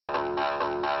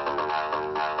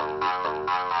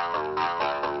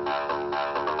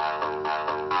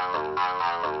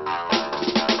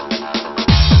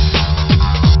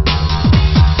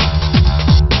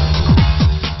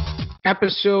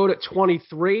Episode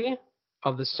 23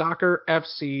 of the Soccer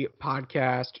FC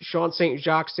podcast. Sean St.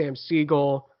 Jacques, Sam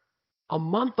Siegel. A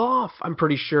month off, I'm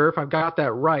pretty sure, if I've got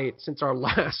that right, since our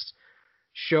last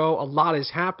show. A lot has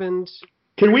happened.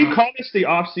 Can we call this the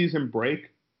off-season break?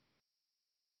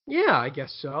 Yeah, I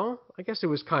guess so. I guess it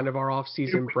was kind of our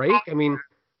off-season break. I mean,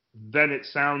 then it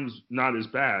sounds not as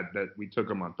bad that we took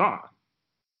a month off.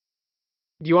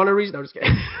 Do you want a reason? I'm just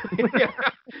kidding.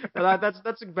 Yeah,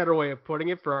 that's a better way of putting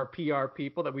it for our PR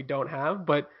people that we don't have.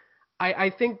 But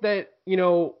I think that,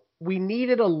 we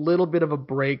needed a little bit of a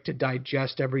break to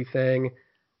digest everything.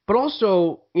 But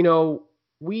also,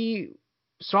 we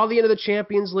saw the end of the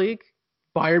Champions League.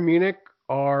 Bayern Munich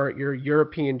are your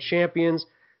European champions.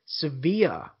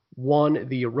 Sevilla won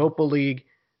the Europa League.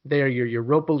 They're your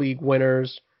Europa League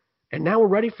winners. And now we're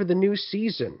ready for the new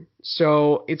season.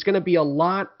 So it's going to be a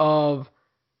lot of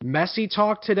Messi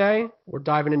talk today. We're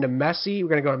diving into Messi. We're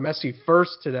going to go to Messi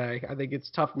first today. I think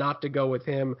it's tough not to go with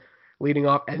him leading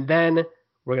off. And then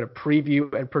we're going to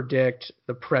preview and predict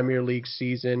the Premier League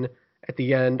season at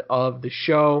the end of the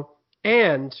show.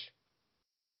 And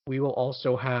we will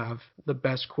also have the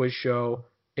best quiz show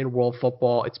in world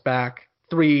football. It's back,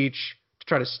 3 each, to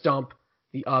try to stump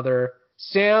the other.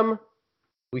 Sam,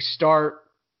 we start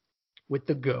with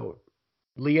the GOAT,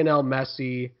 Lionel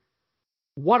Messi.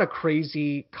 What a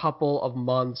crazy couple of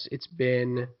months it's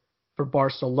been for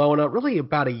Barcelona, really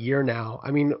about a year now.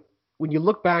 I mean, when you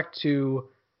look back to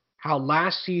how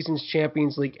last season's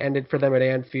Champions League ended for them at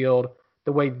Anfield,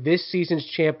 the way this season's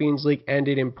Champions League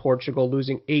ended in Portugal,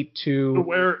 losing 8-2.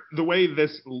 The way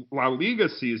this La Liga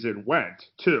season went,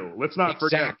 too. Let's not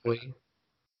forget. Exactly.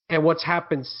 And what's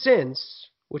happened since,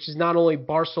 which is not only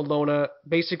Barcelona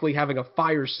basically having a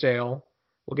fire sale,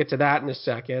 we'll get to that in a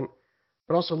second,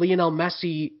 but also Lionel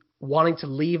Messi wanting to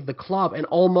leave the club and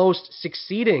almost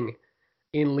succeeding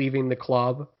in leaving the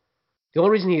club. The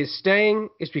only reason he is staying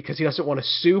is because he doesn't want to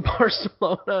sue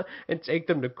Barcelona and take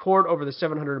them to court over the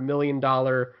 $700 million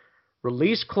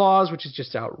release clause, which is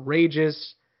just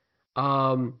outrageous.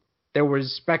 There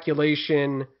was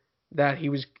speculation that he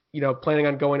was, planning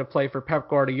on going to play for Pep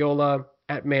Guardiola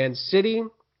at Man City.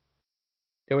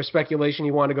 There was speculation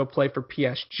he wanted to go play for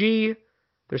PSG.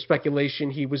 There's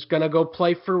speculation he was going to go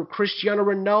play for Cristiano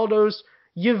Ronaldo's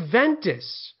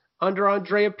Juventus under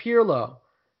Andrea Pirlo.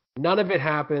 None of it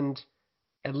happened.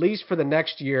 At least for the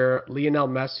next year, Lionel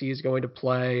Messi is going to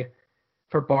play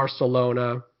for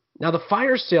Barcelona. Now, the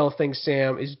fire sale thing,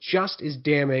 Sam, is just as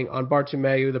damning on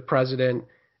Bartomeu, the president,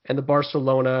 and the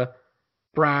Barcelona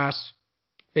brass.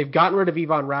 They've gotten rid of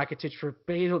Ivan Rakitic for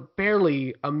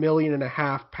barely £1.5 million.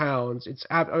 It's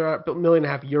 €1.5 million,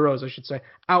 I should say.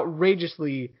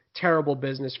 Outrageously terrible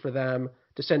business for them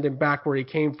to send him back where he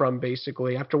came from,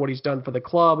 basically, after what he's done for the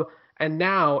club. And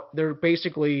now they're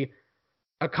basically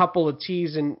a couple of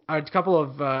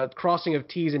crossing of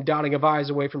T's and dotting of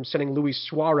I's away from sending Luis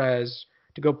Suarez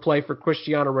to go play for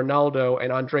Cristiano Ronaldo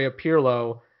and Andrea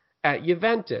Pirlo at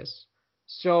Juventus.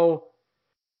 So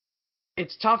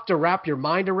it's tough to wrap your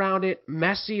mind around it.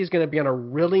 Messi is going to be on a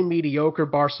really mediocre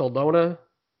Barcelona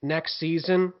next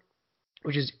season,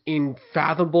 which is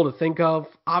unfathomable to think of.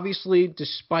 Obviously,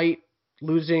 despite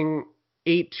losing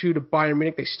 8-2 to Bayern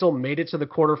Munich, they still made it to the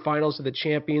quarterfinals of the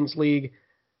Champions League.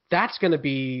 That's going to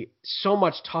be so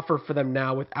much tougher for them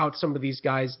now without some of these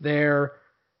guys there.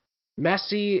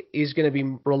 Messi is going to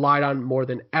be relied on more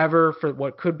than ever for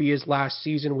what could be his last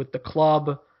season with the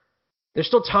club. There's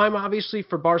still time, obviously,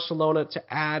 for Barcelona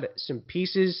to add some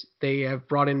pieces. They have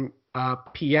brought in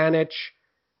Pjanic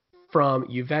from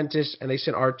Juventus, and they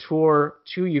sent Artur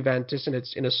to Juventus, and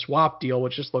it's in a swap deal,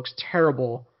 which just looks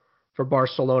terrible for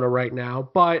Barcelona right now.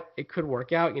 But it could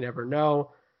work out. You never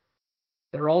know.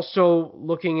 They're also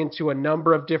looking into a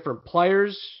number of different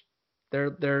players.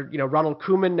 They're Ronald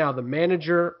Koeman, now the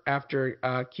manager, after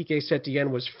Quique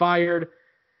Setién was fired.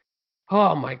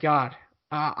 Oh, my God.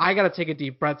 I got to take a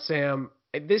deep breath, Sam.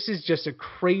 This is just a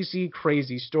crazy,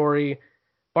 crazy story.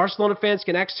 Barcelona fans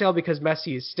can exhale because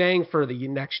Messi is staying for the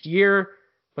next year,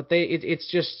 but it's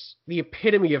just the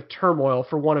epitome of turmoil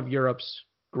for one of Europe's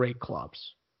great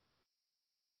clubs.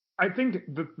 I think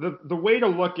the way to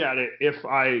look at it, if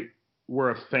I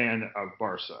were a fan of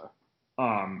Barca,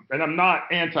 and I'm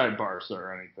not anti-Barca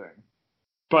or anything,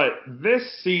 but this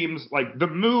seems like the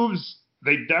moves,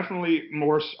 they definitely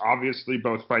more obviously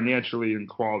both financially and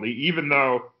quality, even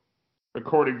though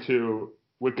according to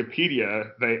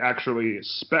Wikipedia, they actually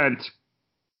spent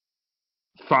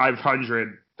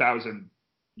 500,000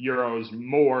 euros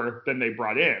more than they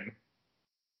brought in.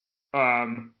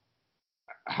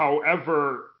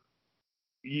 However,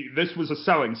 this was a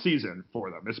selling season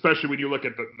for them, especially when you look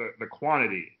at the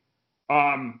quantity.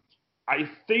 I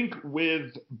think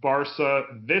with Barca,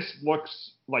 this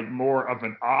looks like more of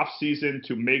an off season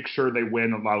to make sure they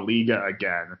win La Liga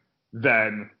again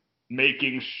than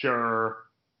making sure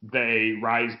they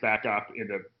rise back up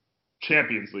into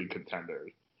Champions League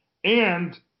contenders.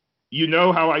 And you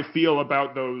know how I feel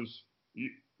about those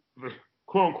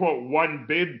quote unquote one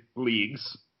bid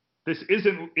leagues. This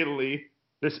isn't Italy.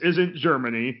 This isn't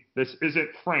Germany. This isn't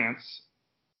France.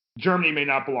 Germany may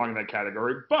not belong in that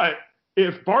category, but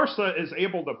if Barca is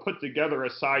able to put together a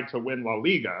side to win La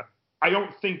Liga, I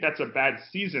don't think that's a bad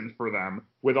season for them,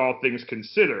 with all things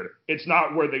considered. It's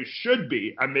not where they should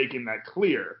be. I'm making that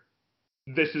clear.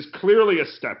 This is clearly a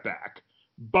step back,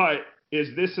 but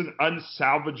is this an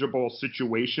unsalvageable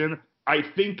situation? I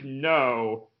think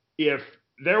no. If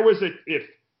this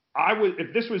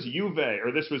was Juve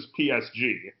or this was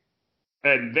PSG,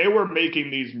 and they were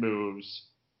making these moves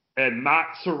and not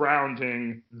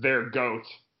surrounding their GOAT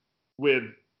with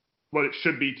what it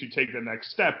should be to take the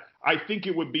next step, I think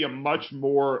it would be a much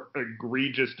more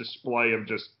egregious display of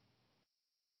just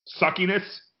suckiness.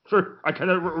 I kind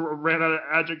of ran out of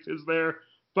adjectives there.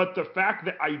 But the fact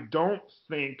that I don't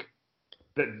think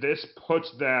that this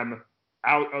puts them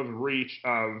out of reach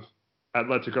of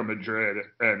Atletico Madrid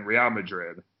and Real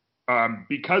Madrid,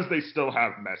 because they still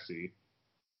have Messi.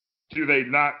 Do they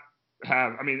not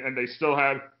have? I mean, and they still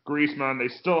have Griezmann. They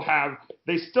still have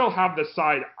the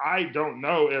side. I don't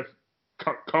know if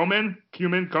Koeman.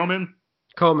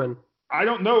 I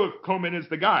don't know if Koeman is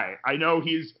the guy. I know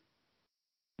he's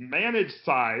managed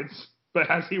sides, but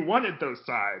has he wanted those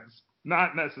sides?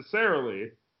 Not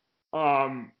necessarily.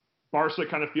 Barca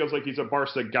kind of feels like he's a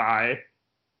Barca guy.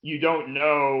 You don't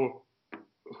know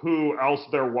who else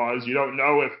there was. You don't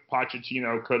know if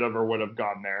Pochettino could have or would have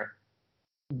gone there.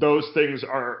 Those things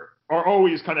are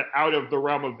always kind of out of the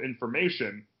realm of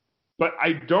information. But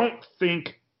I don't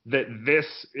think that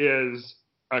this is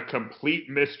a complete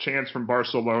mischance from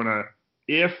Barcelona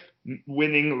if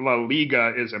winning La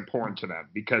Liga is important to them.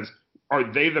 Because are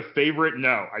they the favorite?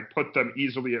 No. I put them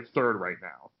easily at third right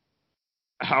now.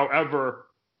 However,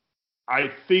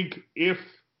 I think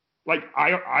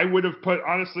I would have put,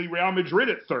 honestly, Real Madrid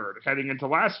at third heading into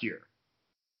last year,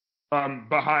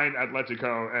 behind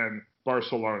Atletico and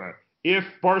Barcelona. If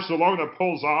Barcelona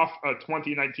pulls off a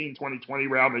 2019-2020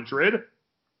 Real Madrid,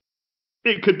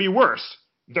 it could be worse.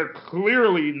 They're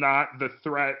clearly not the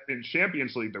threat in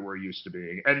Champions League that we're used to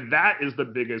being. And that is the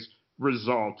biggest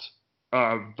result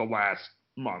of the last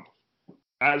month.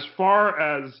 As far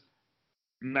as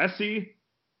Messi,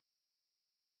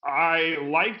 I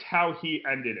liked how he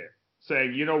ended it,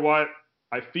 saying, you know what?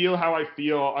 I feel how I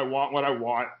feel. I want what I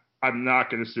want. I'm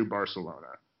not going to sue Barcelona.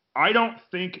 I don't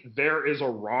think there is a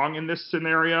wrong in this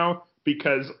scenario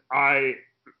because I,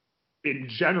 in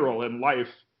general, in life,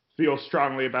 feel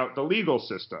strongly about the legal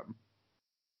system.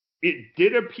 It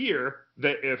did appear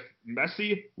that if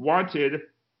Messi wanted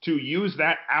to use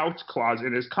that out clause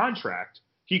in his contract,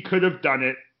 he could have done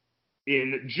it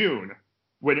in June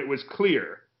when it was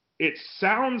clear. It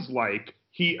sounds like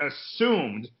he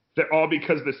assumed that all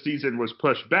because the season was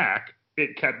pushed back,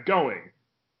 it kept going.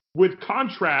 With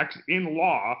contracts in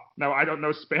law, now I don't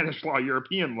know Spanish law,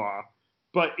 European law,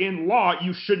 but in law,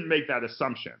 you shouldn't make that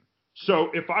assumption. So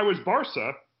if I was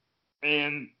Barca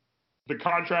and the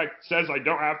contract says I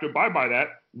don't have to abide by that,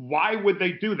 why would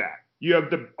they do that? You have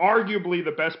arguably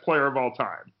the best player of all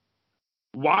time.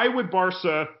 Why would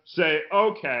Barca say,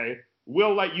 okay,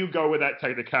 we'll let you go with that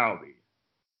technicality?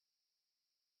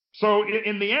 So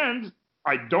in the end,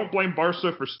 I don't blame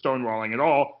Barca for stonewalling at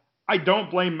all. I don't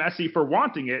blame Messi for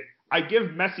wanting it. I give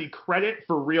Messi credit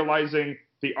for realizing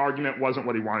the argument wasn't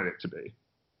what he wanted it to be.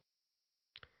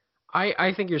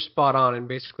 I think you're spot on in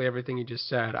basically everything you just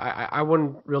said. I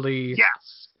wouldn't really,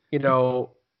 yes,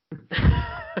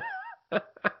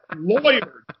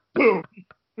 lawyer, boom.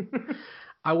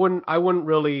 I wouldn't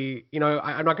really,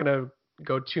 I'm not going to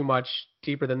go too much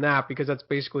deeper than that because that's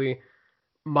basically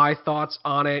my thoughts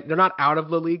on it. They're not out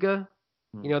of La Liga.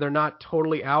 They're not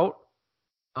totally out.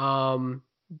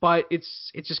 But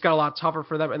it's just got a lot tougher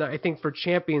for them. And I think for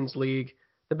Champions League,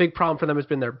 the big problem for them has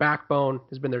been their backbone,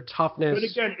 has been their toughness. But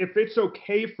again, if it's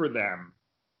okay for them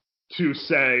to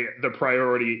say the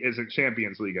priority isn't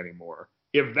Champions League anymore,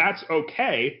 if that's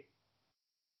okay,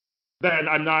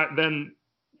 then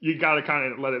you got to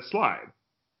kind of let it slide.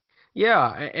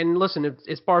 Yeah, and listen,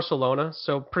 it's Barcelona,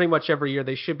 so pretty much every year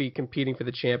they should be competing for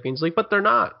the Champions League, but they're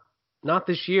not. Not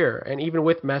this year. And even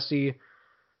with Messi,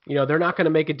 they're not going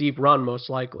to make a deep run most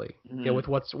likely. Mm-hmm.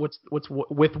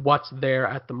 With what's there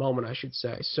at the moment, I should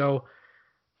say. So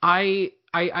I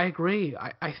agree.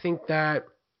 I think that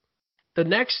the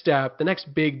next step, the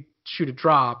next big shoe to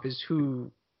drop is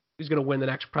who who's going to win the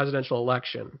next presidential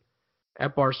election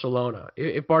at Barcelona.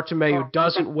 If Bartomeu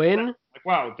doesn't win,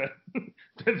 wow,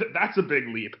 that's a big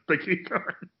leap.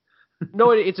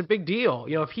 no, it's a big deal.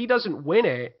 If he doesn't win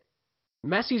it,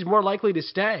 Messi's more likely to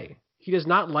stay. He does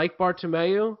not like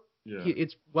Bartomeu. Yeah.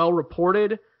 It's well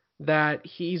reported that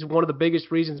he's one of the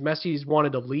biggest reasons Messi's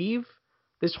wanted to leave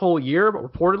this whole year, but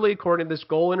reportedly, according to this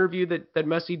goal interview that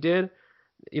Messi did,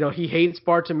 he hates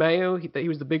Bartomeu. He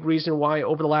was the big reason why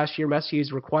over the last year Messi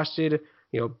has requested,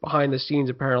 behind the scenes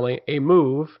apparently, a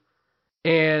move.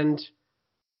 And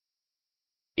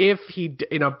if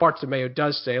Bartomeu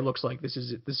does say it looks like this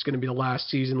is going to be the last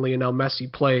season Lionel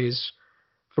Messi plays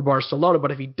for Barcelona,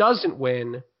 but if he doesn't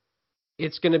win,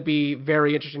 it's going to be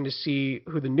very interesting to see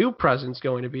who the new president's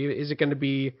going to be. Is it going to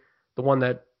be the one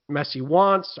that Messi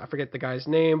wants? I forget the guy's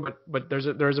name, but there's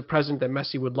a president that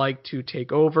Messi would like to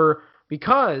take over,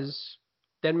 because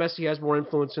then Messi has more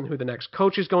influence in who the next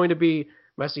coach is going to be.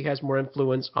 Messi has more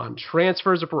influence on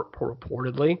transfers,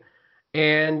 reportedly,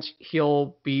 and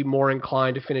he'll be more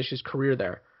inclined to finish his career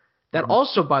there. That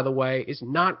also, by the way, is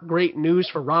not great news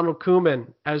for Ronald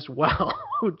Koeman as well,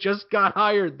 who just got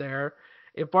hired there.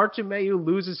 If Bartomeu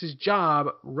loses his job,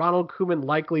 Ronald Koeman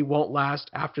likely won't last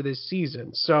after this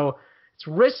season. So it's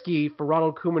risky for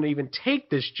Ronald Koeman to even take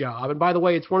this job. And by the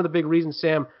way, it's one of the big reasons,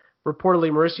 Sam, reportedly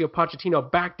Mauricio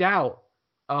Pochettino backed out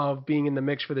of being in the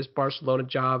mix for this Barcelona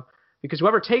job, because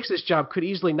whoever takes this job could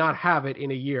easily not have it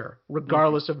in a year,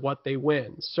 regardless of what they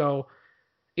win. So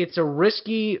it's a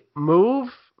risky move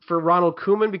for Ronald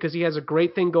Koeman because he has a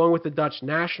great thing going with the Dutch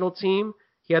national team.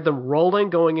 He had them rolling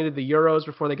going into the Euros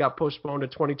before they got postponed to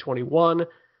 2021.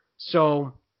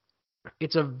 So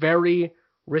it's a very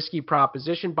risky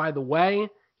proposition. By the way,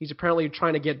 he's apparently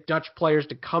trying to get Dutch players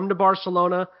to come to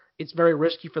Barcelona. It's very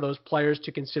risky for those players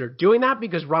to consider doing that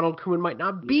because Ronald Koeman might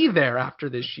not be there after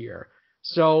this year.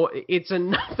 So it's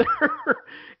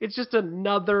just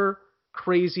another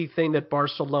crazy thing that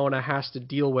Barcelona has to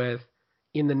deal with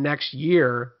in the next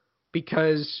year,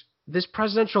 because this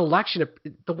presidential election,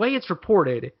 the way it's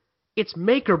reported, it's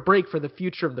make or break for the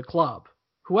future of the club.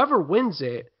 Whoever wins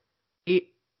it,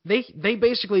 they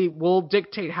basically will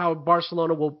dictate how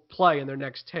Barcelona will play in their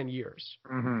next 10 years.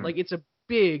 Mm-hmm. Like, it's a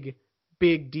big,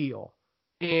 big deal.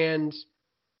 And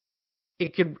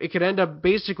it could end up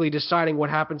basically deciding what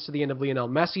happens to the end of Lionel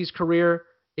Messi's career.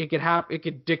 It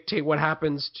could dictate what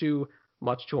happens to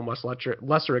a much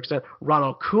lesser extent,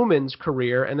 Ronald Koeman's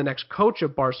career and the next coach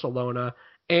of Barcelona,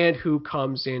 and who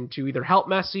comes in to either help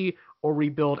Messi or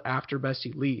rebuild after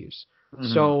Messi leaves.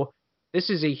 Mm-hmm. So this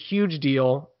is a huge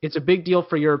deal. It's a big deal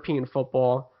for European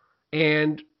football.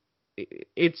 And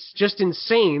it's just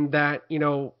insane that,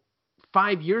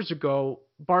 5 years ago,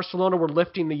 Barcelona were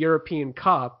lifting the European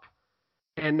Cup,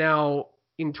 and now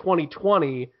in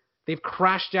 2020, they've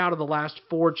crashed out of the last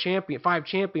 5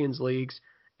 Champions Leagues,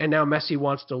 and now Messi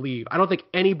wants to leave. I don't think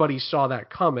anybody saw that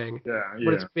coming. Yeah.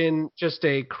 But it's been just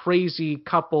a crazy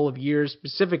couple of years.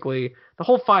 Specifically, the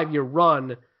whole 5-year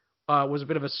run was a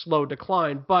bit of a slow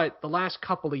decline, but the last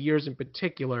couple of years in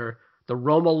particular, the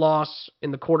Roma loss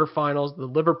in the quarterfinals, the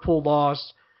Liverpool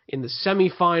loss in the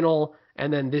semifinal,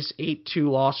 and then this 8-2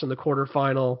 loss in the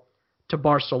quarterfinal to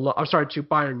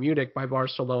Bayern Munich by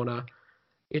Barcelona.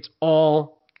 It's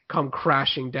all come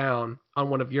crashing down on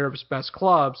one of Europe's best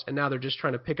clubs, and now they're just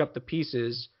trying to pick up the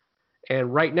pieces.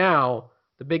 And right now,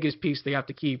 the biggest piece they have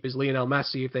to keep is Lionel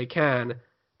Messi if they can.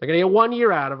 They're going to get 1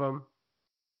 year out of him.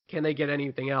 Can they get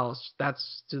anything else?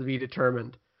 That's to be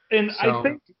determined. And so, I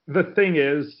think the thing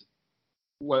is,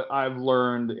 what I've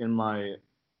learned in my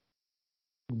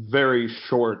very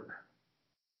short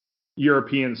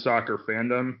European soccer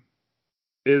fandom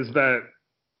is that,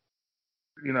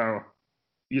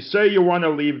 you say you want to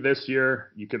leave this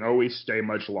year, you can always stay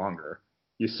much longer.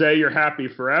 You say you're happy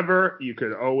forever, you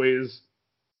could always,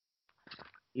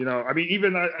 even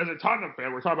as a Tottenham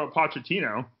fan, we're talking about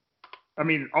Pochettino.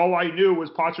 All I knew was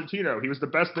Pochettino. He was the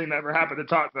best thing that ever happened to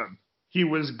Tottenham. He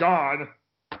was gone,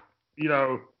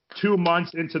 2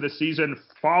 months into the season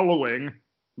following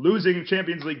losing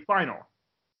Champions League final.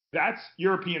 That's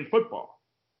European football.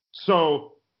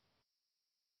 So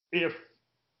if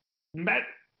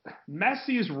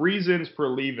Messi's reasons for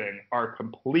leaving are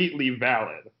completely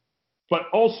valid, but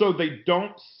also they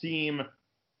don't seem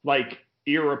like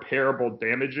irreparable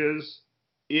damages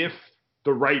if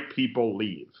the right people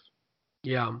leave.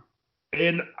 Yeah.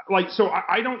 And so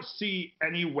I don't see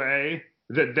any way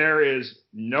that there is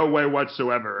no way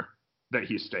whatsoever that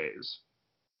he stays.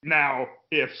 Now,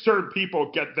 if certain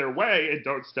people get their way and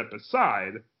don't step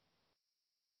aside,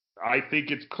 I think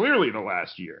it's clearly the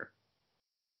last year.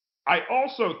 I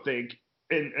also think,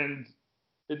 and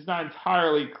it's not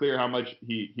entirely clear how much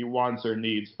he wants or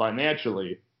needs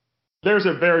financially. There's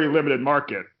a very limited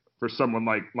market for someone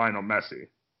like Lionel Messi.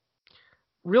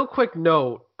 Real quick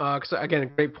note, because again, a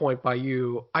great point by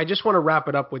you. I just want to wrap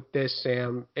it up with this,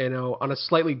 Sam. On a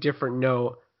slightly different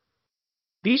note,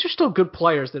 these are still good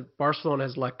players that Barcelona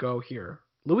has let go here.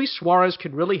 Luis Suarez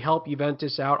could really help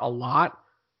Juventus out a lot.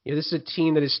 This is a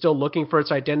team that is still looking for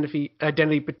its identity,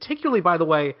 particularly, by the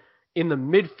way, in the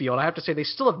midfield. I have to say they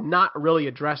still have not really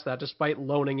addressed that, despite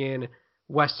loaning in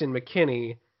Weston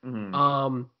McKennie.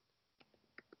 Mm-hmm.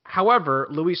 However,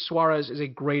 Luis Suarez is a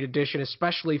great addition,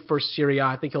 especially for Serie A.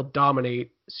 I think he'll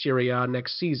dominate Serie A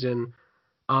next season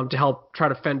to help try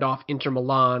to fend off Inter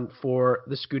Milan for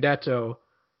the Scudetto.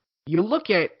 You look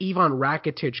at Ivan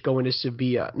Rakitic going to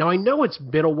Sevilla. Now, I know it's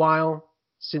been a while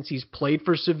since he's played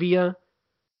for Sevilla,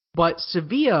 but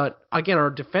Sevilla, again, are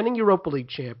defending Europa League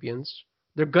champions.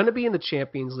 They're going to be in the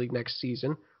Champions League next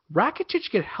season.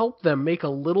 Rakitic could help them make a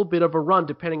little bit of a run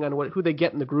depending on who they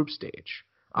get in the group stage.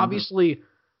 Mm-hmm. Obviously,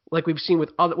 like we've seen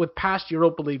with past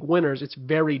Europa League winners, it's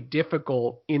very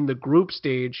difficult in the group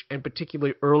stage and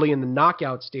particularly early in the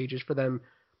knockout stages for them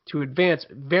to advance.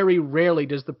 Very rarely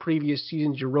does the previous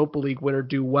season's Europa League winner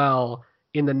do well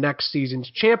in the next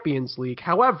season's Champions League.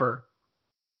 However,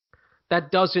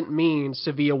 that doesn't mean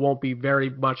Sevilla won't be very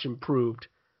much improved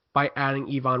by adding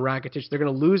Ivan Rakitic. They're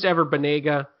going to lose Ever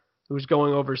Banega, who's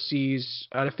going overseas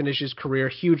to finish his career.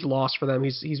 Huge loss for them.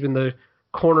 He's been the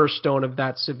cornerstone of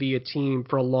that Sevilla team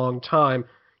for a long time.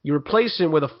 You replace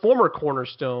him with a former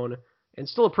cornerstone and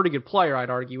still a pretty good player, I'd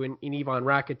argue, in Ivan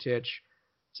Rakitic.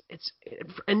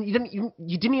 And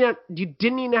you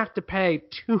didn't even have to pay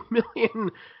 2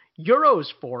 million euros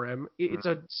for him. It's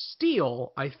a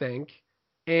steal, I think,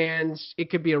 and it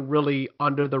could be a really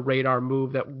under the radar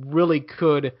move that really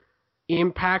could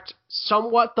impact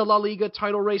somewhat the La Liga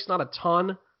title race, not a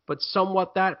ton, but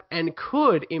somewhat that, and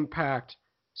could impact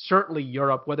certainly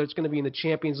Europe, whether it's going to be in the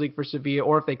Champions League for Sevilla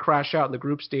or if they crash out in the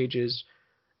group stages,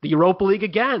 the Europa League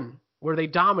again, where they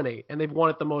dominate, and they've won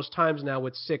it the most times now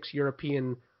with 6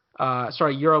 Europa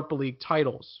League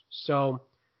titles. So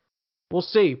we'll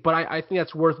see, but I think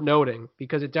that's worth noting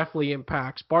because it definitely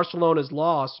impacts. Barcelona's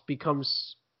loss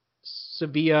becomes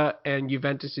Sevilla and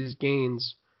Juventus's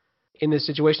gains in this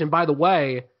situation. And by the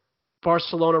way,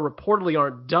 Barcelona reportedly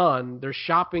aren't done. They're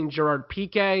shopping Gerard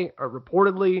Piqué, or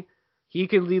reportedly. He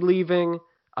could be leaving,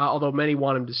 although many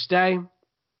want him to stay.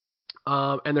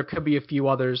 And there could be a few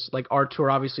others, like Artur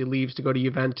obviously leaves to go to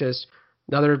Juventus.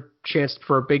 Another chance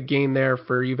for a big game there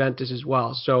for Juventus as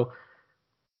well. So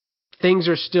things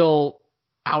are still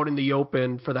out in the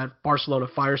open for that Barcelona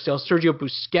fire sale. Sergio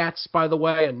Busquets, by the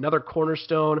way, another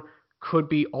cornerstone, could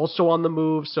be also on the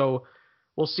move. So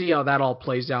we'll see how that all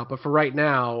plays out. But for right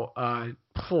now,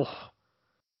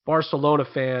 Barcelona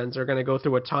fans are going to go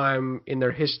through a time in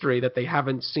their history that they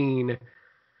haven't seen.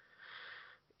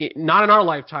 Not in our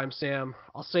lifetime, Sam.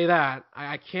 I'll say that.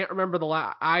 I can't remember the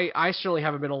last. I certainly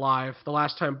haven't been alive the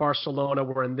last time Barcelona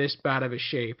were in this bad of a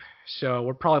shape. So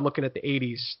we're probably looking at the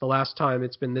 80s, the last time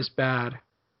it's been this bad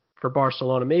for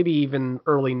Barcelona. Maybe even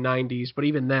early 90s, but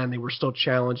even then they were still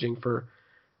challenging for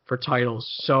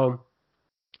titles. So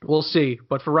we'll see.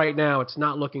 But for right now, it's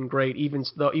not looking great, even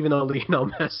though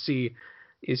Lionel Messi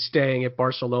is staying at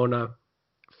Barcelona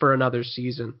for another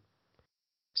season.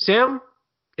 Sam,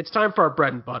 it's time for our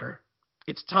bread and butter.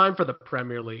 It's time for the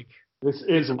Premier League. This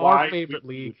is our favorite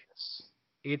league.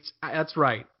 That's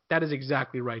right. That is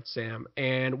exactly right, Sam.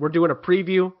 And we're doing a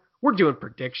preview. We're doing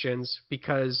predictions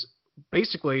because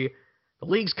basically the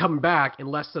league's coming back in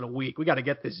less than a week. We got to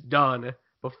get this done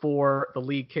before the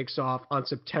league kicks off on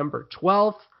September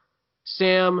 12th.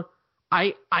 Sam,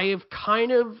 I have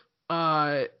kind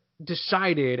of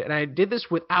decided, and I did this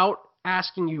without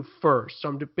asking you first. So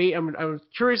I'm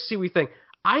curious to see what you think.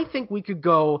 I think we could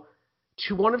go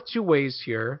to one of two ways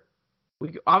here.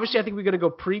 Obviously, I think we're going to go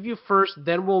preview first,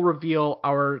 then we'll reveal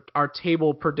our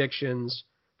table predictions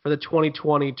for the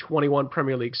 2020-21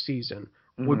 Premier League season.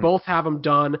 Mm-hmm. We both have them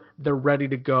done. They're ready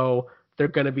to go. They're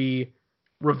going to be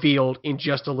revealed in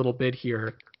just a little bit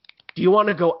here. Do you want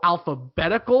to go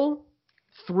alphabetical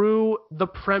through the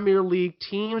Premier League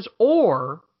teams,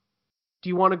 or do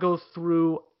you want to go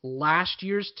through last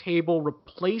year's table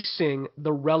replacing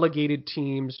the relegated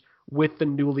teams with the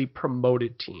newly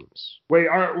promoted teams? Wait,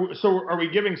 are we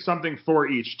giving something for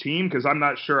each team? Because I'm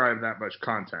not sure I have that much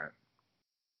content.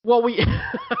 Well, we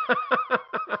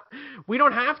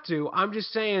don't have to. I'm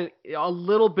just saying a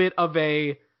little bit of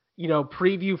a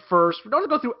preview first. We don't have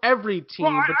to go through every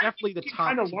team, but definitely the top.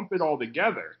 Kind of lump it all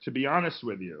together, to be honest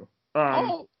with you.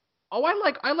 Oh, I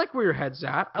like where your head's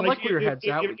at. I like where your head's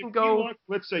at. We can If go. you look,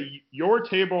 let's say your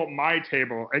table, my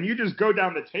table, and you just go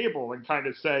down the table and kind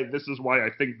of say, this is why I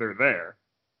think they're there.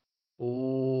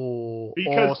 Oh,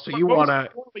 Because so you most want to?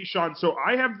 importantly, Sean, so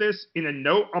I have this in a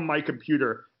note on my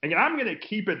computer, and I'm going to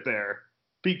keep it there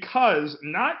because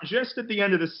not just at the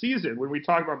end of the season when we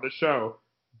talk about the show,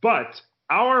 but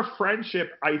our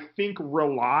friendship, I think,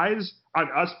 relies on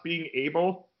us being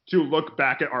able to look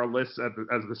back at our lists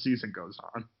as the season goes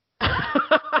on.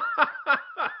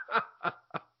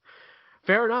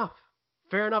 Fair enough.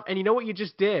 Fair enough. And you know what you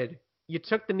just did? You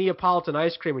took the Neapolitan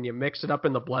ice cream and you mixed it up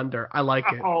in the blender. I like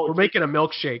it. We're making a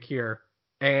milkshake here.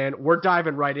 And we're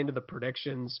diving right into the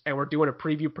predictions. And we're doing a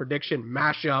preview prediction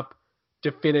mashup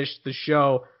to finish the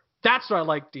show. That's what I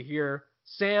like to hear.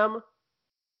 Sam,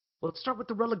 let's start with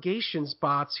the relegation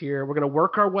spots here. We're going to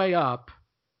work our way up.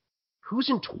 Who's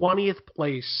in 20th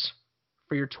place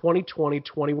for your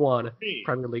 2020-21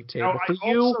 Premier League table? For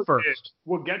you first.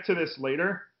 We'll get to this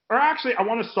later. Or actually, I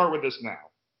want to start with this now.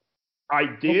 I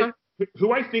did. Okay.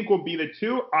 Who I think will be the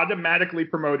two automatically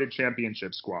promoted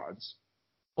championship squads.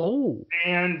 Oh.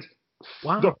 And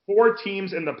the 4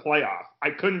 teams in the playoff.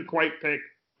 I couldn't quite pick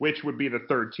which would be the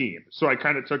third team. So I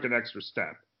kind of took an extra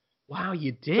step. Wow,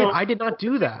 you did. So, I did not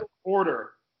do that. Order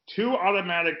 2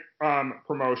 automatic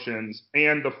promotions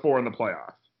and the 4 in the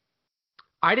playoff.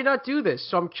 I did not do this,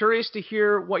 so I'm curious to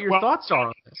hear what your thoughts are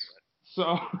on this.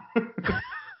 So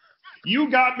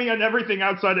you got me on everything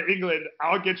outside of England.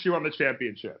 I'll get you on the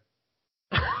championship.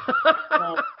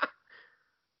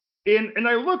 And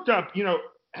I looked up,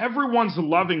 everyone's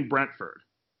loving Brentford.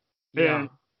 And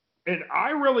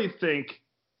I really think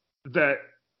that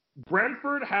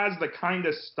Brentford has the kind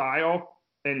of style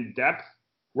and depth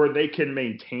where they can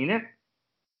maintain it.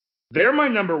 They're my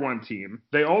number 1 team.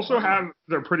 They also have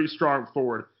their pretty strong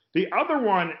forward. The other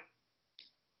one,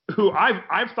 who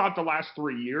I've thought the last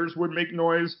 3 years would make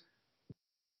noise,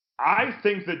 I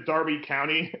think that Derby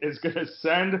County is going to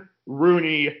send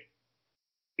Rooney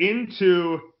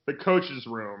into the coach's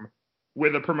room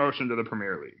with a promotion to the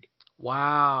Premier League.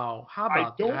 Wow. How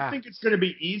about that? I don't think it's going to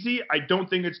be easy. I don't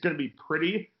think it's going to be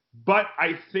pretty. But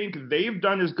I think they've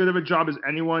done as good of a job as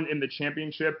anyone in the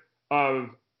championship of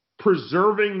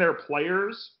preserving their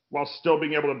players while still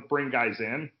being able to bring guys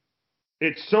in.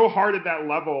 It's so hard at that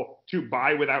level to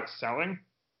buy without selling.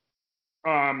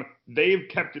 They've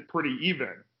kept it pretty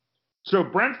even. So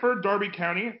Brentford, Derby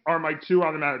County are my 2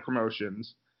 automatic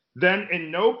promotions. Then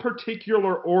in no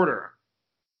particular order,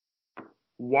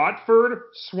 Watford,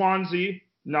 Swansea,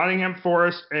 Nottingham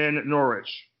Forest, and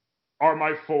Norwich are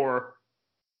my 4.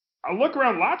 I look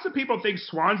around, lots of people think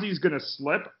Swansea's going to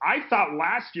slip. I thought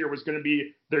last year was going to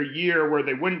be their year where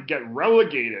they wouldn't get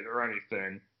relegated or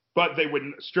anything, but they would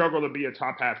struggle to be a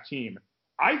top half team.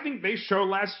 I think they showed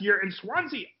last year, and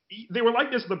Swansea, they were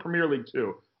like this in the Premier League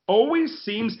too, always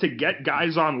seems to get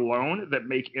guys on loan that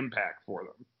make impact for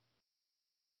them.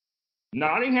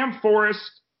 Nottingham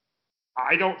Forest,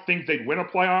 I don't think they'd win a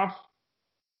playoff,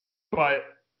 but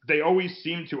they always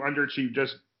seem to underachieve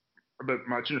just a bit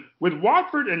much. With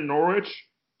Watford and Norwich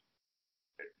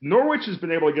has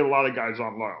been able to get a lot of guys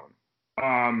on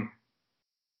loan.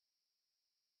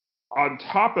 On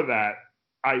top of that,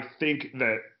 I think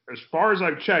that as far as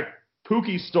I've checked,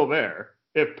 Pookie's still there.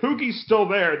 If Pookie's still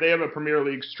there, they have a Premier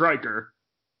League striker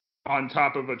on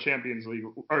top of a Champions League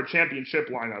or championship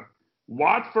lineup.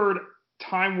 Watford,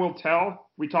 time will tell.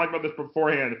 We talked about this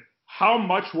beforehand. How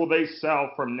much will they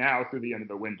sell from now through the end of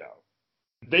the window?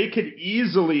 They could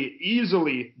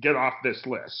easily get off this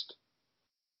list.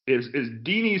 Is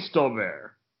Deeney still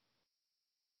there?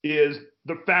 Is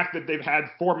the fact that they've had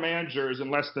 4 managers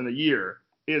in less than a year,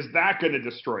 is that going to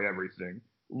destroy everything?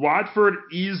 Watford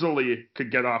easily could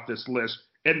get off this list,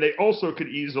 and they also could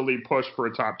easily push for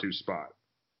a top 2 spot.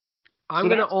 I'm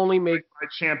going to only make my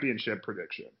championship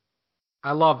prediction.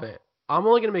 I love it. I'm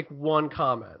only going to make one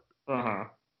comment. Uh-huh.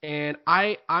 And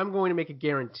I'm going to make a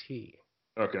guarantee.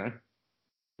 Okay.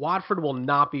 Watford will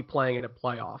not be playing in a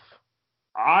playoff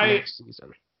next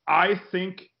season. I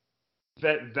think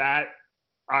that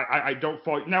I don't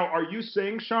fall. Now, are you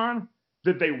saying, Sean,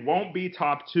 that they won't be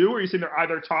top 2, or are you saying they're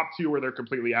either top 2 or they're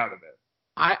completely out of it?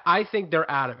 I think they're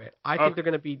out of it. I think they're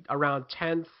going to be around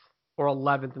 10th or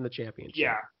 11th in the championship.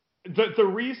 Yeah. The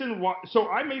reason why, so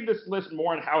I made this list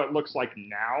more on how it looks like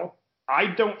now. I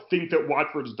don't think that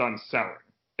Watford's done selling.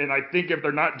 And I think if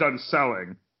they're not done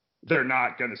selling, they're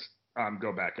not going to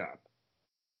go back up.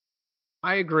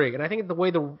 I agree. And I think the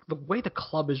way the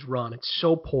club is run, it's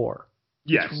so poor.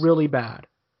 Yes. It's really bad.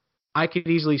 I could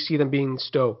easily see them being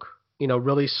Stoke,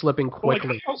 really slipping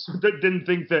quickly. I also didn't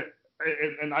think that,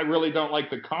 and I really don't like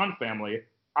the Khan family,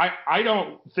 I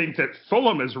don't think that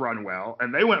Fulham has run well,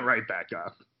 and they went right back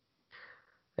up.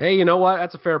 Hey, you know what?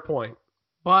 That's a fair point.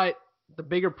 But the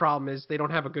bigger problem is they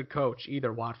don't have a good coach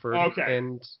either, Watford. Okay.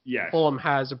 And Yes. Fulham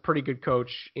has a pretty good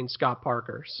coach in Scott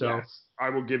Parker. So yes, I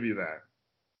will give you that.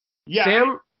 Yeah,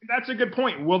 Sam, that's a good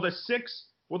point. Will the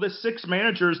six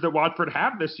managers that Watford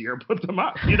have this year put them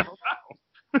up? You don't know.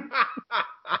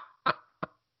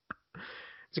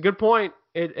 it's a good point.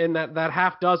 And that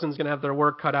half dozen is going to have their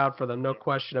work cut out for them. No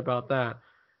question about that.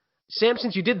 Sam,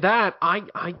 since you did that, I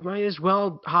might as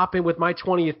well hop in with my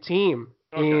 20th team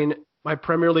in my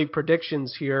Premier League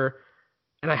predictions here.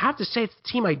 And I have to say, it's the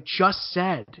team I just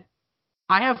said.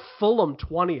 I have Fulham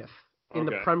 20th in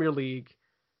the Premier League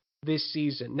this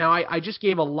season. Now, I just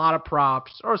gave a lot of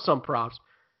props, or some props,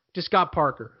 to Scott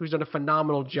Parker, who's done a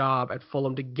phenomenal job at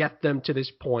Fulham to get them to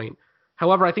this point.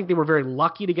 However, I think they were very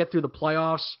lucky to get through the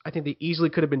playoffs. I think they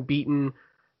easily could have been beaten.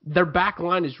 Their back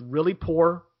line is really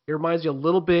poor. It reminds you a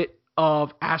little bit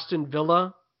of Aston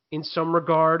Villa in some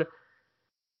regard.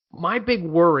 My big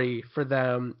worry for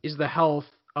them is the health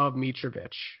of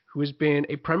Mitrovic, who has been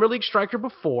a Premier League striker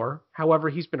before. However,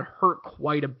 he's been hurt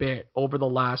quite a bit over the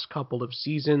last couple of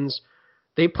seasons.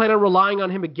 They plan on relying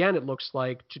on him again, it looks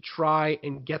like, to try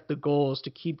and get the goals to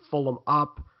keep Fulham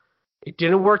up. It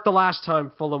didn't work the last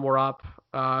time Fulham were up,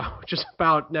 which is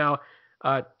about now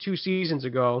 2 seasons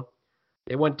ago.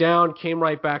 They went down, came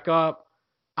right back up.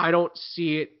 I don't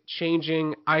see it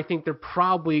changing. I think they're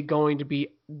probably going to be...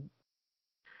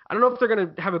 I don't know if they're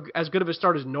going to have as good of a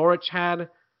start as Norwich had,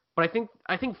 but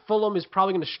I think Fulham is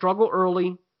probably going to struggle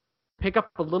early, pick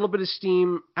up a little bit of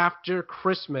steam after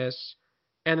Christmas,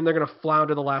 and then they're going to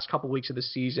flounder the last couple weeks of the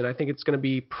season. I think it's going to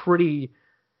be pretty,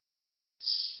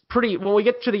 when we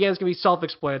get to the end, it's going to be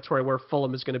self-explanatory where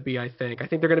Fulham is going to be, I think. I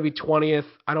think they're going to be 20th.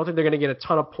 I don't think they're going to get a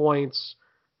ton of points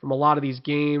from a lot of these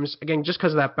games. Again, just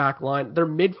because of that back line. Their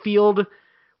midfield,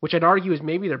 which I'd argue is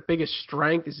maybe their biggest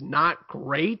strength, is not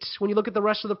great when you look at the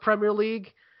rest of the Premier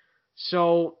League.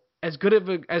 So as good of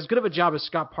a job as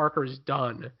Scott Parker has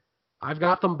done, I've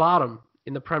got them bottom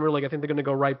in the Premier League. I think they're going to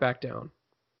go right back down.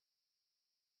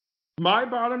 My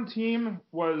bottom team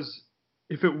was,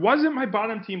 if it wasn't my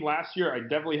bottom team last year, I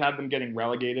definitely had them getting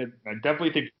relegated. I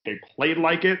definitely think they played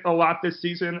like it a lot this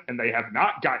season, and they have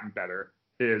not gotten better,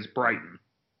 is Brighton.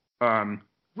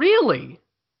 Really?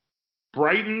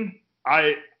 Brighton,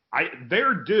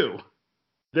 they're due.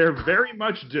 They're very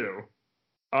much due.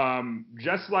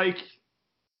 Just like,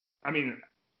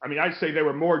 I'd say they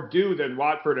were more due than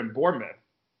Watford and Bournemouth.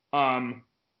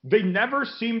 They never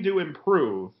seem to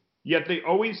improve, yet they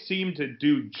always seem to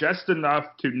do just enough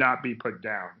to not be put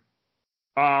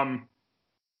down.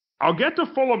 I'll get to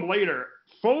Fulham later.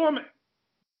 Fulham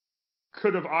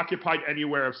could have occupied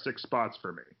anywhere of 6 spots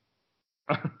for me.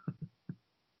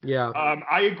 Yeah.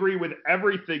 I agree with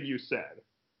everything you said,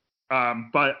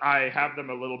 but I have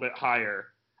them a little bit higher.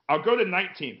 I'll go to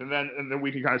 19th, and then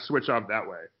we can kind of switch off that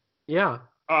way. Yeah.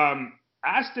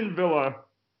 Aston Villa,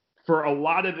 for a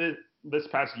lot of it this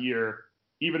past year,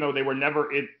 even though they were never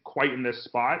quite in this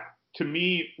spot, to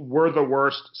me, were the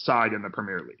worst side in the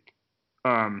Premier League.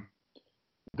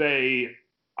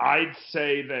 I'd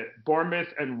say that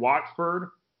Bournemouth and Watford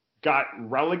got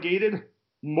relegated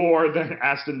more than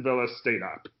Aston Villa stayed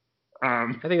up.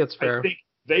 I think that's fair. I think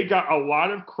they got a lot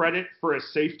of credit for a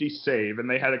safety save, and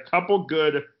they had a couple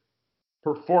good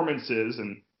performances,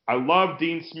 and I love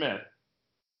Dean Smith.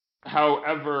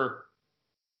 However,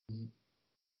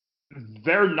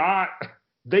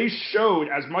 they showed,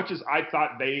 as much as I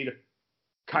thought they'd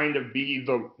kind of be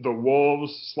the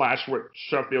Wolves / what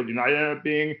Sheffield United ended up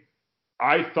being,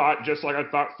 I thought, just like I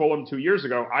thought Fulham 2 years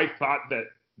ago, I thought that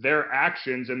their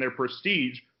actions and their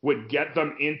prestige would get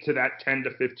them into that 10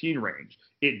 to 15 range.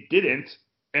 It didn't,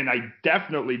 and I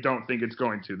definitely don't think it's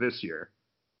going to this year.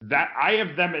 That I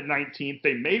have them at 19th.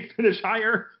 They may finish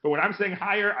higher, but when I'm saying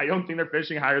higher, I don't think they're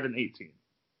finishing higher than 18.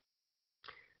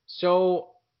 So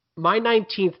my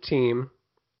 19th team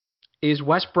is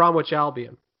West Bromwich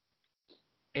Albion.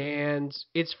 And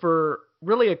it's for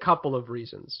really a couple of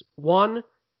reasons. One,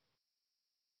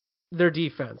 their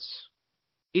defense.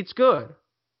 It's good.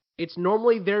 It's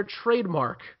normally their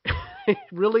trademark. It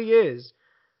really is.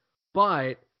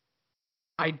 But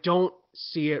I don't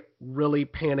see it really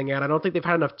panning out. I don't think they've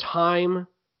had enough time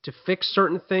to fix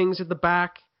certain things at the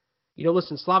back. You know,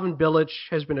 listen, Slaven Bilic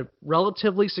has been a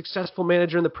relatively successful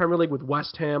manager in the Premier League with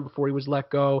West Ham before he was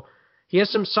let go. He has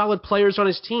some solid players on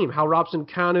his team. Hal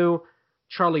Robson-Kanu,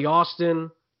 Charlie Austin,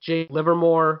 Jake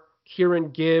Livermore, Kieran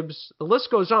Gibbs. The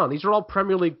list goes on. These are all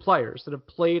Premier League players that have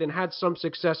played and had some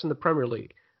success in the Premier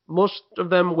League. Most of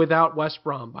them without West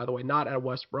Brom, by the way, not at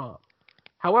West Brom.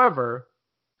 However,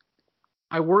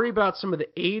 I worry about some of the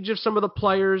age of some of the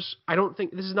players. I don't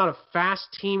think this is not a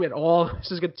fast team at all.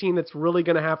 This is a team that's really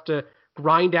going to have to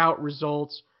grind out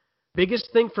results.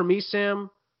 Biggest thing for me, Sam,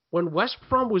 when West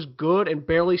Brom was good and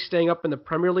barely staying up in the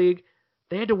Premier League,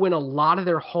 they had to win a lot of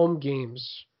their home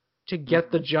games to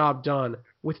get the job done.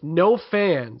 With no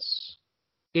fans,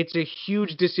 it's a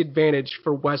huge disadvantage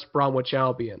for West Bromwich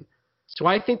Albion. So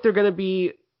I think they're going to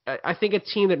be, I think, a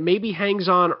team that maybe hangs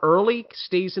on early,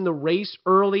 stays in the race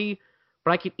early,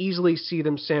 but I could easily see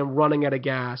them, Sam, running out of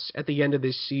gas at the end of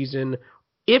this season,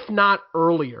 if not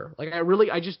earlier. Like,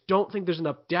 I just don't think there's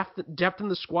enough depth in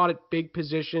the squad at big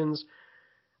positions.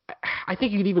 I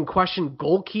think you could even question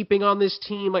goalkeeping on this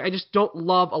team. Like, I just don't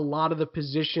love a lot of the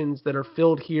positions that are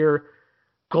filled here.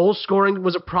 Goal scoring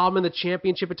was a problem in the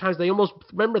championship at times. They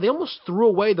almost threw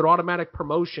away their automatic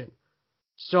promotion.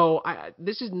 So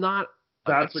this is not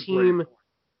a team.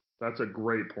 That's a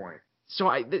great point. So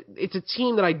it's a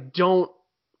team that I don't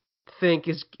think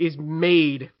is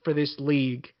made for this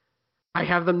league. I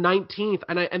have them 19th,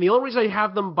 and the only reason I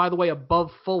have them, by the way,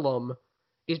 above Fulham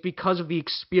is because of the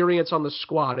experience on the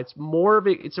squad. It's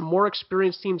a more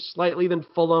experienced team slightly than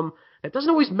Fulham. It doesn't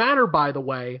always matter, by the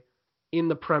way, in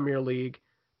the Premier League.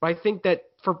 But I think that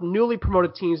for newly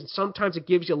promoted teams, sometimes it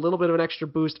gives you a little bit of an extra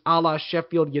boost, a la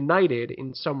Sheffield United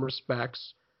in some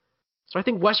respects. So I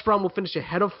think West Brom will finish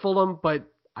ahead of Fulham, but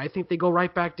I think they go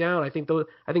right back down. I think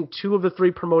two of the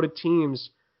three promoted teams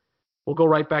will go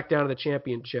right back down to the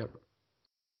championship.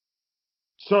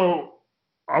 So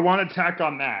I want to tack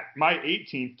on that. My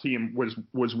 18th team was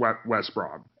West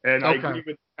Brom, and I agree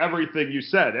with everything you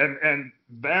said. And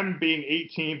them being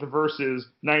 18th versus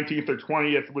 19th or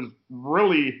 20th was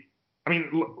really, I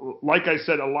mean, like I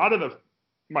said, a lot of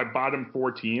my bottom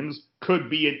four teams could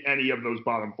be in any of those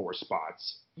bottom four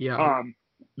spots. Yeah.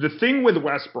 The thing with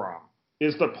West Brom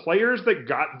is the players that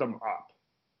got them up,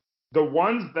 the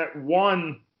ones that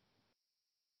won,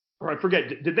 or I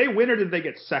forget, did they win or did they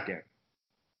get second?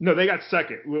 No, they got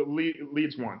second.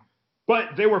 Leeds won. But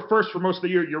they were first for most of the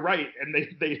year. You're right. And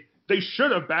they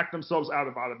should have backed themselves out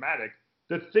of automatic.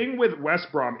 The thing with West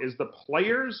Brom is the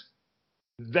players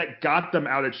that got them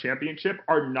out of championship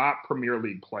are not Premier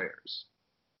League players.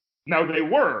 Now, they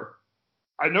were.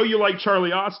 I know you like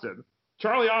Charlie Austin.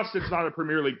 Charlie Austin's not a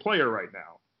Premier League player right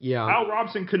now. Yeah. Al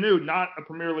Robson-Kanu, not a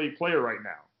Premier League player right now.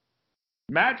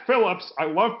 Matt Phillips, I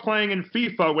love playing in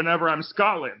FIFA whenever I'm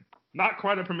Scotland. Not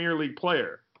quite a Premier League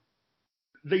player.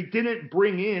 They didn't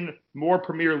bring in more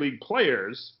Premier League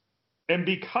players, and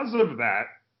because of that,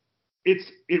 it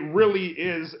really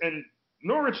is. And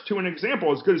Norwich, to an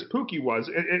example, as good as Pookie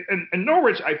was, and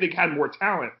Norwich, I think, had more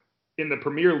talent in the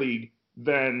Premier League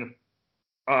than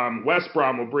West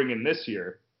Brom will bring in this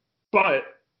year. But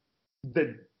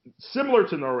similar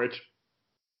to Norwich,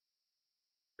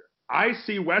 I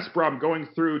see West Brom going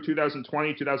through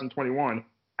 2020, 2021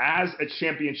 as a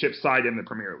championship side in the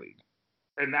Premier League.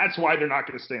 And that's why they're not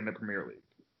going to stay in the Premier League.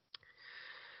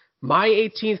 My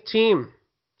 18th team,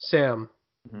 Sam,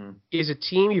 is a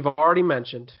team you've already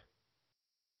mentioned.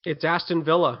 It's Aston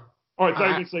Villa. Oh, I thought you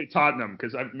were going to say Tottenham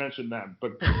because I've mentioned them.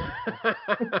 But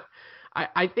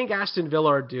I think Aston Villa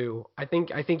are due. I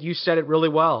think you said it really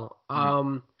well.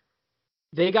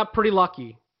 They got pretty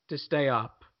lucky to stay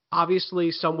up.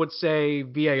 Obviously, some would say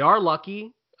VAR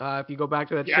lucky. If you go back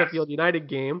to that Sheffield United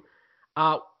game.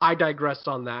 I digress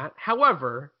on that.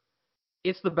 However,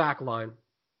 it's the back line.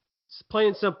 It's plain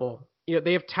and simple. You know,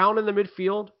 they have talent in the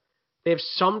midfield. They have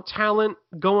some talent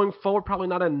going forward, probably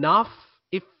not enough.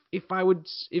 If I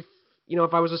was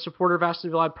a supporter of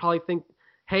Aston Villa, I'd probably think,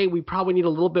 hey, we probably need a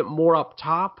little bit more up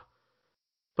top.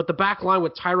 But the back line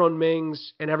with Tyrone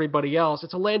Mings and everybody else,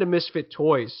 it's a land of misfit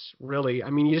toys, really. I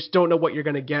mean, you just don't know what you're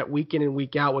going to get week in and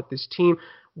week out with this team.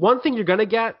 One thing you're going to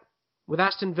get with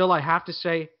Aston Villa, I have to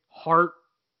say, heart,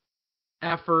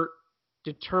 effort,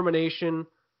 determination.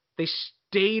 They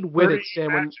stayed with it,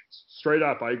 Sam. Straight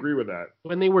up, I agree with that.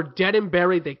 When they were dead and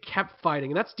buried, they kept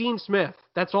fighting. And that's Dean Smith.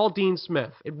 That's all Dean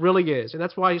Smith. It really is. And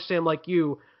that's why, Sam, like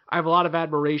you, I have a lot of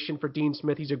admiration for Dean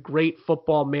Smith. He's a great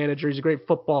football manager. He's a great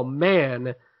football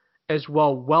man as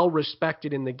well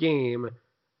respected in the game.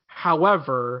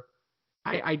 However,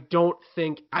 I don't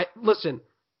think... Listen,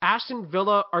 Aston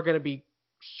Villa are going to be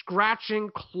scratching,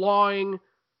 clawing,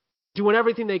 doing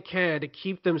everything they can to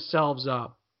keep themselves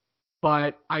up.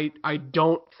 But I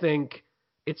don't think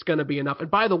it's going to be enough. And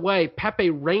by the way, Pepe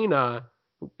Reina,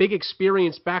 big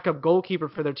experienced backup goalkeeper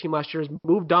for their team last year, has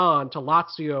moved on to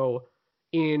Lazio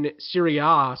in Serie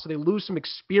A. So they lose some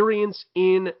experience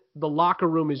in the locker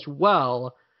room as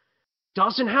well.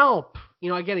 Doesn't help. You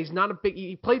know, again,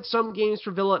 he played some games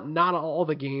for Villa, not all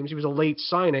the games. He was a late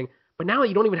signing. But now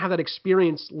you don't even have that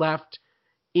experience left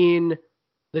in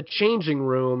the changing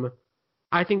room,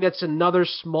 I think that's another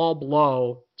small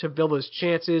blow to Villa's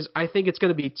chances. I think it's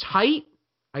going to be tight.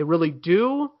 I really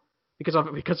do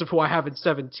because of who I have in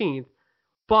 17th.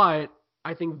 But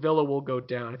I think Villa will go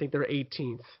down. I think they're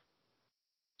 18th.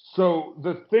 So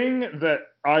the thing that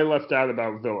I left out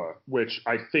about Villa, which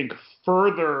I think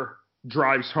further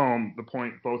drives home the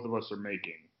point both of us are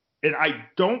making, and I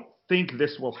don't think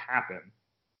this will happen,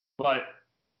 but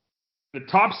the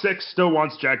top six still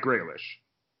wants Jack Grealish.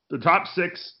 The top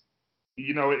six,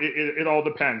 it all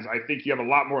depends. I think you have a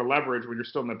lot more leverage when you're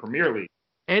still in the Premier League.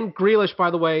 And Grealish,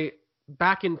 by the way,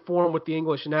 back in form with the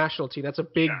English national team. That's a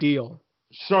big deal.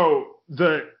 So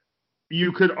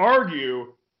you could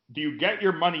argue, do you get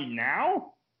your money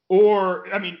now? Or,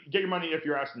 get your money if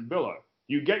you're Aston Villa.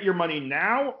 Do you get your money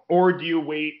now, or do you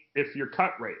wait if you're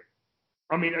cut rate?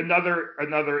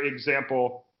 Another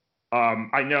example,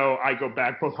 I know I go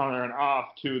back both on and off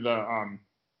to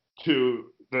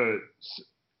the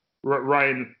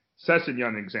Ryan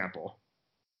Sessegnon example.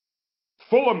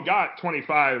 Fulham got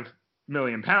 £25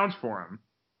 million for him.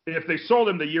 If they sold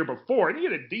him the year before, and he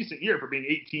had a decent year for being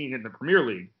 18 in the Premier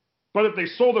League, but if they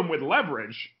sold him with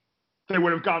leverage, they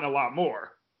would have gotten a lot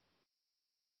more.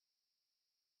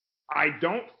 I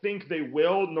don't think they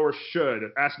will nor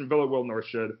should, Aston Villa will nor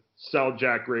should, sell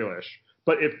Jack Grealish.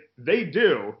 But if they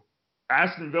do,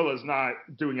 Aston Villa is not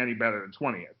doing any better than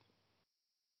 20th.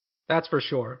 That's for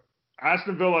sure.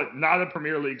 Aston Villa, not a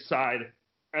Premier League side,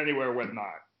 anywhere with not.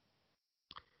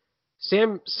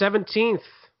 Sam, 17th.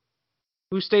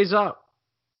 Who stays up?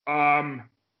 I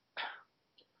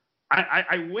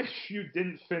wish you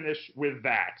didn't finish with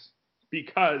that,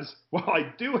 because while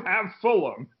I do have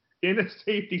Fulham in a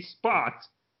safety spot,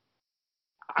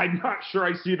 I'm not sure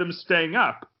I see them staying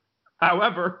up.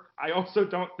 However, I also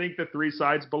don't think the three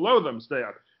sides below them stay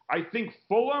up. I think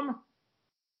Fulham,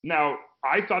 now,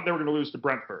 I thought they were going to lose to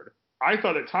Brentford. I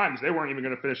thought at times they weren't even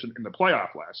going to finish in the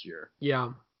playoff last year. Yeah.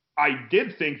 I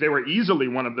did think they were easily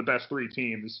one of the best three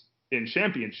teams in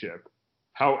Championship.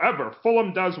 However,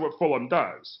 Fulham does what Fulham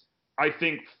does. I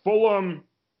think Fulham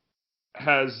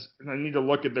has, and I need to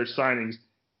look at their signings,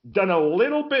 done a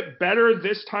little bit better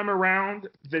this time around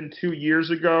than 2 years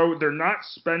ago. They're not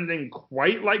spending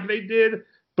quite like they did,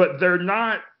 but they're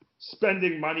not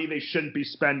spending money they shouldn't be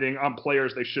spending on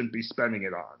players they shouldn't be spending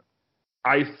it on.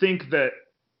 I think that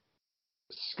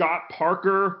Scott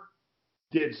Parker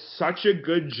did such a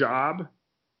good job.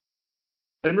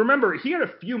 And remember, he had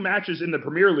a few matches in the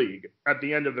Premier League at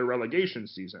the end of the relegation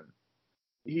season.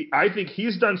 I think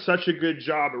he's done such a good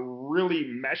job really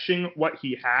meshing what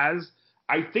he has.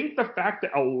 I think the fact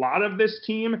that a lot of this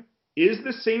team is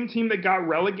the same team that got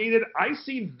relegated, I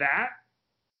see that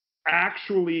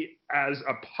actually as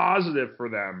a positive for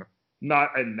them,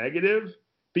 not a negative,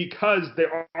 because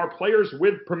there are players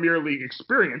with Premier League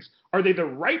experience. Are they the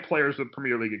right players with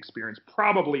Premier League experience?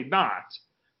 Probably not.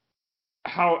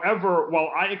 However, while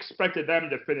I expected them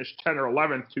to finish 10th or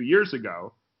 11th 2 years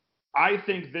ago, I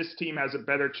think this team has a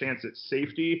better chance at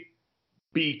safety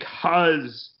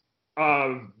because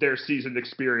of their seasoned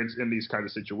experience in these kind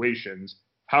of situations.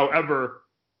 However,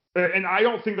 and I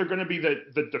don't think they're going to be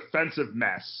the defensive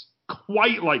mess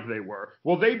quite like they were.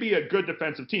 Will they be a good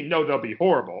defensive team? No, they'll be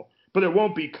horrible. But it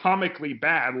won't be comically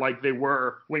bad like they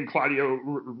were when Claudio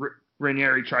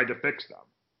Ranieri tried to fix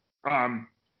them.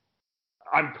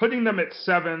 I'm putting them at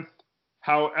 7th.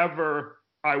 However,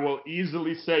 I will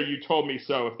easily say you told me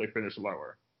so if they finish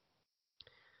lower.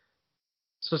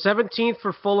 So 17th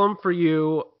for Fulham for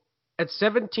you. At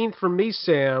 17th for me,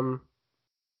 Sam,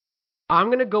 I'm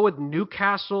going to go with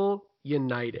Newcastle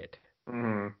United.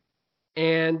 Mm-hmm.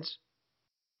 And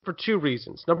for two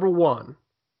reasons. Number one,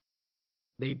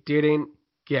 they didn't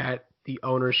get the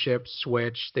ownership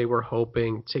switch they were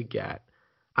hoping to get.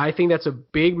 I think that's a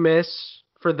big miss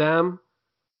for them.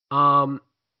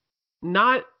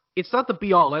 It's not the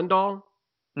be-all, end-all,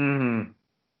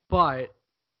 but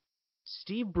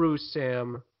Steve Bruce,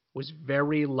 Sam, was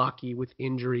very lucky with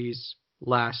injuries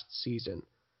last season.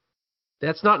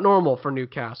 That's not normal for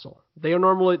Newcastle. They are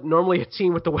normally a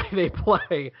team with the way they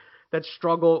play that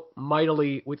struggle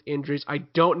mightily with injuries. I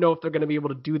don't know if they're going to be able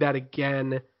to do that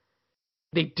again.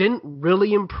 They didn't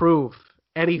really improve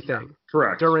anything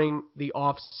during the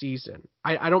off season.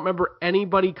 I don't remember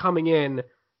anybody coming in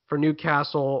for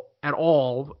Newcastle at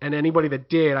all, and anybody that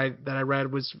did, that I read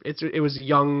it was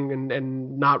young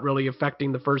and not really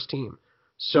affecting the first team.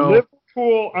 So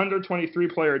Liverpool under 23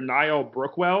 player Niall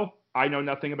Brookwell, I know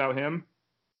nothing about him.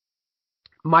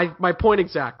 My point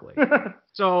exactly.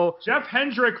 So Jeff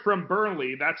Hendrick from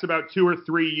Burnley, that's about 2 or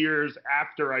 3 years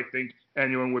after I think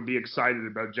anyone would be excited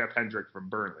about Jeff Hendrick from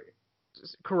Burnley.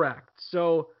 Correct.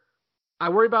 So I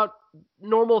worry about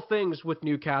normal things with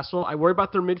Newcastle. I worry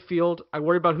about their midfield. I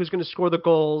worry about who's going to score the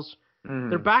goals.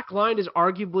 Their back line is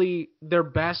arguably their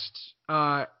best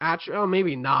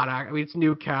maybe not. I mean, it's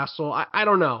Newcastle. I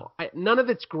don't know. None of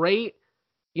it's great.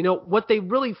 What they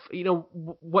really,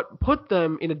 what put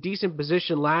them in a decent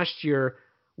position last year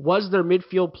was their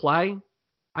midfield play.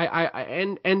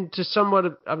 And to somewhat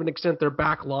of an extent their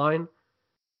back line.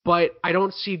 But I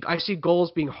see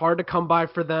goals being hard to come by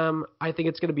for them. I think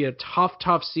it's going to be a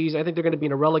tough season. I think they're going to be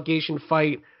in a relegation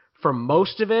fight for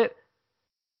most of it.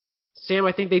 Sam,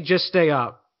 I think they just stay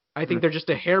up. I think they're just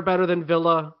a hair better than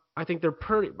Villa. I think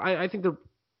I think they're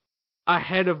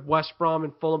ahead of West Brom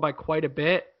and Fulham by quite a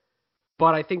bit.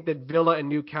 But I think that Villa and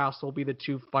Newcastle will be the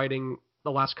two fighting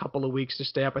the last couple of weeks to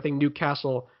stay up. I think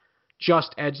Newcastle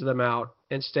just edge them out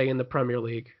and stay in the Premier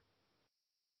League.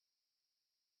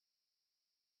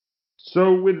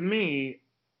 So with me,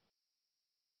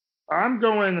 I'm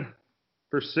going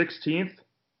for 16th,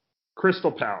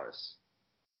 Crystal Palace.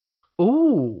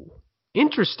 Ooh,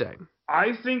 interesting.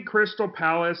 I think Crystal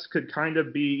Palace could kind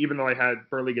of be, even though I had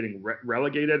Burnley getting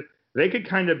relegated, they could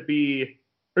kind of be,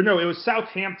 or no, it was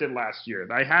Southampton last year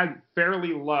that I had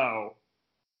fairly low,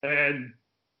 and,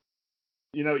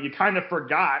 you kind of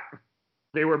forgot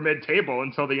they were mid-table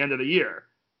until the end of the year.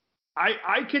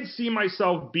 I could see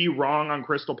myself be wrong on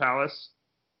Crystal Palace.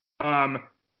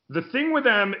 The thing with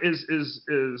them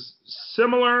is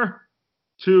similar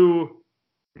to,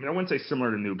 I wouldn't say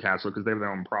similar to Newcastle because they have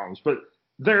their own problems, but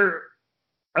they're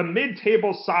a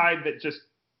mid-table side that just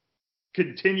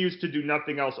continues to do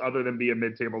nothing else other than be a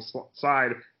mid-table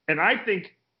side. And I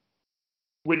think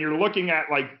when you're looking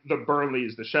at like the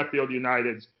Burnleys, the Sheffield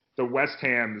Uniteds, the West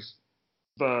Hams,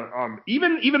 the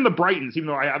even the Brightons, even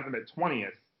though I have them at 20th,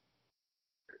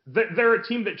 they're a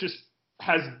team that just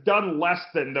has done less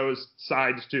than those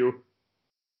sides to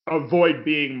avoid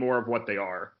being more of what they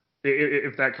are,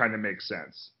 if that kind of makes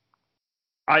sense.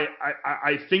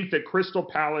 I think that Crystal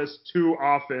Palace too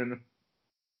often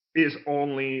is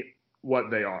only what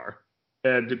they are.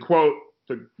 And to quote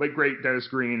the late great Dennis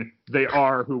Green, they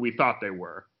are who we thought they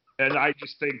were. And I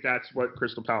just think that's what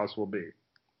Crystal Palace will be.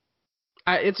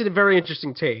 It's a very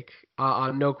interesting take.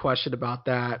 No question about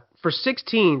that. For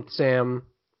 16th, Sam,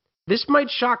 this might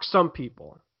shock some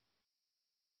people.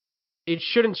 It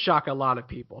shouldn't shock a lot of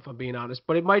people, if I'm being honest,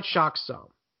 but it might shock some.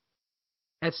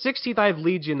 At 16th, I have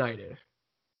Leeds United.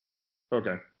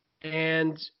 Okay.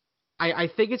 And I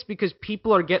think it's because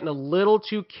people are getting a little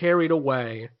too carried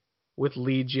away with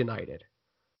Leeds United.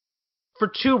 For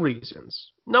two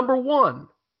reasons. Number one,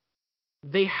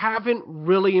 they haven't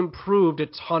really improved a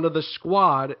ton of the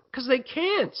squad because they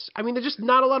can't. I mean, there's just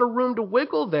not a lot of room to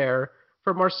wiggle there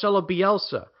for Marcelo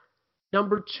Bielsa.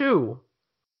 Number two,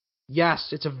 yes,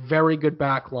 it's a very good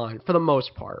back line for the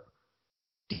most part.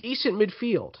 Decent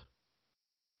midfield.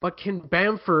 But can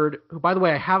Bamford, who, by the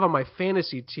way, I have on my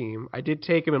fantasy team, I did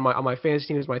take him on my fantasy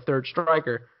team as my third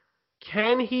striker,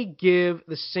 can he give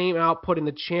the same output in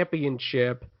the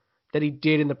Championship that he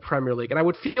did in the Premier League? And I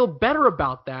would feel better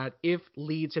about that if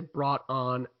Leeds had brought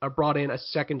in a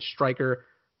second striker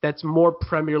that's more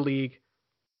Premier League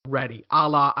ready, a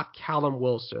la a Callum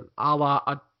Wilson, a la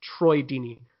a Troy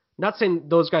Deeney. Not saying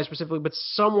those guys specifically, but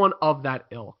someone of that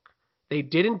ilk. They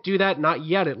didn't do that, not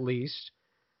yet at least.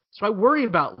 So I worry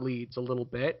about Leeds a little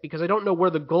bit because I don't know where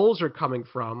the goals are coming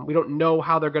from. We don't know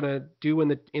how they're going to do in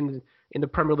the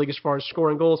Premier League as far as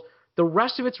scoring goals. The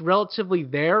rest of it's relatively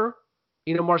there.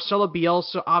 Marcelo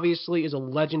Bielsa obviously is a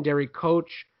legendary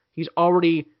coach. He's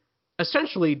already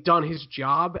essentially done his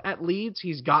job at Leeds.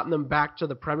 He's gotten them back to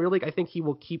the Premier League. I think he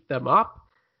will keep them up.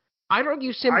 I'd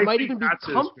argue Sam might even be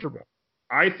comfortable.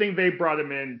 I think they brought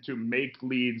him in to make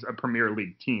Leeds a Premier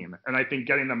League team, and I think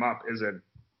getting them up isn't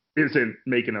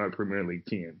making them a Premier League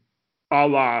team, a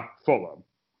la Fulham.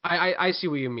 I see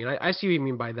what you mean. I see what you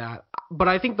mean by that. But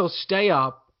I think they'll stay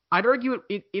up. I'd argue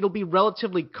it'll be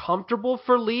relatively comfortable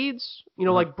for Leeds,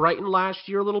 like Brighton last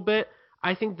year a little bit.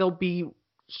 I think they'll be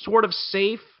sort of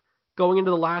safe going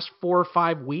into the last 4 or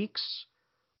 5 weeks.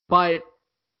 But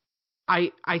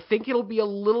I think it'll be a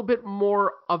little bit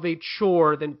more of a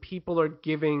chore than people are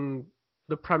giving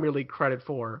the Premier League credit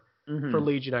for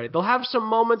Leeds United. They'll have some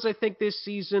moments, I think, this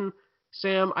season,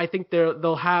 Sam. I think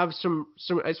they'll have some,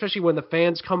 especially when the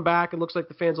fans come back. It looks like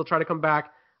the fans will try to come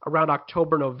back around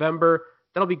October, November.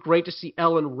 That'll be great to see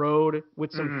Ellen Road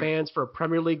with some fans for a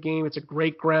Premier League game. It's a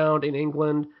great ground in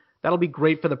England. That'll be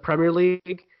great for the Premier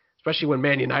League, especially when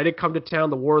Man United come to town,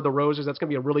 the War of the Roses. That's going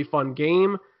to be a really fun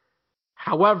game.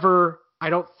 However, I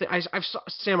don't think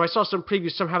Sam, I saw some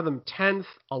previews. Some have them 10th,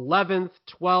 11th,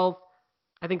 12th.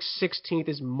 I think 16th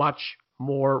is much,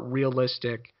 more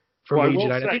realistic for Well, I Leeds will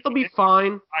United. I say, think they'll be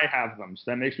fine. I have them,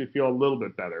 so that makes me feel a little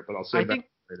bit better, but I'll say I that think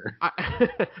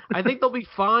later. I think they'll be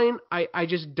fine. I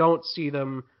just don't see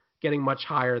them getting much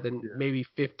higher than Yeah. maybe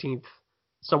 15th,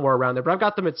 somewhere around there. But I've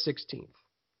got them at 16th.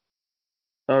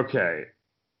 Okay.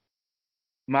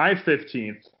 My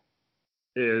 15th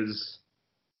is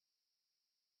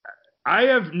I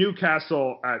have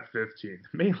Newcastle at 15th,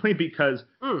 mainly because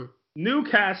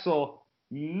Newcastle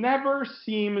never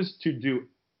seems to do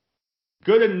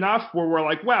good enough where we're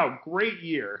like, wow, great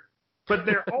year. But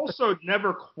they're also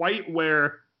never quite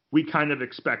where we kind of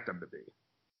expect them to be.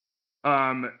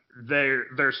 I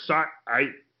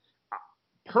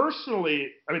personally,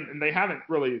 I mean, they haven't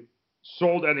really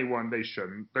sold anyone they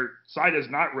shouldn't. Their side has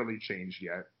not really changed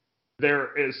yet.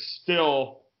 There is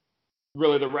still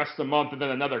really the rest of the month and then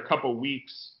another couple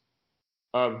weeks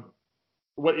of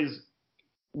what is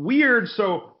weird.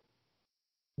 So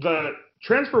the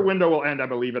transfer window will end, I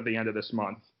believe, at the end of this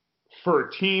month for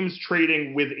teams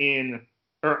trading within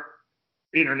or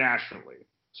internationally.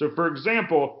 So, for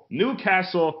example,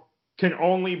 Newcastle can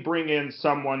only bring in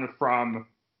someone from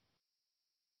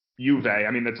Juve. I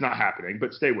mean, that's not happening,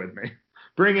 but stay with me.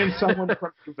 Bring in someone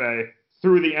from Juve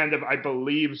through the end of, I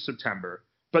believe, September.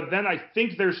 But then I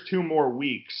think there's 2 more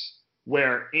weeks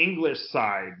where English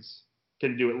sides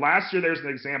can do it. Last year, there's an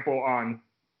example on,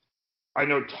 I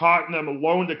know Tottenham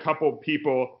loaned a couple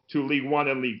people to League One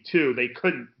and League Two. They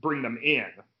couldn't bring them in.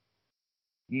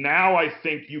 Now I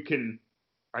think you can,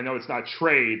 I know it's not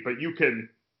trade, but you can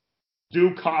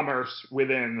do commerce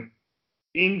within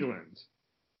England.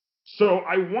 So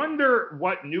I wonder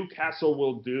what Newcastle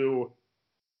will do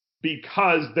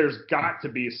because there's got to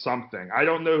be something. I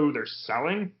don't know who they're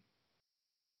selling,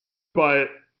 but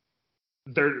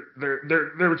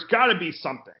there's got to be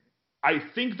something. I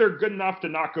think they're good enough to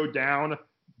not go down,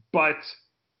 but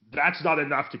that's not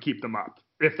enough to keep them up,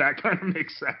 if that kind of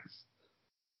makes sense.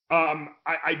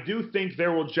 I do think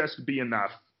there will just be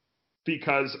enough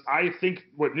because I think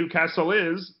what Newcastle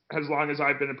is, as long as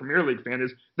I've been a Premier League fan,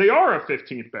 is they are a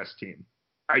 15th best team.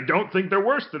 I don't think they're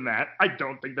worse than that. I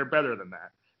don't think they're better than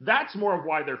that. That's more of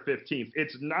why they're 15th.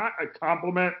 It's not a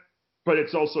compliment, but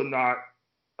it's also not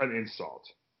an insult.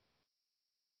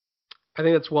 I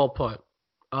think that's well put.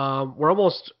 We're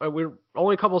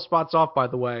only a couple spots off, by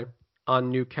the way,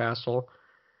 on Newcastle.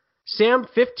 Sam,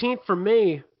 15th for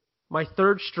me, my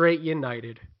third straight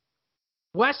United.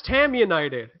 West Ham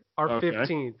United are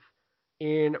 15th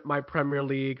in my Premier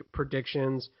League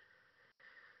predictions.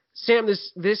 Sam,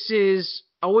 this is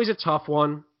always a tough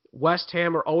one. West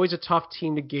Ham are always a tough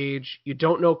team to gauge. You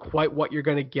don't know quite what you're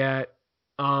going to get.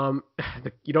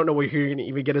 You don't know what you're going to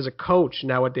even get as a coach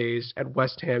nowadays at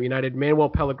West Ham United. Manuel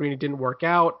Pellegrini didn't work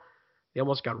out. They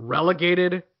almost got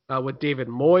relegated with David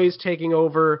Moyes taking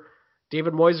over.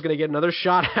 David Moyes is going to get another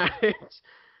shot at it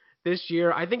this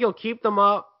year. I think he'll keep them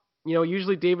up. You know,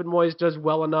 usually David Moyes does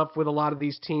well enough with a lot of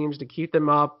these teams to keep them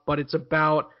up, but it's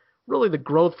about really the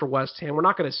growth for West Ham. We're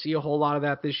not going to see a whole lot of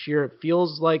that this year. It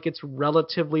feels like it's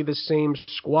relatively the same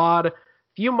squad.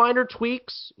 Few minor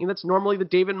tweaks. You know, that's normally the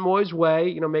David Moyes way,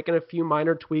 you know, making a few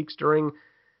minor tweaks during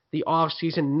the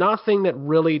offseason. Nothing that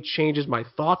really changes my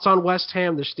thoughts on West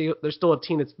Ham. They're still a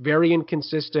team that's very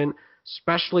inconsistent,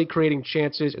 especially creating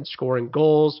chances and scoring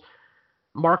goals.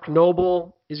 Mark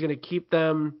Noble is going to keep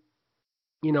them,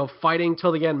 you know, fighting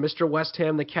till the end. Mr. West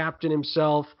Ham, the captain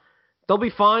himself. They'll be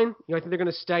fine. You know, I think they're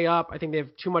going to stay up. I think they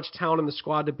have too much talent in the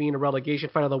squad to be in a relegation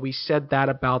fight, although we said that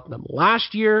about them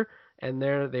last year. And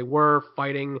there they were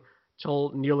fighting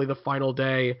till nearly the final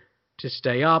day to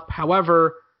stay up.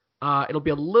 However, it'll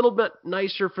be a little bit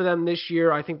nicer for them this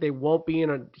year. I think they won't be in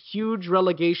a huge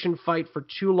relegation fight for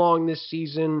too long this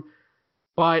season,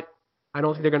 but I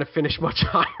don't think they're going to finish much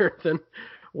higher than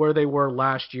where they were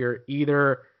last year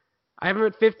either. I have them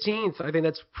at 15th. I think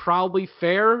that's probably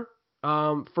fair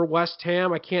for West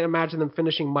Ham. I can't imagine them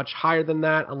finishing much higher than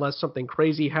that unless something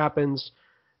crazy happens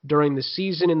during the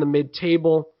season in the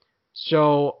mid-table.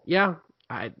 So, yeah,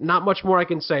 not much more I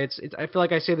can say. I feel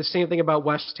like I say the same thing about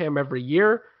West Ham every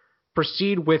year.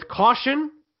 Proceed with caution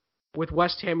with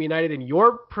West Ham United in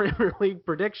your Premier League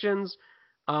predictions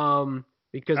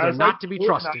because they're not to be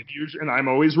trusted. And I'm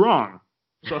always wrong.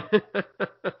 So.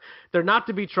 They're not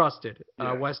to be trusted,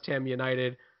 West Ham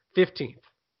United, 15th.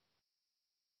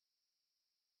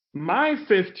 My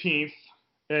 15th,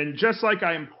 and just like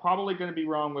I am probably going to be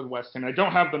wrong with West Ham, I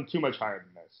don't have them too much higher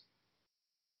than this.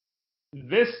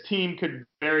 This team could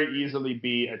very easily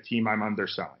be a team I'm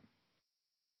underselling.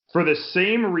 For the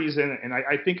same reason, and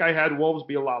I think I had Wolves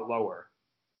be a lot lower.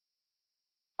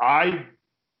 I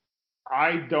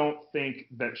don't think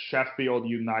that Sheffield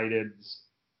United's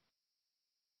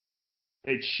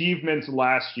achievements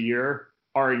last year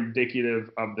are indicative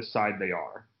of the side they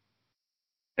are.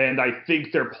 And I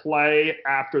think their play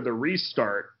after the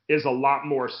restart is a lot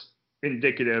more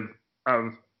indicative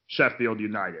of Sheffield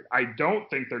United. I don't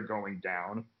think they're going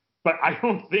down, but I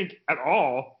don't think at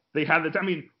all they had the. I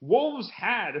mean, Wolves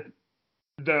had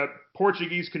the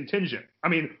Portuguese contingent. I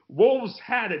mean, Wolves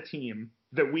had a team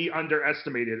that we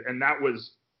underestimated, and that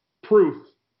was proof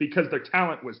because their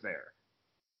talent was there.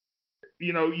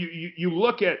 You know, you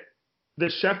look at the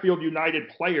Sheffield United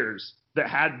players that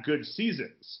had good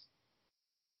seasons.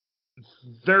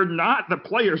 They're not the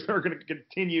players that are going to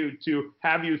continue to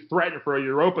have you threaten for a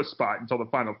Europa spot until the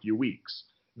final few weeks.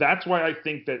 That's why I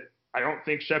don't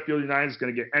think Sheffield United is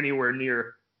going to get anywhere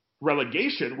near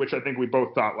relegation, which I think we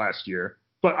both thought last year.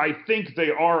 But I think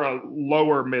they are a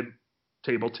lower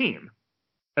mid-table team.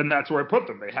 And that's where I put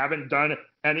them. They haven't done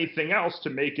anything else to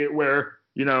make it where,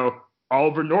 you know,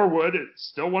 Oliver Norwood is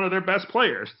still one of their best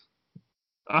players.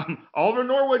 Oliver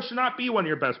Norwood should not be one of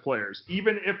your best players,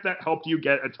 even if that helped you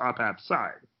get a top half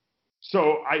side.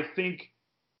 So I think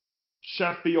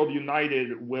Sheffield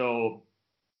United will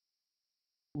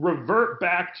revert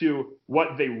back to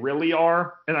what they really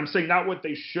are. And I'm saying not what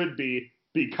they should be,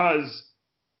 because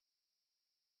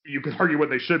you could argue what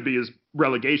they should be is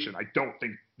relegation. I don't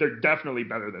think they're definitely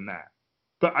better than that.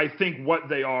 But I think what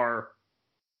they are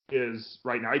is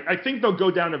right now. I think they'll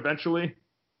go down eventually.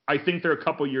 I think they're a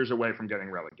couple years away from getting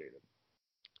relegated.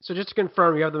 So just to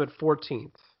confirm, you have them at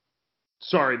 14th.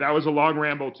 Sorry, that was a long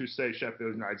ramble to say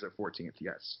Sheffield United's at 14th,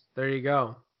 yes. There you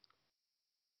go.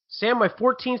 Sam, my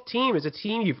 14th team is a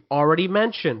team you've already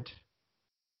mentioned.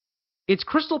 It's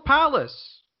Crystal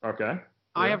Palace. Okay. Yeah.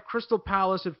 I have Crystal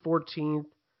Palace at 14th.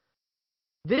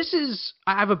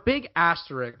 I have a big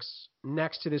asterisk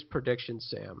next to this prediction,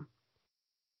 Sam.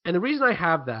 And the reason I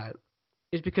have that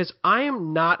is because I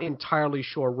am not entirely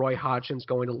sure Roy Hodgson's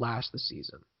going to last the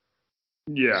season.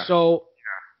 Yeah. So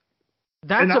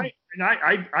that's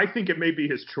I think it may be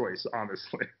his choice,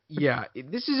 honestly. Yeah,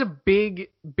 this is a big,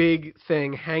 big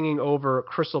thing hanging over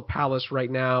Crystal Palace right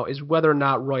now, is whether or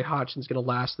not Roy Hodgson's going to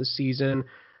last the season.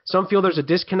 Some feel there's a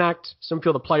disconnect. Some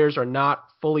feel the players are not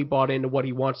fully bought into what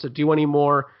he wants to do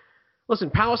anymore. Listen,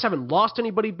 Palace haven't lost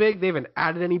anybody big. They haven't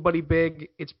added anybody big.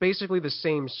 It's basically the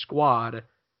same squad.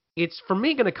 It's, for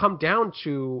me, going to come down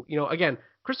to, again,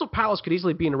 Crystal Palace could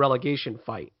easily be in a relegation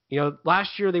fight.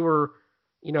 Last year they were,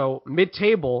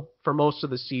 mid-table for most of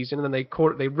the season, and then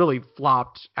they really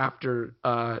flopped after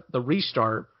the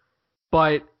restart.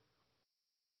 But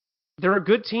they're a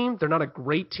good team. They're not a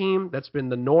great team. That's been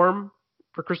the norm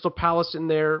for Crystal Palace in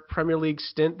their Premier League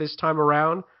stint this time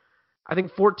around. I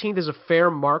think 14th is a fair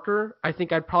marker. I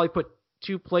think I'd probably put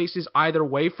two places either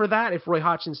way for that. If Roy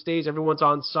Hodgson stays, everyone's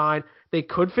on side. They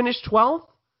could finish 12th,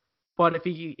 but if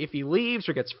he leaves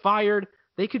or gets fired,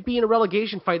 they could be in a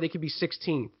relegation fight. They could be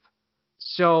 16th.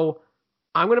 So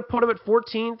I'm going to put them at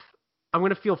 14th. I'm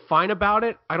going to feel fine about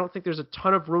it. I don't think there's a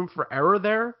ton of room for error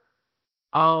there.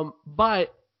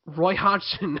 But Roy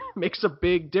Hodgson makes a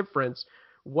big difference,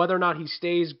 whether or not he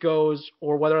stays, goes,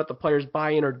 or whether or not the players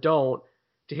buy in or don't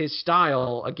to his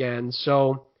style again.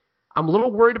 So I'm a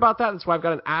little worried about that. That's why I've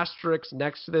got an asterisk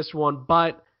next to this one.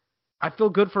 But I feel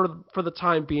good for the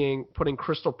time being putting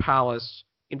Crystal Palace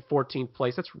in 14th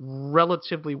place. That's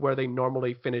relatively where they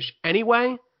normally finish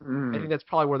anyway. I think that's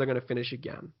probably where they're going to finish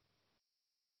again.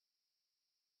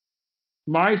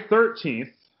 My 13th,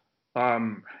 a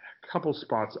couple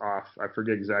spots off, I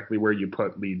forget exactly where you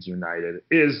put Leeds United,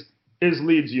 is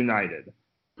Leeds United.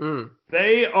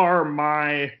 They are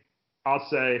my, I'll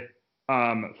say,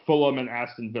 Fulham and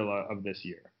Aston Villa of this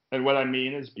year. And what I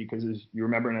mean is because, as you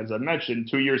remember, and as I mentioned,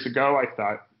 2 years ago, I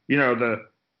thought,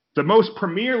 the most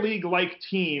Premier League-like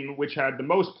team, which had the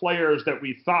most players that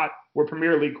we thought were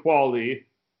Premier League quality,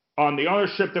 on the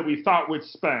ownership that we thought would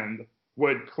spend,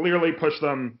 would clearly push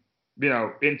them,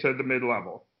 into the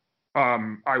mid-level.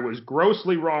 I was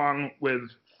grossly wrong with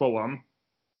Fulham.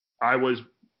 I was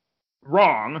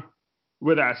wrong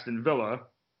with Aston Villa.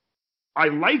 I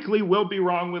likely will be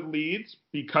wrong with Leeds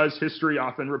because history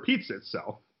often repeats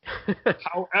itself.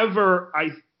 However, I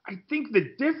think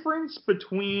the difference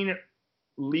between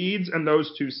Leeds and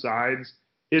those two sides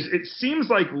is it seems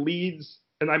like Leeds,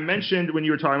 and I mentioned when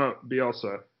you were talking about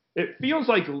Bielsa, it feels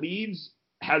like Leeds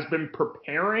has been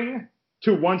preparing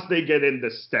to once they get in to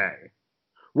stay.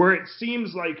 Where it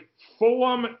seems like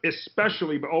Fulham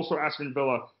especially, but also Aston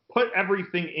Villa, put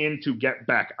everything in to get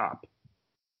back up.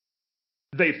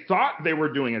 They thought they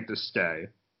were doing it to stay.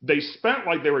 They spent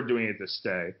like they were doing it to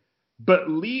stay. But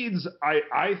Leeds,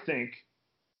 I think,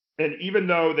 and even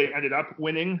though they ended up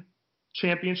winning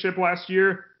championship last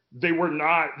year,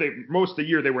 most of the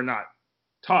year they were not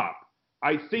top.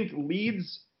 I think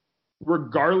Leeds,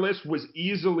 regardless, was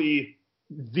easily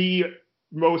the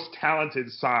most talented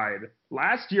side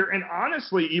last year, and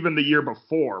honestly, even the year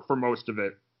before, for most of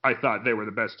it, I thought they were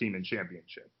the best team in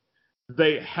Championship.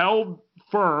 They held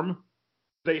firm.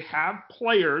 They have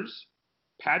players.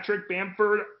 Patrick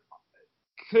Bamford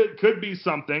could be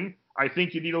something. I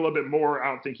think you need a little bit more. I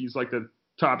don't think he's like the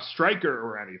top striker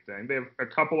or anything. They have a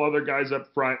couple other guys up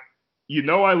front. You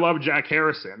know I love Jack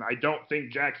Harrison. I don't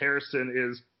think Jack Harrison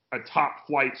is a top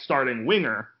flight starting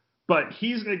winger, but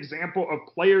he's an example of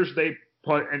players they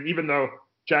put, and even though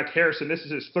Jack Harrison, this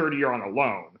is his third year on a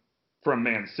loan from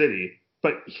Man City,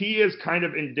 but he is kind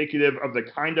of indicative of the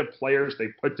kind of players they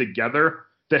put together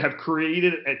that have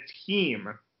created a team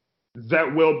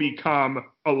that will become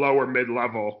a lower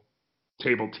mid-level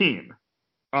table team.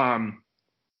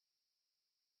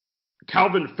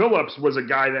 Calvin Phillips was a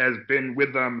guy that has been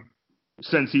with them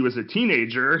since he was a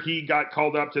teenager. He got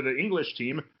called up to the English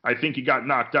team. I think he got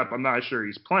knocked up. I'm not sure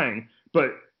he's playing. But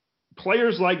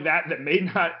players like that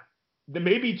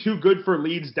may be too good for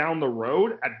Leeds down the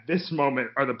road at this moment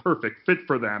are the perfect fit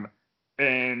for them.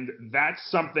 And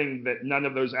that's something that none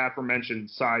of those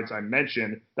aforementioned sides I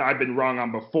mentioned that I've been wrong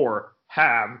on before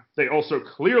have. They also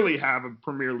clearly have a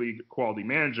Premier League quality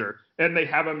manager, and they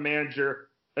have a manager,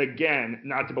 again,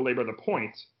 not to belabor the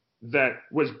point, that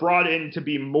was brought in to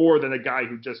be more than a guy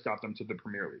who just got them to the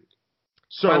Premier League.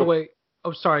 So, by the way,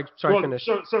 finish.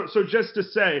 So just to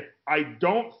say, I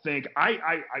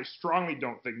strongly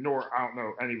don't think, nor I don't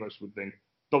know any of us would think,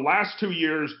 the last 2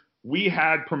 years we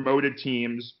had promoted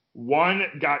teams. One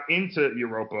got into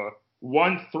Europa,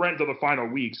 one threatened to the final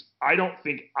weeks. I don't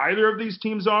think either of these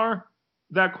teams are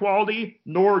that quality,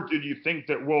 nor did you think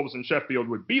that Wolves and Sheffield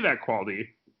would be that quality.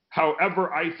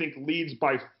 However, I think Leeds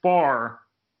by far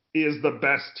is the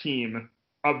best team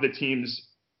of the teams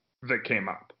that came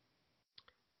up.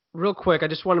 Real quick, I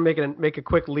just want to make a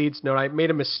quick Leeds note. I made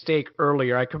a mistake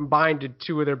earlier. I combined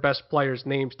two of their best players'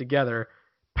 names together.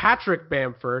 Patrick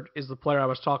Bamford is the player I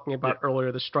was talking about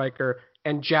earlier, the striker,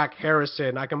 and Jack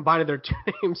Harrison. I combined their two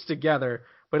names together,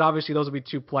 but obviously those will be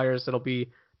two players that'll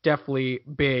be definitely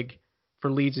big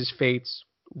for Leeds' fates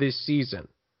this season.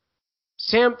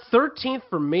 Sam, 13th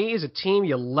for me is a team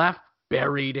you left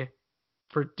buried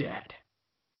for dead.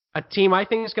 A team I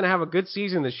think is going to have a good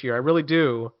season this year. I really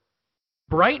do.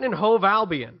 Brighton and Hove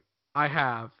Albion I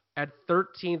have at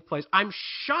 13th place. I'm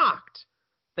shocked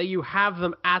that you have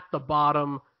them at the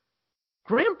bottom.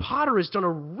 Graham Potter has done a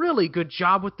really good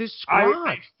job with this squad.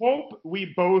 I hope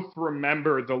we both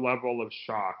remember the level of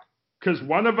shock, because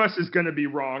one of us is going to be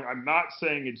wrong. I'm not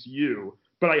saying it's you,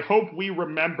 but I hope we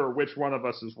remember which one of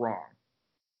us is wrong.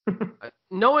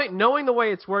 Knowing the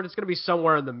way it's worded, it's going to be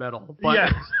somewhere in the middle. But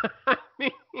yes. I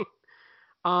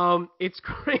mean, it's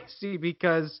crazy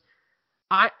because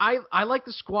I like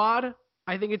the squad.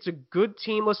 I think it's a good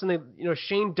team. Listen,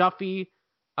 Shane Duffy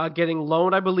getting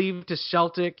loaned, I believe, to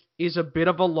Celtic is a bit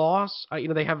of a loss.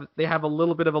 They have a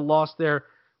little bit of a loss there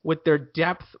with their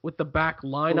depth with the back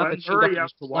line. Not that Shane Duffy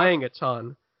was playing a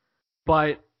ton,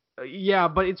 but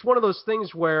it's one of those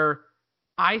things where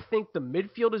I think the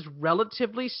midfield is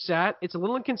relatively set. It's a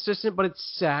little inconsistent, but it's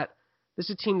set. This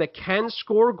is a team that can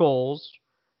score goals.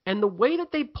 And the way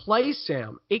that they play,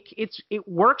 Sam, it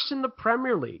works in the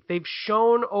Premier League. They've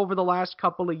shown over the last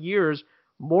couple of years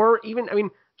more even,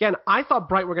 again, I thought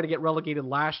Brighton were going to get relegated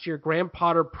last year. Graham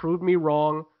Potter proved me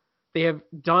wrong. They have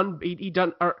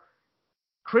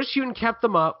Chris Hughton kept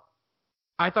them up.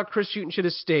 I thought Chris Hughton should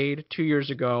have stayed 2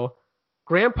 years ago.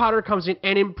 Graham Potter comes in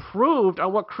and improved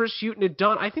on what Chris Hughton had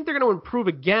done. I think they're going to improve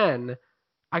again.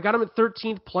 I got them at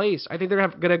 13th place. I think they're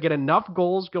going to get enough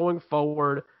goals going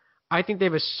forward. I think they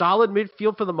have a solid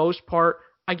midfield for the most part.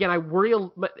 Again, I worry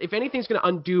if anything's going to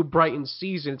undo Brighton's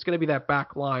season, it's going to be that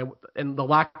back line and the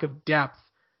lack of depth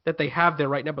that they have there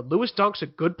right now. But Lewis Dunk's a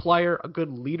good player, a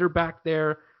good leader back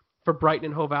there for Brighton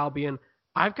and Hove Albion.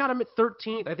 I've got them at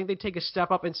 13th. I think they take a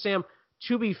step up. And Sam,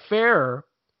 to be fair,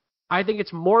 I think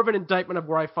it's more of an indictment of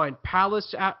where I find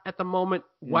Palace at the moment,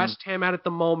 West Ham at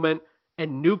the moment,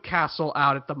 and Newcastle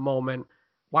out at the moment,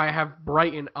 why I have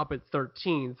Brighton up at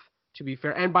 13th. To be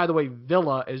fair. And by the way,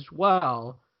 Villa as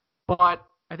well. But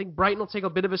I think Brighton will take a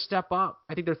bit of a step up.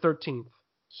 I think they're 13th.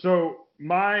 So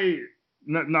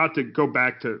not to go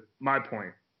back to my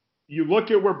point, you look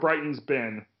at where Brighton's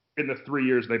been in the 3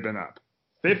 years they've been up.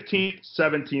 15th,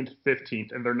 17th,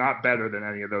 15th, and they're not better than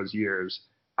any of those years.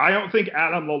 I don't think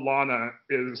Adam Lallana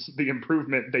is the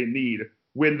improvement they need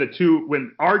when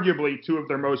arguably two of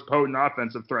their most potent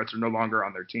offensive threats are no longer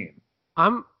on their team.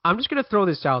 I'm just going to throw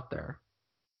this out there.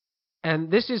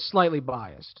 And this is slightly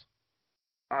biased.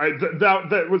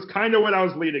 That was kind of what I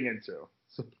was leading into.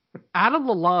 So. Adam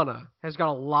Lallana has got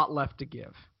a lot left to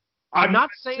give. I'm not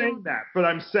saying that, but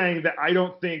I'm saying that I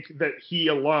don't think that he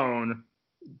alone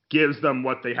gives them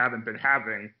what they haven't been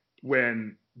having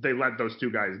when they let those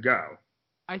two guys go.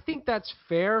 I think that's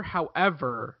fair.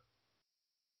 However,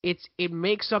 it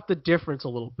makes up the difference a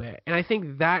little bit. And I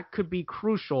think that could be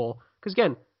crucial because,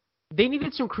 again, they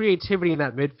needed some creativity in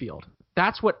that midfield.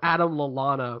 That's what Adam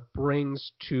Lallana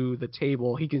brings to the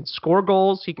table. He can score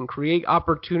goals. He can create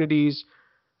opportunities.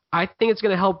 I think it's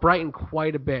going to help Brighton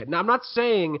quite a bit. Now, I'm not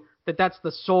saying that that's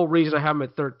the sole reason I have him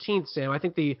at 13th, Sam. I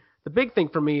think the big thing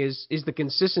for me is the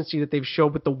consistency that they've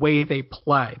showed with the way they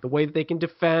play, the way that they can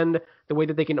defend, the way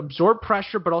that they can absorb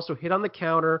pressure but also hit on the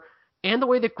counter, and the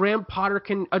way that Graham Potter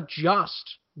can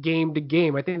adjust game to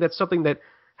game. I think that's something that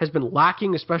has been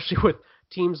lacking, especially with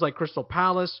teams like Crystal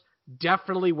Palace,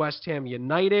 definitely West Ham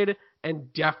United,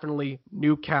 and definitely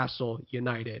Newcastle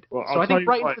United. Well, so I think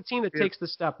Brighton's the team that takes the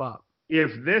step up.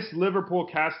 If this Liverpool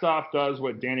cast-off does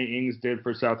what Danny Ings did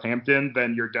for Southampton,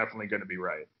 then you're definitely going to be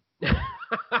right. I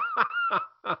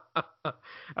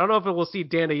don't know if it will see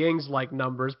Danny Ings-like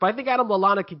numbers, but I think Adam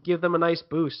Lallana could give them a nice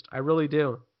boost. I really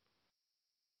do.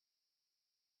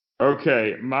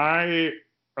 Okay, I'm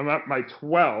at my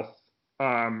 12th.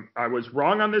 I was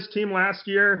wrong on this team last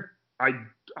year. A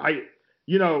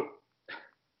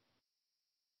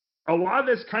lot of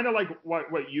this kind of like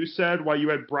what you said, why you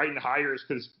had Brighton higher is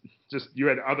because just you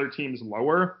had other teams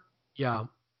lower. Yeah.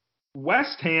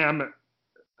 West Ham,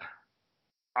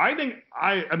 I mean,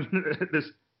 this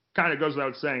kind of goes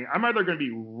without saying, I'm either going to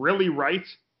be really right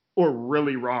or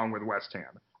really wrong with West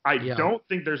Ham. I don't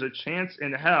think there's a chance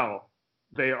in hell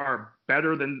they are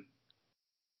better than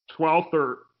 12th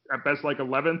or at best like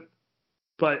 11th.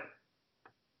 But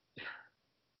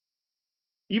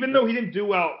even though he didn't do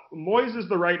well, Moyes is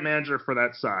the right manager for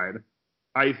that side.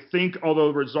 I think, although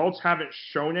the results haven't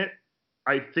shown it,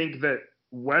 I think that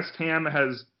West Ham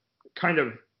has kind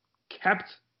of kept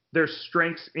their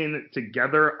strengths in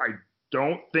together. I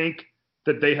don't think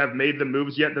that they have made the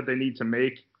moves yet that they need to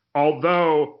make.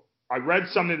 Although I read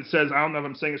something that says, I don't know if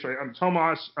I'm saying this right,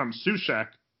 Tomas Soucek,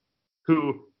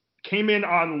 who came in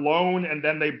on loan and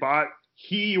then they bought.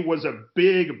 He was a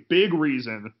big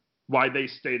reason why they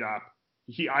stayed up.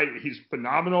 He's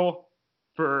phenomenal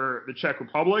for the Czech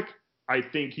Republic. I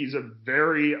think he's a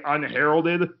very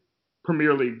unheralded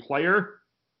Premier League player.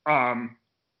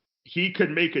 He could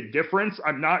make a difference.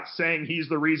 I'm not saying he's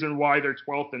the reason why they're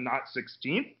 12th and not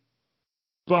 16th.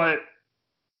 But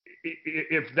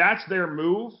if that's their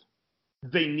move,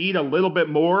 they need a little bit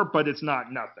more, but it's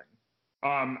not nothing.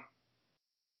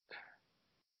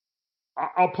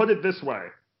 I'll put it this way.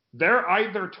 They're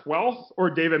either 12th or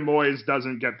David Moyes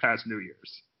doesn't get past New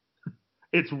Year's.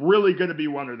 It's really going to be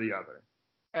one or the other.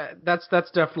 That's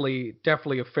definitely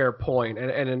a fair point.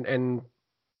 And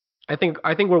I think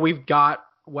where we've got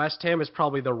West Ham is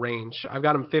probably the range. I've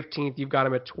got him 15th. You've got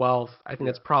him at 12th. I think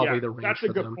that's probably the range. That's a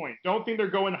good point. Don't think they're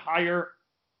going higher.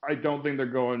 I don't think they're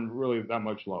going really that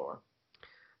much lower.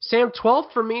 Sam,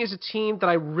 12th for me is a team that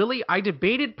I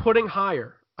debated putting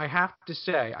higher. I have to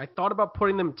say, I thought about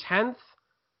putting them 10th.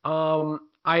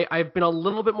 I've been a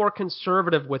little bit more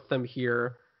conservative with them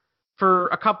here for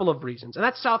a couple of reasons, and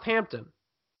that's Southampton.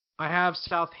 I have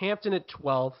Southampton at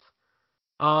 12th.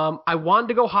 I wanted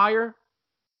to go higher.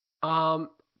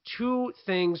 Two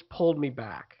things pulled me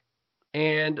back,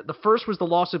 and the first was the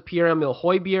loss of Pierre-Emile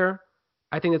Højbjerg.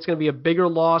 I think it's going to be a bigger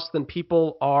loss than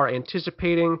people are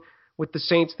anticipating with the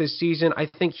Saints this season. I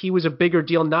think he was a bigger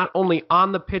deal, not only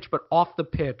on the pitch, but off the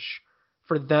pitch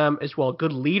for them as well.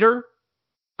 Good leader,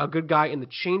 a good guy in the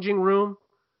changing room,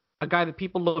 a guy that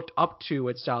people looked up to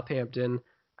at Southampton.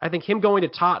 I think him going to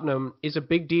Tottenham is a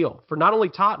big deal for not only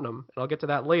Tottenham, and I'll get to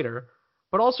that later,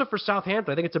 but also for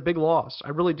Southampton. I think it's a big loss. I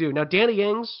really do. Now, Danny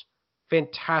Ings,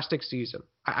 fantastic season.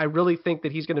 I really think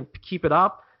that he's going to keep it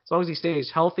up. As long as he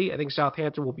stays healthy, I think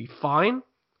Southampton will be fine.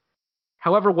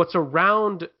 However, what's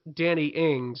around Danny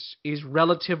Ings is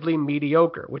relatively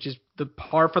mediocre, which is the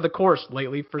par for the course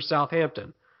lately for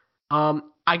Southampton.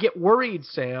 I get worried,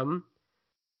 Sam,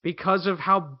 because of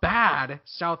how bad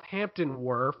Southampton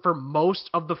were for most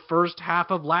of the first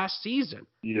half of last season.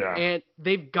 Yeah. And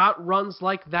they've got runs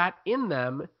like that in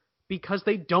them because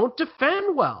they don't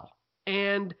defend well.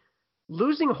 And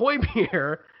losing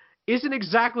Højbjerg isn't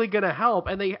exactly going to help.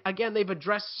 And they've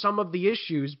addressed some of the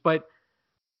issues, but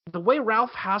the way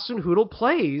Ralph Hasenhüttl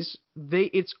plays,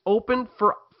 it's open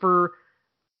for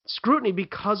scrutiny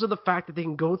because of the fact that they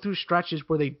can go through stretches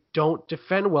where they don't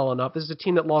defend well enough. This is a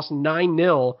team that lost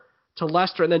 9-0 to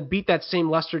Leicester and then beat that same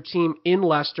Leicester team in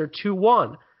Leicester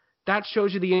 2-1. That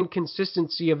shows you the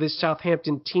inconsistency of this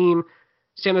Southampton team.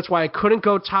 Sam, that's why I couldn't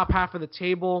go top half of the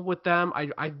table with them.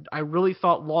 I really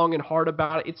thought long and hard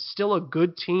about it. It's still a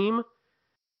good team,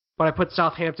 but I put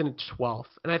Southampton at 12th.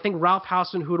 And I think Ralph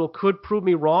Hasenhüttl could prove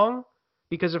me wrong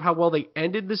because of how well they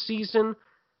ended the season,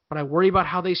 but I worry about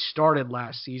how they started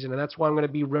last season, and that's why I'm going to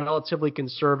be relatively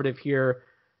conservative here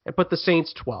and put the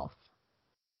Saints 12th.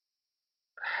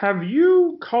 Have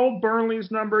you called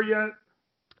Burnley's number yet?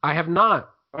 I have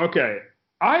not. Okay.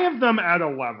 I have them at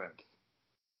 11th.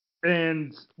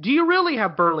 And do you really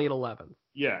have Burnley at 11th?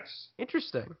 Yes.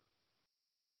 Interesting.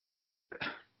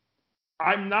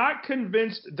 I'm not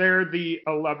convinced they're the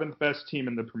 11th best team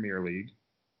in the Premier League,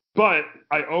 but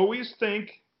I always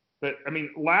think that,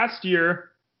 last year,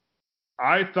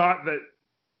 I thought that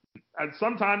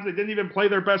sometimes they didn't even play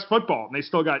their best football, and they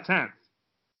still got 10th.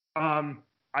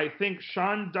 I think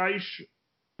Sean Dyche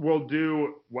will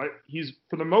do what he's,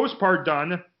 for the most part,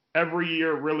 done every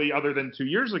year, really, other than 2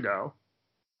 years ago.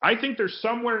 I think they're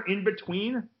somewhere in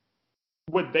between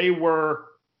what they were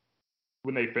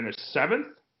when they finished 7th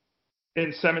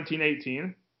in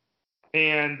 17-18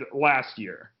 and last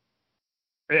year.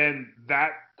 And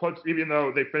that puts, even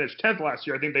though they finished 10th last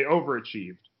year, I think they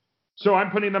overachieved. So I'm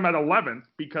putting them at 11th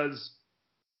because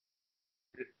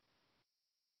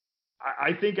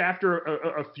I think after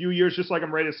a few years, just like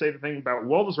I'm ready to say the thing about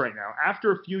Wolves right now,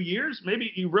 after a few years,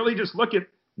 maybe you really just look at,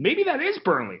 maybe that is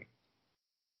Burnley.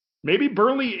 Maybe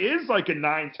Burnley is like a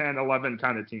 9, 10, 11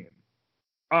 kind of team.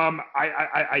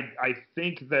 I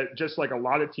think that just like a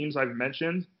lot of teams I've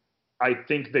mentioned, I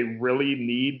think they really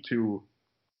need to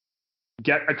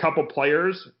get a couple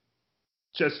players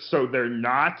just so they're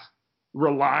not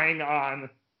relying on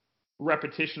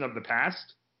repetition of the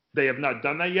past. They have not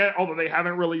done that yet, although they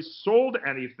haven't really sold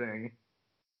anything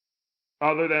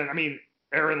other than,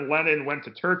 Aaron Lennon went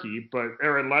to Turkey, but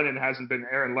Aaron Lennon hasn't been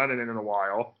Aaron Lennon in a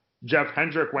while. Jeff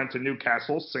Hendrick went to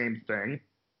Newcastle, same thing.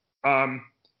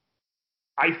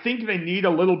 I think they need a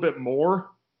little bit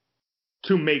more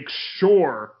to make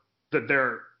sure that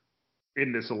they're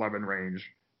in this 11 range.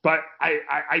 But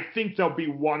I think there'll be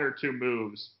one or two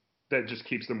moves that just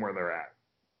keeps them where they're at.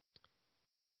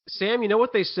 Sam, you know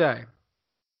what they say?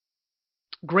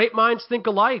 Great minds think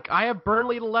alike. I have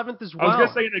Burnley at 11th as well. I was going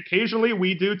to say, and occasionally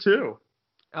we do too.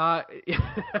 I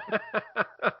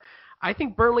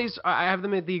think I have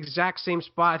them at the exact same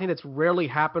spot. I think that's rarely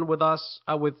happened with us,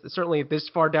 with certainly this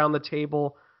far down the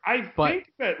table. I think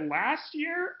that last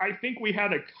year, we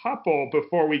had a couple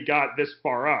before we got this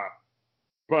far up.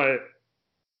 But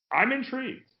I'm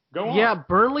intrigued. Go on. Yeah,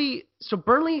 Burnley. So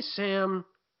Burnley, Sam,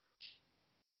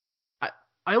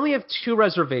 I only have two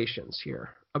reservations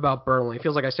here about Burnley. It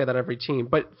feels like I say that every team.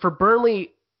 But for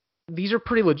Burnley, these are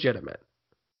pretty legitimate.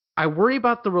 I worry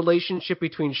about the relationship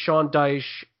between Sean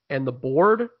Dyche and the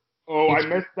board. Oh, I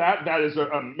missed that. That is an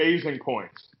amazing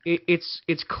point.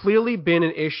 It's clearly been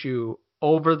an issue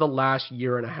over the last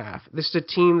year and a half. This is a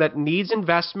team that needs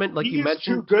investment, like you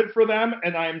mentioned. Too good for them,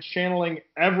 and I am channeling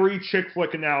every chick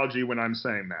flick analogy when I'm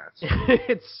saying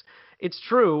that. It's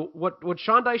true. What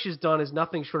Sean Dyche has done is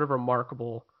nothing short of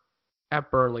remarkable at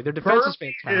Burnley. Their defense is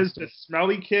fantastic. Is the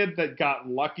smelly kid that got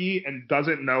lucky and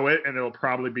doesn't know it, and it'll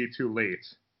probably be too late.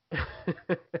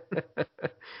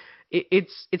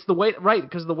 It's the way, right?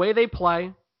 Because the way they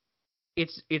play,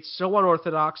 it's so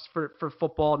unorthodox for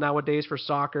football nowadays, for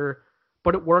soccer,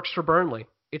 but it works for Burnley.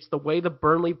 It's the way the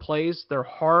Burnley plays. They're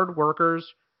hard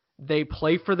workers. They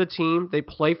play for the team. They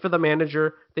play for the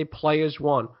manager. They play as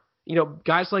one.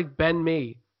 Guys like Ben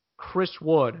Mee, Chris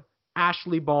Wood,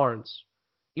 Ashley Barnes,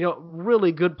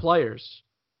 really good players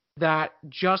that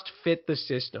just fit the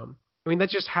system.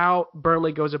 That's just how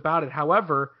Burnley goes about it.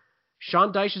 However,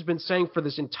 Sean Dyche has been saying for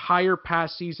this entire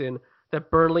past season that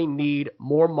Burnley need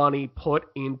more money put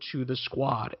into the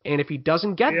squad. And if he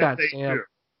doesn't get that, Sam...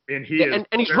 And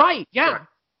he's right. Yeah, right.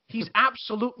 He's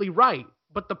absolutely right.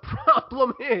 But the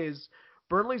problem is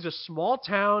Burnley's a small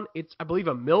town. It's, I believe,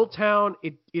 a mill town.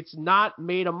 It's not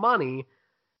made of money.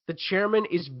 The chairman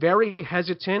is very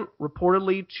hesitant,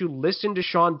 reportedly, to listen to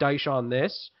Sean Dyche on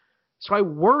this. So I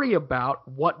worry about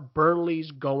what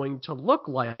Burnley's going to look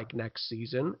like next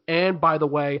season. And by the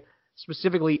way,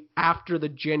 specifically after the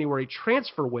January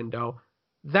transfer window.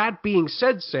 That being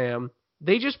said, Sam,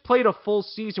 they just played a full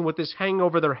season with this hanging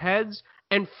over their heads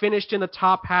and finished in the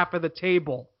top half of the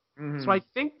table. Mm-hmm. So I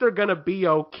think they're going to be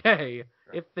okay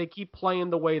if they keep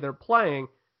playing the way they're playing.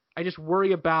 I just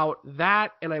worry about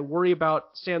that, and I worry about,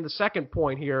 Sam, the second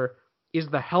point here is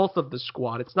the health of the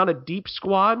squad. It's not a deep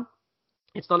squad.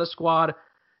 It's not a squad,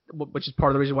 which is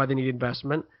part of the reason why they need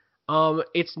investment.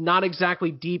 It's not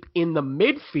exactly deep in the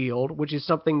midfield, which is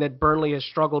something that Burnley has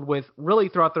struggled with really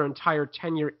throughout their entire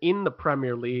tenure in the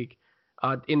Premier League.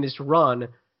 in this run.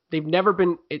 They've never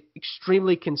been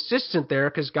extremely consistent there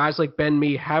because guys like Ben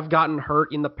Mee have gotten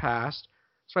hurt in the past.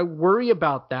 So I worry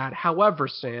about that. However,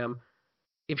 Sam,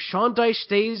 if Sean Dyche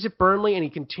stays at Burnley and he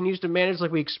continues to manage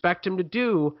like we expect him to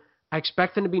do, I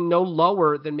expect them to be no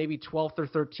lower than maybe 12th or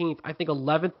 13th. I think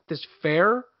 11th is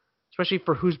fair, especially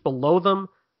for who's below them.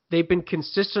 They've been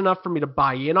consistent enough for me to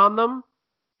buy in on them.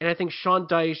 And I think Sean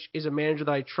Dyche is a manager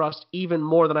that I trust even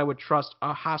more than I would trust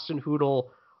a Hassan Hoodle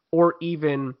or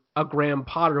even a Graham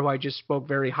Potter, who I just spoke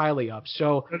very highly of.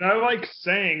 So, and I like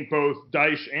saying both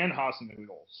Dyche and Hassan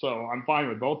Hoodle, so I'm fine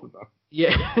with both of them.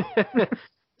 Yeah.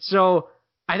 So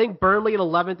I think Burnley at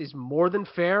 11th is more than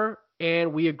fair,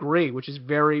 and we agree, which is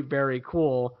very, very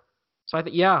cool. So I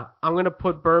think, yeah, I'm going to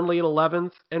put Burnley at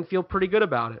 11th and feel pretty good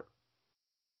about it.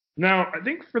 Now, I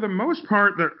think for the most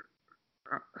part,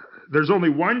 there's only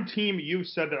one team you've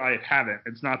said that I haven't.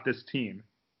 It's not this team.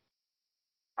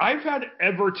 I've had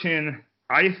Everton.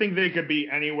 I think they could be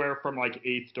anywhere from like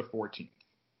 8th to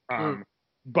 14th.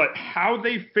 But how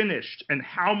they finished and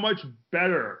how much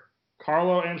better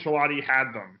Carlo Ancelotti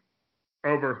had them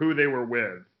over who they were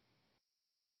with.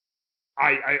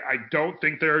 I don't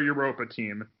think they're a Europa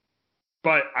team,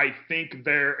 but I think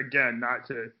they're, again, not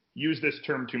to use this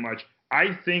term too much,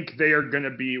 I think they are going to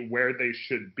be where they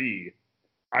should be.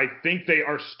 I think they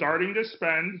are starting to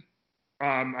spend.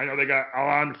 I know they got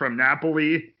Alan from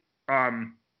Napoli. I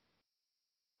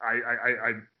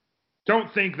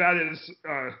don't think that is,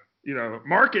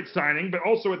 market signing, but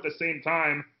also at the same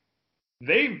time,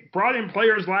 they brought in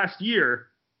players last year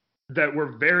that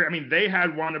were they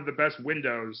had one of the best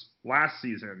windows last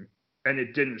season, and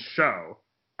it didn't show.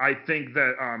 I think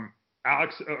that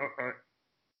Alex,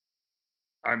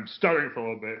 I'm stuttering for a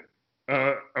little bit,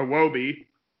 Iwobi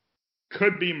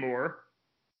could be more.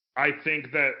 I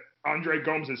think that Andre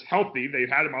Gomes is healthy. They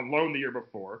had him on loan the year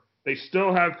before. They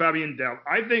still have Fabian Delph.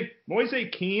 I think Moise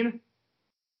Kean,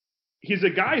 he's a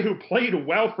guy who played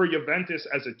well for Juventus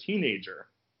as a teenager.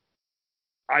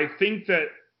 I think that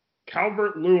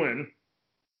Calvert-Lewin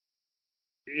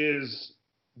is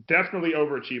definitely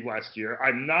overachieved last year.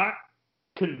 I'm not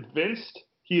convinced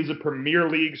he is a Premier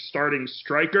League starting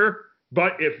striker,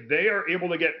 but if they are able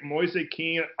to get Moise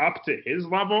Kean up to his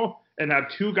level and have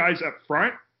two guys up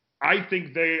front, I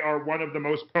think they are one of the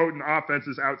most potent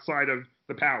offenses outside of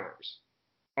the powers.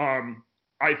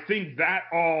 I think that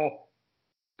all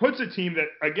puts a team that,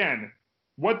 again,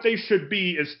 what they should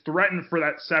be is threatened for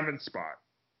that 7th spot.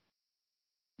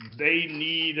 They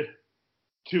need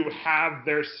to have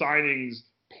their signings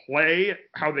play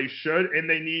how they should, and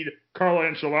they need Carlo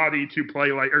Ancelotti to play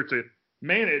to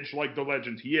manage like the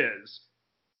legend he is.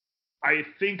 I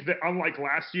think that unlike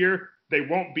last year, they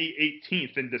won't be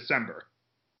 18th in December.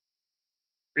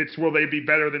 It's will they be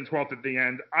better than 12th at the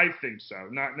end? I think so.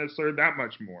 Not necessarily that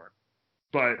much more,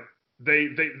 but they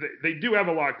do have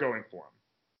a lot going for them.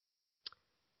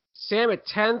 Sam, at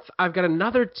 10th, I've got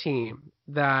another team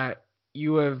that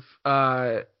you have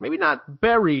maybe not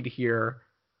buried here,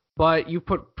 but you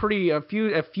put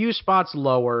a few spots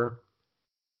lower.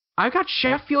 I've got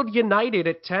Sheffield United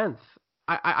at 10th.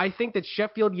 I think that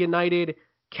Sheffield United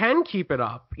can keep it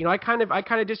up. I kind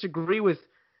of disagree with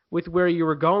where you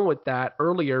were going with that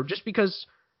earlier, just because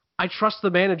I trust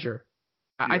the manager.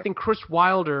 Yeah. I think Chris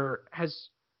Wilder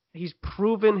he's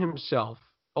proven himself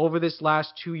over this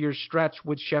last 2-year stretch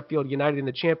with Sheffield United in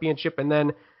the Championship and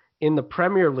then in the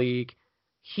Premier League.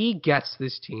 He gets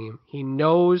this team. He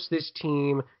knows this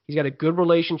team. He's got a good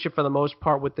relationship for the most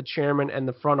part with the chairman and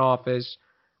the front office.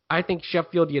 I think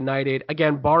Sheffield United,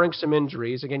 again, barring some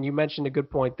injuries, again, you mentioned a good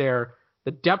point there,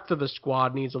 the depth of the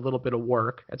squad needs a little bit of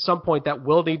work. At some point, that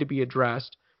will need to be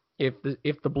addressed if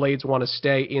the Blades want to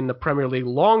stay in the Premier League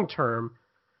long term.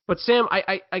 But Sam,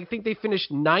 I think they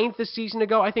finished 9th a season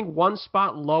ago. I think one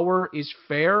spot lower is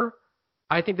fair.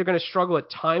 I think they're going to struggle at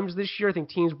times this year. I think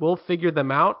teams will figure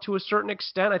them out to a certain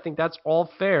extent. I think that's all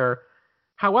fair.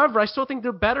 However, I still think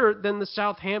they're better than the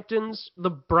Southamptons,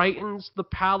 the Brightons, the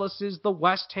Palaces, the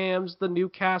West Hams, the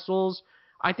Newcastles.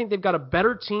 I think they've got a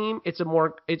better team. It's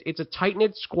a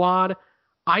tight-knit squad.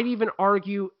 I'd even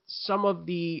argue some of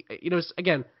the,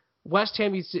 again, West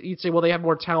Ham, you'd say, well, they have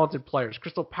more talented players.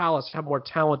 Crystal Palace have more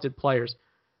talented players.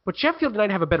 But Sheffield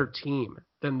United have a better team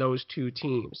than those two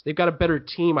teams. They've got a better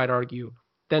team, I'd argue,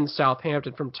 than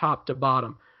Southampton from top to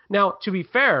bottom. Now, to be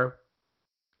fair,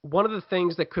 one of the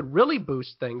things that could really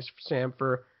boost things, Sam,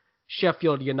 for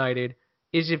Sheffield United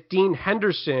is if Dean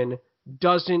Henderson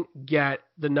doesn't get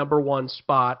the number 1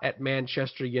 spot at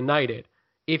Manchester United.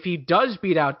 If he does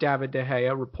beat out David De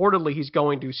Gea, reportedly he's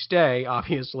going to stay,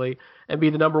 obviously, and be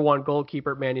the number 1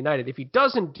 goalkeeper at Man United. If he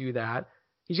doesn't do that,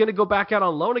 He's going to go back out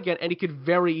on loan again, and he could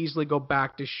very easily go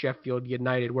back to Sheffield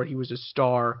United, where he was a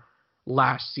star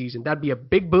last season. That'd be a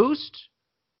big boost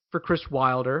for Chris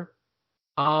Wilder.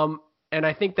 And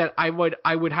I think that I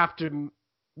would have to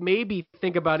maybe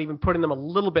think about even putting them a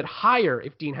little bit higher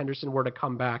if Dean Henderson were to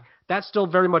come back. That's still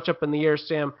very much up in the air,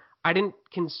 Sam. I didn't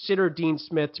consider Dean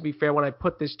Smith, to be fair, when I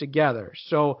put this together.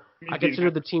 So I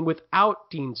considered the team without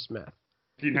Dean Smith.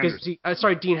 Dean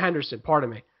Henderson, pardon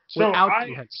me. So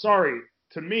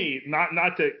to me,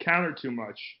 not to counter too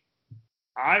much,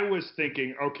 I was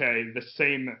thinking, okay, the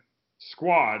same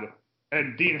squad,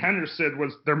 and Dean Henderson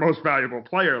was their most valuable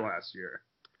player last year.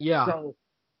 Yeah. So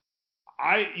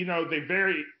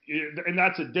and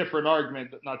that's a different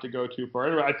argument, not to go too far.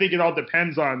 Anyway, I think it all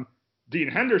depends on Dean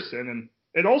Henderson, and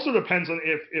it also depends on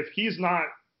if he's not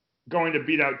going to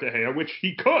beat out De Gea, which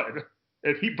he could.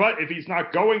 If he's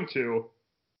not going to,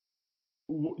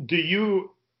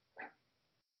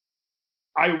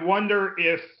 I wonder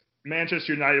if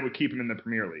Manchester United would keep him in the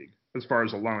Premier League as far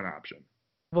as a loan option.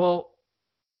 Well,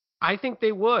 I think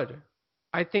they would.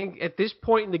 I think at this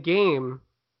point in the game,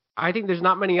 I think there's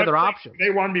not many other options. They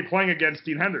want to be playing against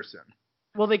Dean Henderson.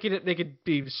 Well, they could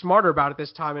be smarter about it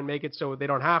this time and make it so they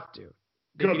don't have to.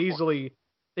 They could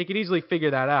easily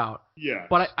figure that out. Yeah.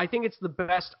 But I think it's the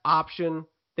best option.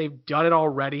 They've done it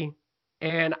already,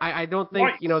 and I don't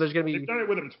think there's going to be. They've done it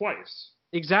with him twice.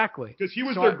 Exactly. Because he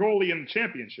was their goalie in the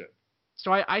championship.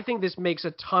 So I think this makes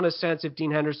a ton of sense if Dean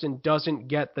Henderson doesn't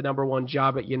get the number one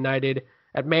job at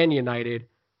Man United.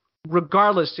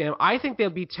 Regardless, Sam, I think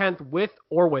they'll be 10th with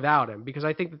or without him, because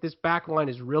I think that this back line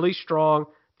is really strong.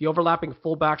 The overlapping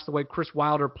fullbacks, the way Chris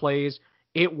Wilder plays,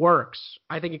 it works.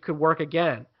 I think it could work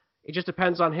again. It just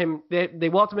depends on him. They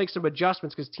will have to make some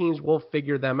adjustments because teams will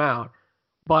figure them out.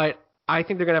 But I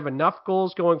think they're going to have enough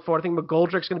goals going forward. I think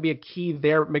McGoldrick's going to be a key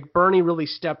there. McBurney really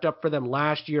stepped up for them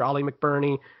last year, Ollie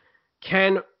McBurney.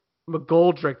 Can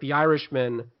McGoldrick, the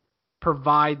Irishman,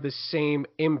 provide the same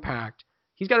impact?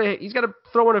 He's got to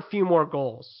throw in a few more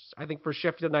goals, I think, for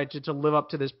Sheffield United to live up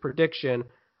to this prediction.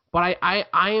 But I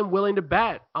am willing to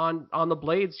bet on the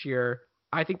Blades here.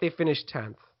 I think they finish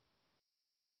 10th.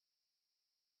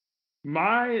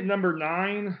 My number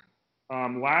 9,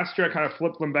 last year I kind of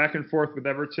flipped them back and forth with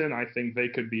Everton. I think they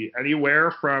could be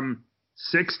anywhere from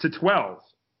 6 to 12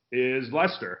 is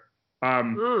Leicester. I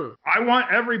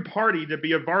want every party to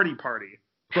be a Vardy party,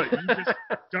 but you just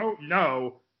don't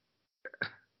know.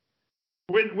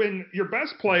 When your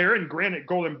best player, and granted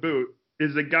Golden Boot,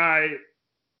 is a guy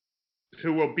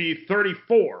who will be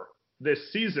 34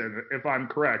 this season, if I'm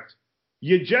correct,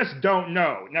 you just don't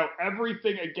know. Now,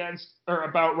 everything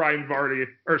about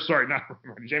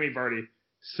Jamie Vardy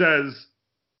says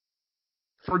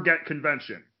forget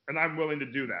convention, and I'm willing to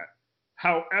do that.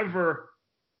 However,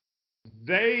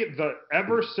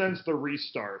 ever since the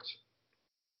restart,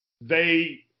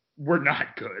 they were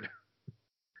not good.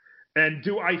 And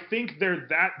do I think they're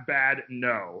that bad?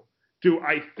 No. Do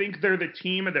I think they're the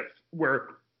team that were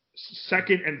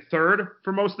second and third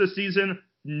for most of the season?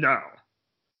 No.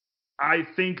 I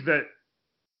think that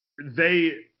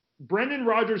Brendan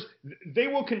Rodgers, they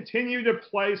will continue to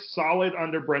play solid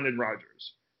under Brendan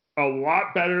Rodgers. A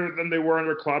lot better than they were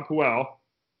under Claude Puel.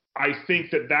 I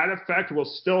think that effect will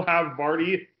still have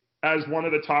Vardy as one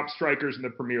of the top strikers in the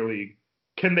Premier League.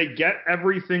 Can they get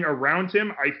everything around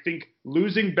him? I think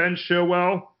losing Ben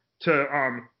Chilwell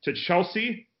to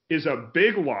Chelsea is a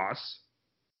big loss.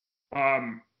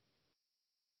 And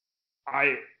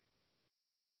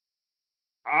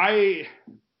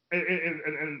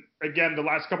again, the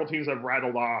last couple teams I've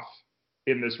rattled off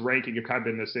in this ranking have kind of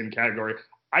been in the same category.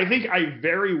 I think I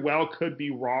very well could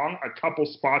be wrong a couple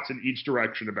spots in each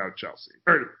direction about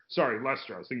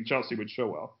Leicester. I was thinking Chelsea would show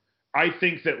well. I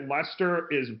think that Leicester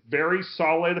is very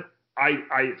solid.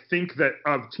 I think that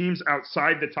of teams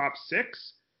outside the top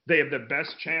 6, they have the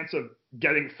best chance of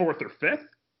getting 4th or 5th.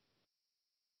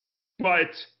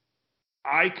 But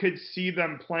I could see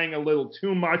them playing a little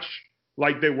too much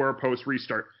like they were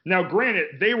post-restart. Now, granted,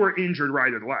 they were injured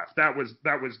right and left. That was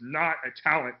not a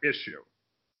talent issue.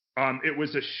 It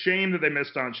was a shame that they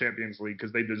missed on Champions League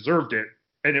because they deserved it.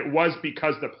 And it was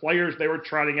because the players they were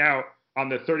trotting out on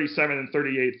the 37th and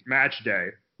 38th match day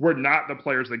were not the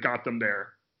players that got them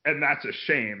there. And that's a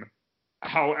shame.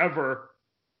 However,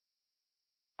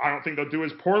 I don't think they'll do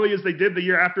as poorly as they did the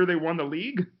year after they won the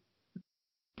league.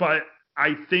 But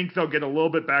I think they'll get a little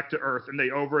bit back to earth, and they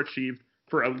overachieved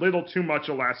for a little too much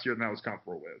of last year than I was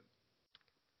comfortable with.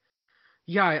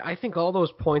 Yeah, I think all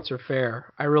those points are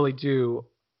fair. I really do.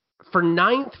 For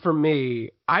 9th for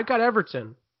me, I've got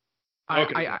Everton.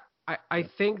 Okay. I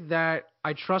think that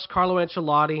I trust Carlo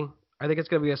Ancelotti. I think it's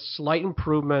going to be a slight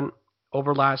improvement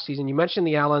over last season. You mentioned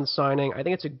the Allen signing. I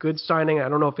think it's a good signing. I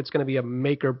don't know if it's going to be a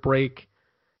make or break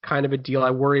kind of a deal.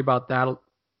 I worry about that,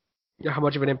 how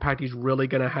much of an impact he's really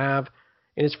going to have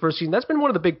in his first season. That's been one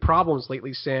of the big problems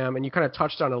lately, Sam, and you kind of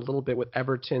touched on it a little bit with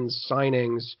Everton's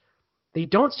signings. They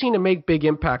don't seem to make big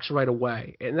impacts right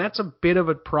away, and that's a bit of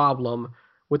a problem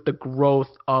with the growth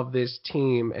of this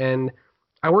team. And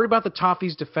I worry about the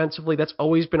Toffees defensively. That's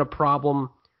always been a problem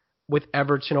with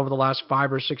Everton over the last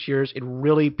 5 or 6 years. It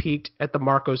really peaked at the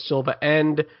Marco Silva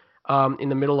end in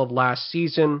the middle of last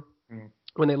season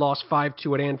when they lost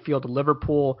 5-2 at Anfield to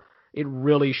Liverpool. It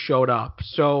really showed up.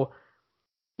 So,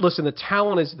 listen, the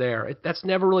talent is there. That's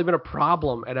never really been a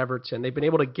problem at Everton. They've been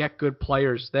able to get good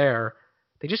players there.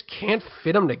 They just can't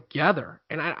fit them together.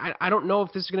 And I don't know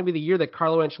if this is going to be the year that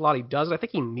Carlo Ancelotti does it. I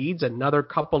think he needs another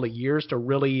couple of years to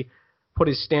really put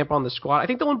his stamp on the squad. I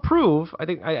think they'll improve. I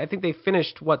think they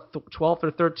finished, 12th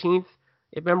or 13th,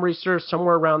 if memory serves,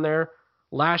 somewhere around there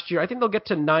last year. I think they'll get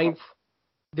to 9th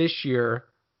this year.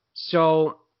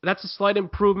 So that's a slight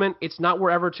improvement. It's not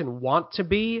where Everton want to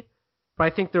be, but I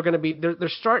think they're going to be. They're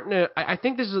starting to. I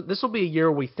think this will be a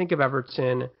year where we think of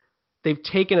Everton. They've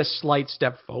taken a slight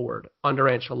step forward under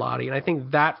Ancelotti, and I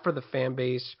think that for the fan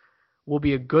base will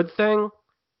be a good thing.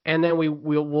 And then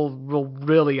we'll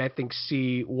really, I think,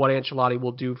 see what Ancelotti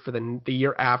will do for the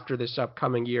year after this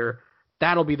upcoming year.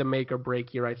 That'll be the make or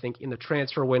break year, I think, in the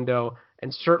transfer window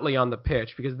and certainly on the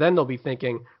pitch, because then they'll be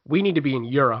thinking we need to be in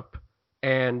Europe,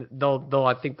 and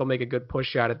I think they'll make a good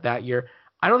push at it that year.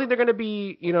 I don't think they're going to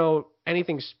be,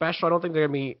 anything special. I don't think they're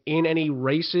going to be in any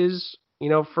races,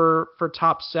 for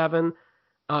top 7,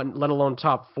 let alone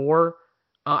top 4.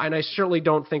 And I certainly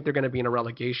don't think they're going to be in a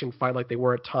relegation fight like they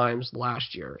were at times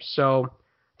last year. So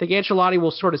I think Ancelotti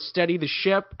will sort of steady the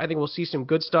ship. I think we'll see some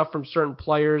good stuff from certain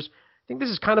players. I think this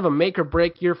is kind of a make or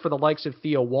break year for the likes of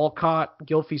Theo Walcott,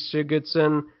 Gylfi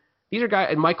Sigurdsson. These are guys,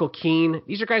 and Michael Keane.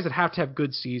 These are guys that have to have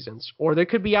good seasons, or they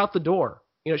could be out the door.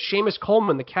 Seamus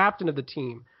Coleman, the captain of the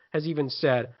team, has even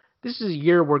said this is a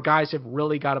year where guys have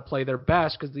really got to play their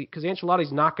best because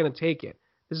Ancelotti's not going to take it.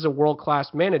 This is a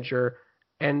world-class manager,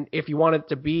 and if you want it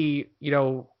to be,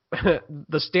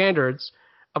 the standards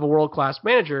of a world-class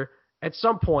manager, at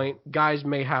some point, guys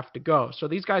may have to go. So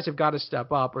these guys have got to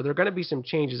step up, or there are going to be some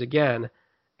changes again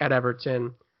at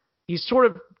Everton. He's sort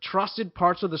of trusted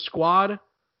parts of the squad.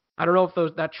 I don't know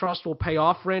if that trust will pay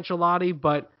off for Ancelotti,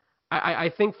 but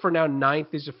I think for now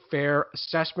 9th is a fair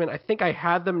assessment. I think I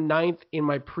had them 9th in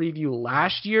my preview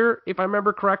last year, if I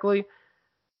remember correctly.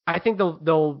 I think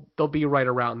they'll be right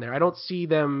around there. I don't see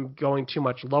them going too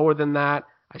much lower than that.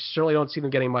 I certainly don't see them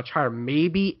getting much higher.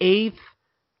 Maybe 8th,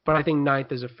 but I think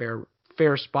 9th is a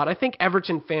fair spot. I think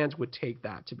Everton fans would take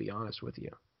that, to be honest with you.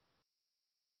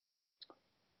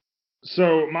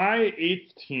 So my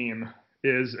 8th team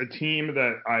is a team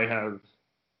that I have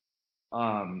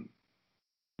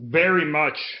very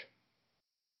much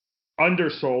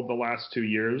undersold the last 2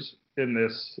 years in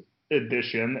this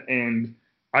edition, and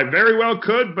I very well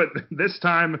could, but this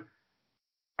time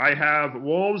I have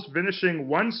Wolves finishing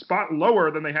 1 spot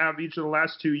lower than they have each of the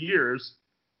last 2 years.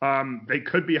 They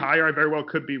could be higher. I very well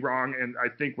could be wrong, and I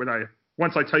think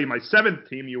once I tell you my 7th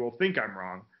team, you will think I'm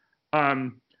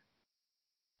wrong.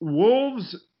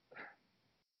 Wolves,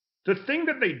 the thing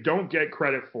that they don't get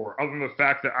credit for, other than the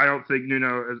fact that I don't think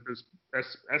Nuno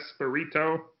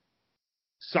Espirito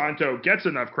Santo gets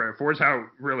enough credit for, is how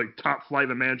really top flight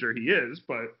of manager he is,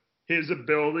 but his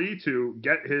ability to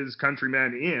get his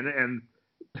countrymen in. And,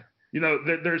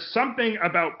 there's something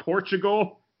about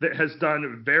Portugal that has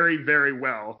done very, very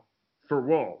well for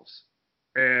Wolves.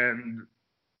 And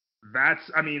I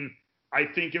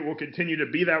think it will continue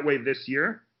to be that way this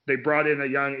year. They brought in a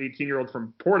young 18-year-old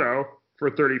from Porto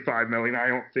for $35 million. I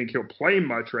don't think he'll play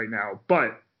much right now.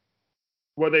 But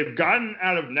what they've gotten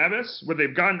out of Neves, what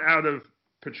they've gotten out of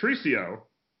Patricio,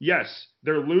 yes,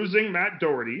 they're losing Matt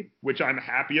Doherty, which I'm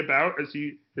happy about as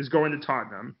he is going to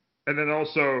Tottenham. And then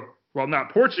also, well,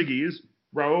 not Portuguese,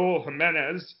 Raul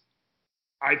Jimenez,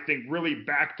 I think really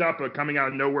backed up a coming out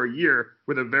of nowhere year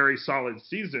with a very solid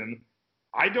season.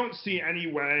 I don't see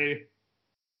any way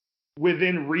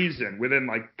within reason, within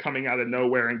like coming out of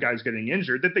nowhere and guys getting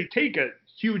injured, that they take a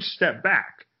huge step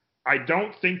back. I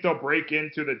don't think they'll break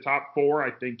into the top 4.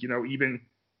 I think, even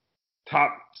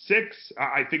top 6,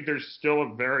 I think there's still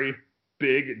a very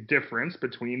big difference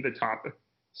between the top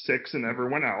 6 and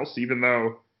everyone else, even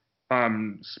though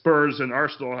Spurs and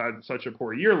Arsenal had such a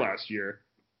poor year last year.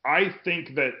 I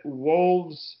think that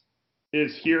Wolves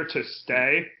is here to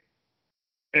stay.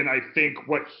 And I think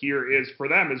what here is for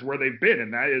them is where they've been,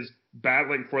 and that is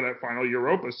battling for that final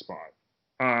Europa spot.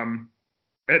 And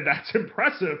that's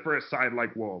impressive for a side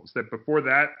like Wolves, that before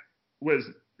that, was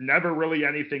never really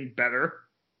anything better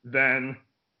than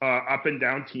up and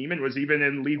down team, and was even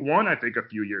in League One, I think, a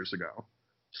few years ago.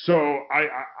 So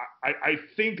I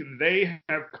think they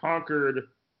have conquered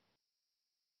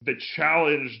the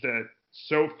challenge that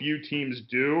so few teams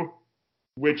do,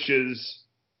 which is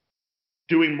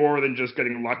doing more than just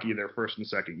getting lucky their first and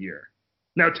second year.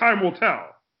 Now, time will tell.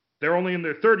 They're only in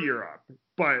their third year up,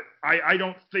 but I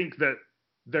don't think that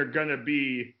they're going to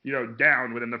be,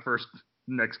 down within the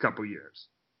next couple years.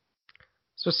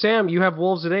 So, Sam, you have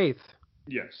Wolves at 8th.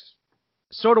 Yes.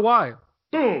 So do I.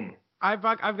 Boom. I've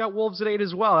got Wolves at 8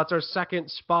 as well. That's our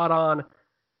second spot-on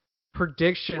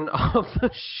prediction of the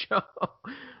show.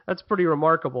 That's pretty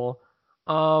remarkable.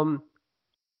 I'm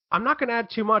not going to add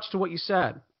too much to what you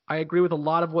said. I agree with a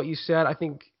lot of what you said. I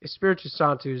think Espírito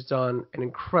Santo has done an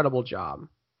incredible job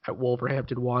at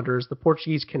Wolverhampton Wanderers. The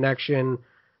Portuguese connection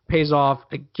pays off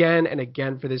again and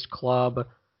again for this club.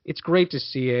 It's great to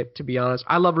see it, to be honest.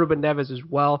 I love Ruben Neves as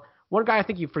well. One guy I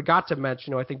think you forgot to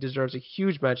mention, who I think deserves a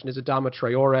huge mention, is Adama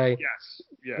Traore.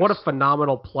 Yes. What a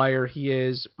phenomenal player he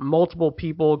is. Multiple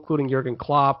people, including Jurgen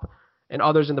Klopp and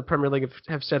others in the Premier League,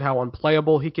 have said how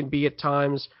unplayable he can be at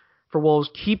times for Wolves.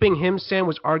 Keeping him, Sam,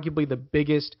 was arguably the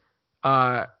biggest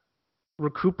bringing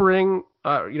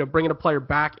a player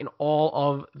back in all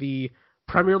of the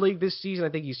Premier League this season. I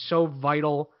think he's so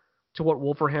vital to what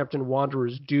Wolverhampton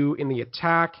Wanderers do in the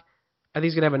attack. I think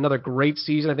he's going to have another great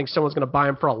season. I think someone's going to buy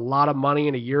him for a lot of money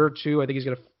in a year or two. I think he's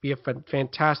going to be a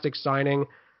fantastic signing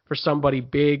for somebody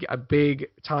big, a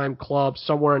big-time club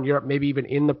somewhere in Europe, maybe even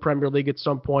in the Premier League at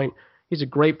some point. He's a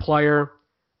great player.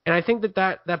 And I think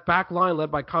that back line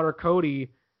led by Connor Cody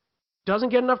doesn't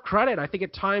get enough credit. I think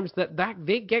at times that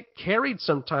they get carried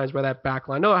sometimes by that back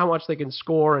line. I know how much they can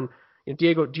score. And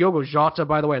Diogo Jota,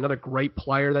 by the way, another great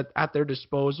player that at their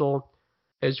disposal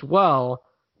as well.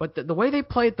 But the way they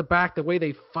play at the back, the way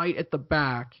they fight at the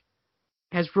back,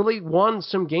 has really won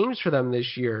some games for them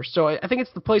this year. So I think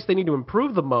it's the place they need to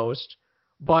improve the most,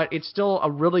 but it's still a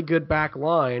really good back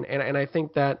line. And I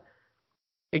think that,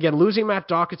 again, losing Matt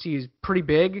Doherty is pretty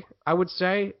big, I would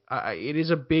say. It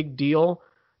is a big deal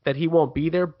that he won't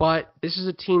be there, but this is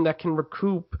a team that can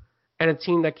recoup and a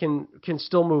team that can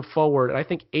still move forward. And I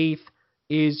think 8th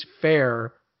is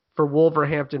fair for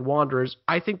Wolverhampton Wanderers.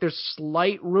 I think there's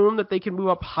slight room that they can move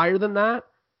up higher than that,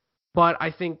 but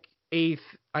I think 8th,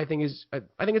 I think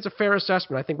it's a fair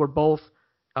assessment. I think we're both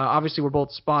obviously we're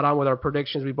both spot on with our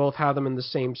predictions. We both have them in the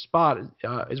same spot,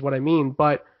 is what I mean.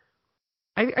 But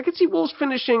I could see Wolves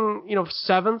finishing,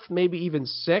 7th, maybe even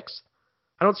 6th.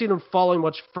 I don't see them falling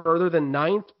much further than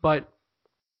 9th, but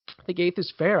I think 8th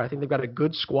is fair. I think they've got a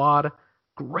good squad,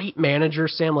 great manager,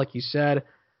 Sam, like you said.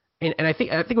 And I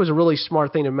think it was a really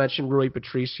smart thing to mention Rui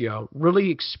Patricio.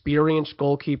 Really experienced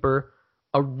goalkeeper,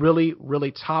 a really,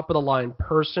 really top-of-the-line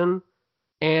person,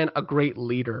 and a great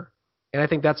leader. And I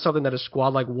think that's something that a squad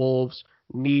like Wolves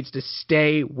needs to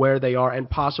stay where they are and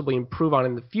possibly improve on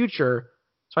in the future.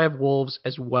 So I have Wolves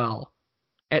as well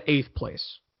at 8th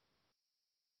place.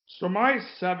 So my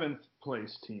 7th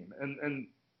place team, and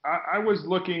I was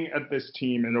looking at this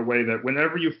team in a way that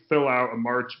whenever you fill out a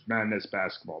March Madness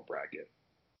basketball bracket,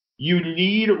 you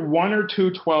need 1 or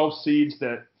 2 12 seeds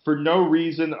that, for no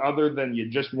reason other than you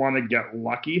just want to get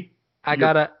lucky. I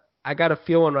got a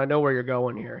feeling I know where you're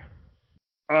going here.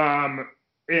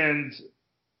 And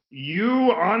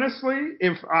you, honestly,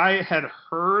 if I had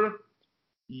heard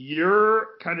your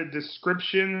kind of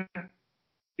description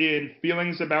in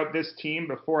feelings about this team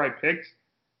before I picked,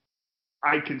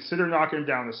 I'd consider knocking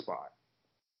down the spot.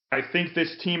 I think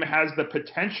this team has the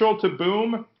potential to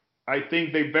boom. I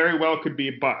think they very well could be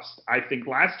a bust. I think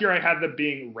last year I had them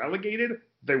being relegated.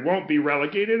 They won't be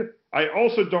relegated. I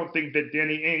also don't think that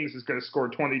Danny Ings is going to score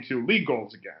 22 league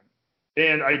goals again.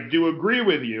 And I do agree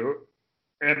with you,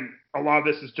 and a lot of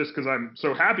this is just because I'm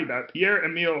so happy that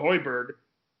Pierre-Emile Højbjerg,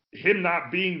 him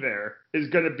not being there, is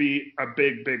going to be a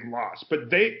big, big loss. But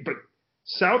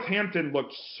Southampton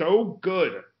looked so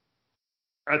good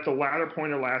at the latter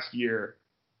point of last year,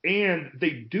 and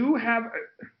they do have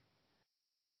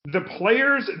the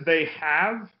players they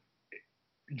have.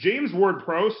 James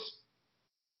Ward-Prowse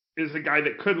is a guy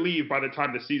that could leave by the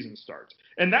time the season starts.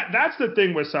 And that's the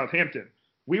thing with Southampton.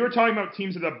 We were talking about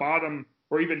teams at the bottom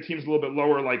or even teams a little bit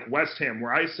lower like West Ham,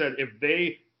 where I said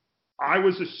I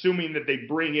was assuming that they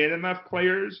bring in enough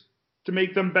players to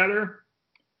make them better.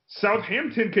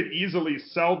 Southampton could easily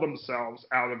sell themselves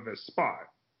out of this spot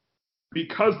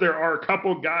because there are a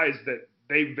couple guys that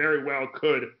they very well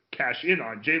could cash in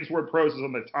on. James Ward-Prowse is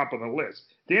on the top of the list.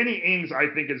 Danny Ings,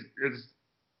 I think, is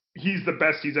he's the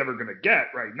best he's ever going to get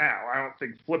right now. I don't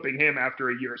think flipping him after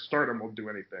a year of stardom will do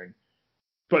anything.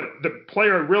 But the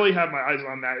player I really have my eyes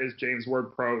on that is James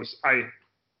Ward-Prowse.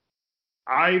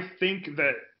 I think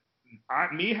that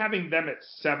me having them at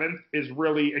 7th is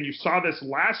really, and you saw this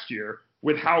last year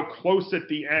with how close at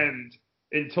the end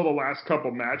until the last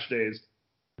couple match days,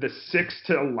 the 6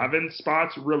 to 11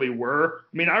 spots really were.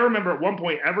 I mean, I remember at one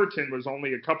point Everton was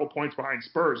only a couple points behind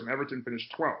Spurs, and Everton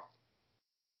finished 12th.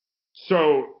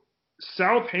 So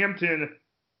Southampton,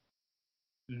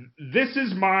 this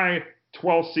is my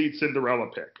 12-seat Cinderella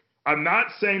pick. I'm not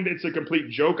saying that it's a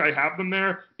complete joke I have them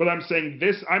there, but I'm saying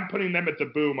I'm putting them at the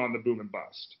boom on the boom and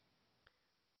bust.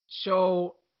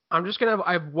 So I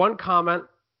have one comment.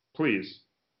 Please.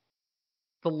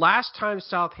 The last time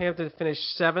Southampton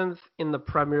finished 7th in the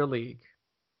Premier League,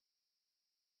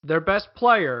 their best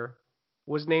player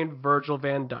was named Virgil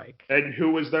van Dijk. And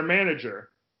who was their manager?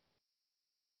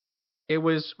 It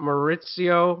was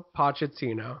Maurizio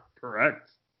Pochettino. Correct.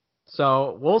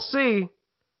 So we'll see.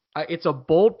 It's a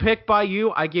bold pick by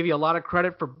you. I give you a lot of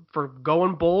credit for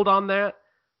going bold on that,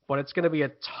 but it's going to be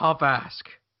a tough ask.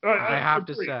 I have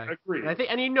to say. Agreed.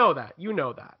 And you know that.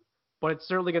 But it's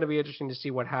certainly going to be interesting to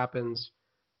see what happens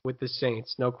with the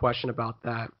Saints. No question about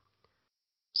that.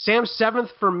 Sam, 7th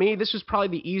for me. This was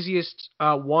probably the easiest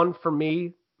one for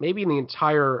me, maybe in the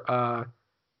entire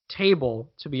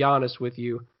table, to be honest with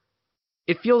you.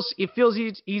 It feels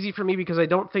easy for me because I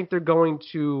don't think they're going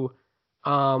to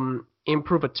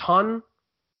improve a ton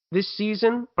this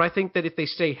season, but I think that if they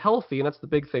stay healthy, and that's the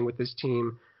big thing with this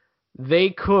team,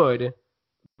 they could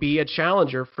be a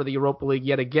challenger for the Europa League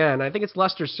yet again. I think it's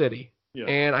Leicester City,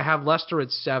 and I have Leicester at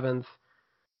 7th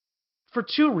for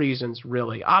 2 reasons,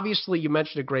 really. Obviously, you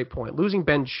mentioned a great point. Losing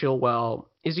Ben Chilwell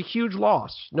is a huge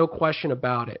loss, no question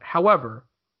about it. However,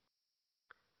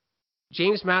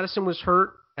 James Maddison was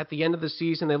hurt at the end of the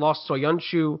season. They lost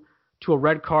Soyuncu to a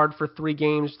red card for 3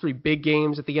 big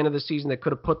games at the end of the season that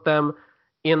could have put them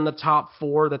in the top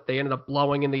 4 that they ended up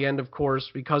blowing in the end, of course,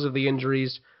 because of the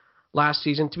injuries last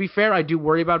season. To be fair, I do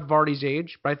worry about Vardy's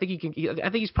age, but I think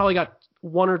he's probably got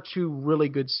 1 or 2 really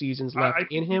good seasons left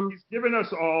in him. He's given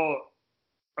us all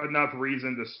enough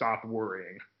reason to stop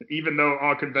worrying, even though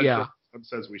all conventional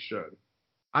says we should.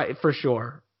 For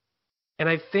sure. And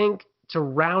I think to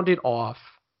round it off,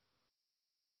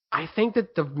 I think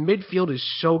that the midfield is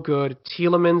so good.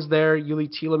 Tielemans there. Yuli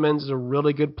Tielemans is a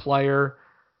really good player.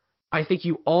 I think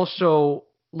you also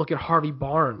look at Harvey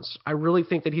Barnes. I really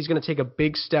think that he's going to take a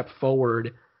big step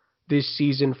forward this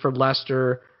season for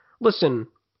Leicester. Listen,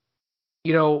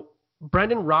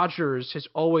 Brendan Rodgers has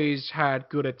always had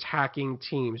good attacking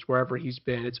teams wherever he's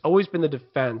been. It's always been the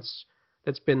defense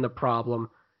that's been the problem.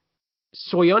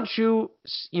 Soyuncu,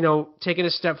 taking a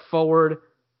step forward.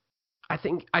 I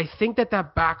think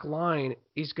that back line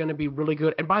is going to be really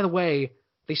good. And by the way,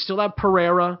 they still have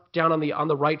Pereira down on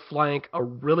the right flank, a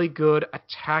really good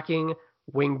attacking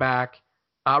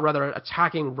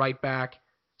attacking right back.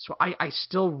 So I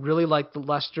still really like the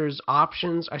Leicester's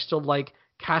options. I still like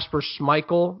Kasper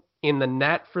Schmeichel in the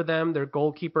net for them. Their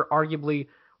goalkeeper, arguably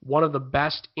one of the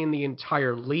best in the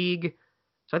entire league.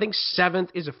 So I think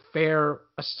 7th is a fair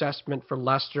assessment for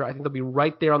Leicester. I think they'll be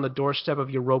right there on the doorstep of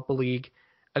Europa League.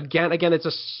 Again, it's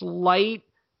a slight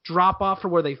drop-off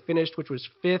from where they finished, which was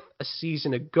 5th a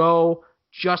season ago,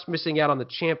 just missing out on the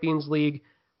Champions League.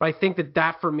 But I think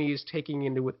that for me is taking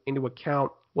into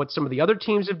account what some of the other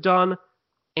teams have done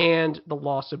and the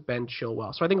loss of Ben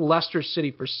Chilwell. So I think Leicester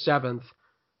City for 7th,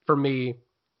 for me,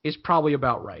 is probably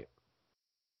about right.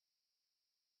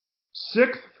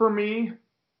 6th for me,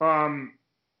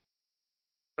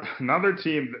 another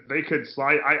team that they could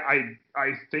slide.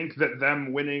 I think that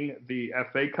them winning the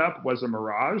FA Cup was a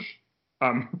mirage.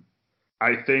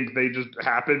 I think they just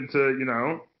happened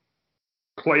to,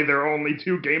 play their only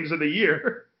 2 games of the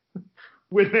year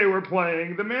when they were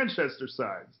playing the Manchester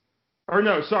sides. Or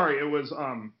no, sorry, it was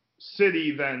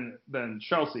City then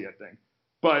Chelsea, I think.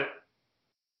 But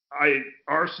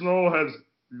Arsenal has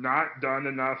not done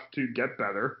enough to get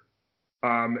better.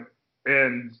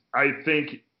 And I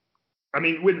think,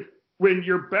 when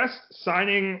your best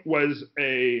signing was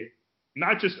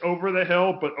not just over the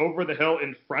hill, but over the hill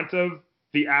in front of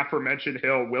the aforementioned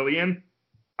hill, Willian,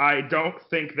 I don't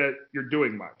think that you're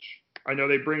doing much. I know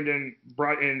they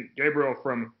brought in Gabriel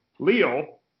from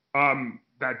Lille.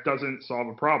 That doesn't solve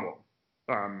a problem.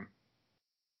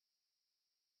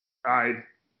 I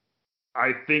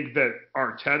think that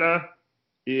Arteta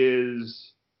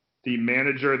is the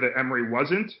manager that Emery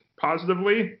wasn't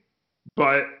positively,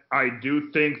 but I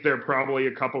do think they're probably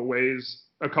a couple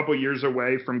years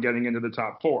away from getting into the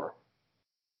top 4.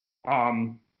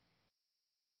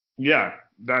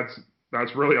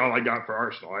 That's really all I got for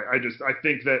Arsenal. I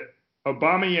think that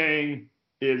Aubameyang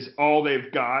is all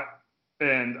they've got,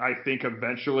 and I think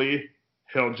eventually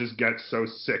he'll just get so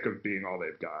sick of being all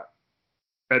they've got,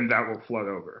 and that will flood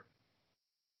over.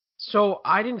 So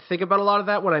I didn't think about a lot of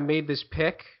that when I made this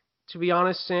pick, to be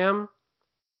honest, Sam.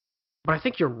 But I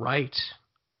think you're right.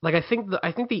 Like I think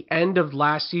the end of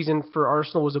last season for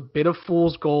Arsenal was a bit of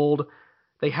fool's gold.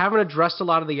 They haven't addressed a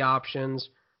lot of the options.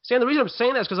 Sam, the reason I'm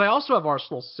saying that is because I also have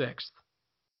Arsenal sixth.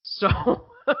 So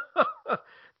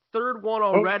third one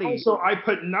already. Also, I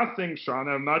put nothing, Sean.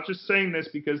 I'm not just saying this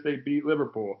because they beat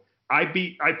Liverpool. I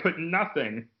put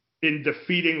nothing in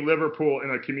defeating Liverpool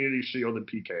in a Community Shield and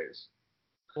PKs.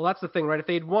 Well, that's the thing, right? If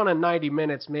they'd won in 90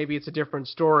 minutes, maybe it's a different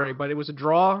story. But it was a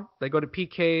draw. They go to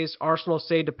PKs. Arsenal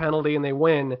saved a penalty, and they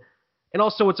win. And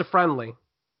also, it's a friendly.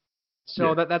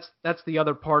 So yeah. That's the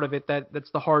other part of it.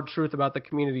 That's the hard truth about the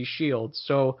Community Shield.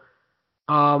 So,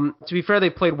 to be fair, they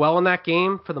played well in that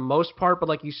game for the most part. But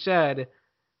like you said,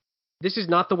 this is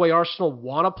not the way Arsenal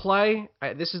want to play.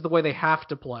 This is the way they have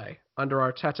to play under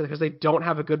Arteta because they don't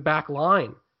have a good back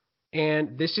line.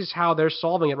 And this is how they're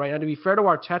solving it right now. To be fair to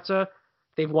Arteta,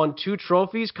 they've won 2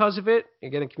 trophies because of it.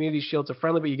 Again, a Community Shield's a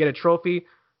friendly, but you get a trophy.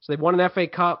 So they've won an FA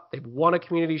Cup. They've won a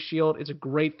Community Shield. It's a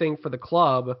great thing for the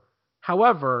club.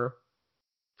 However,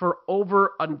 for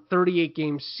over a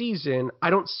 38-game season, I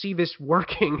don't see this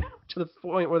working to the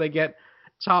point where they get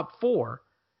top 4.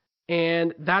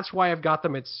 And that's why I've got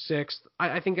them at 6th.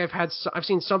 I think I've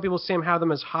seen some people, Sam, have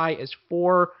them as high as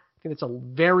 4. I think it's a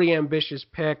very ambitious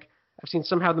pick. I've seen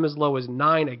some have them as low as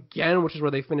 9 again, which is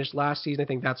where they finished last season. I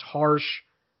think that's harsh.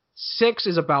 6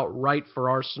 is about right for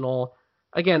Arsenal.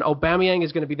 Again, Aubameyang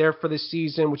is going to be there for this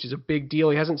season, which is a big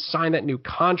deal. He hasn't signed that new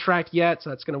contract yet, so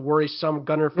that's going to worry some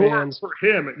Gunner fans. Nor for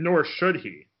him, nor should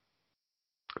he.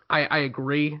 I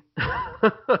agree.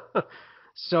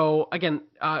 So, again,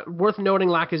 worth noting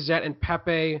Lacazette and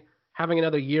Pepe having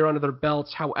another year under their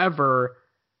belts. However,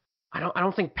 I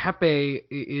don't think Pepe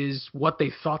is what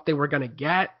they thought they were going to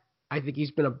get. I think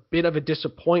he's been a bit of a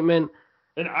disappointment.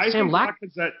 And I think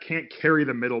Lacazette can't carry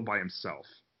the middle by himself.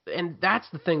 And that's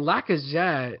the thing.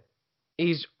 Lacazette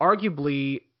is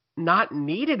arguably not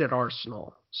needed at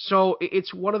Arsenal. So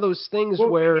it's one of those things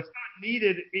where... It's not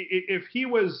needed. If he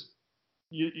was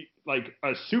like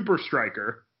a super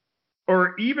striker,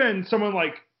 or even someone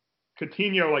like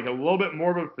Coutinho, like a little bit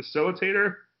more of a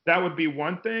facilitator, that would be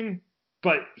one thing.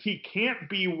 But he can't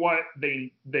be what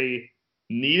they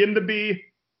need him to be.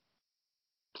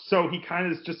 So he kind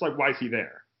of is just like, why is he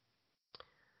there?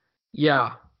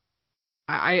 Yeah,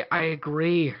 I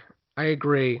agree.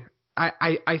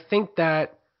 I think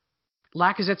that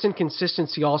Lacazette's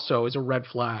inconsistency also is a red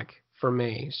flag for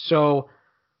me. So,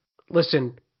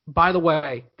 listen, by the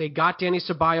way, they got Dani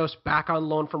Ceballos back on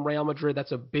loan from Real Madrid.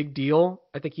 That's a big deal.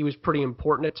 I think he was pretty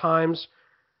important at times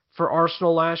for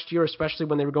Arsenal last year, especially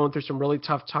when they were going through some really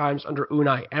tough times under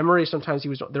Unai Emery. Sometimes he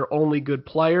was their only good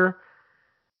player.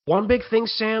 One big thing,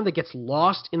 Sam, that gets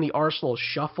lost in the Arsenal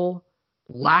shuffle,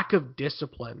 lack of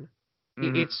discipline.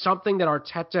 Mm-hmm. It's something that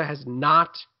Arteta has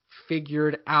not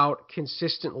figured out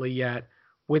consistently yet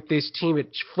with this team.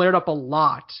 It flared up a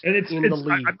lot in the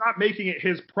league. I'm not making it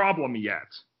his problem yet,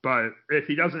 but if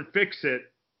he doesn't fix it,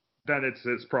 then it's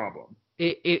his problem.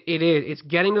 It is. It's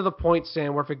getting to the point,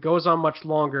 Sam, where if it goes on much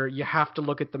longer, you have to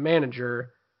look at the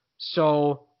manager.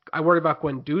 So I worry about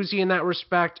Guendouzi in that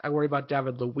respect. I worry about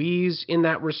David Luiz in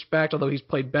that respect, although he's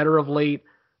played better of late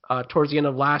towards the end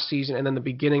of last season and then the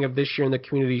beginning of this year in the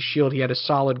Community Shield. He had a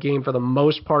solid game for the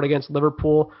most part against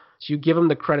Liverpool, so you give him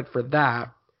the credit for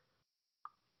that.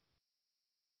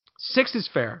 6th is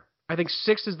fair. I think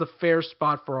 6th is the fair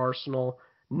spot for Arsenal.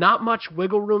 Not much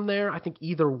wiggle room there, I think,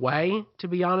 either way, to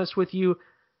be honest with you.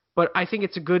 But I think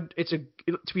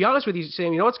to be honest with you,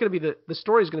 Sam, you know what's going to be the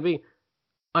story is going to be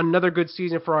another good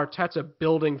season for Arteta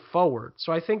building forward.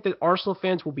 So I think that Arsenal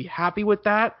fans will be happy with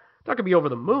that. They're not going to be over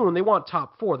the moon. They want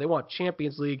top 4. They want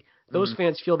Champions League. Those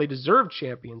fans feel they deserve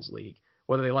Champions League,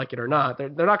 whether they like it or not. They're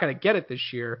not going to get it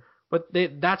this year, but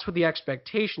that's what the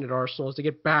expectation at Arsenal is, to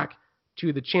get back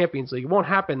to the Champions League. It won't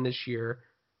happen this year,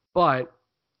 but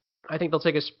I think they'll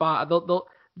take a spot.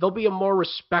 They'll be a more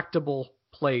respectable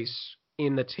place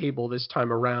in the table this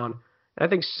time around. And I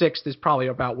think 6th is probably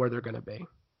about where they're going to be.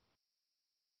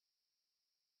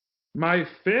 My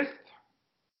 5th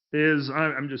is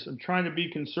I'm trying to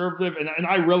be conservative, and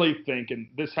I really think, and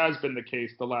this has been the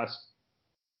case the last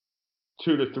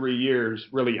 2 to 3 years,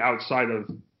 really outside of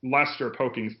Leicester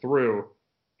poking through,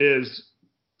 is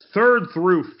 3rd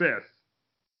through 5th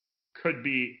could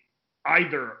be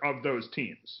either of those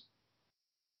teams.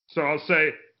 So I'll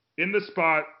say in the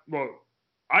spot, well,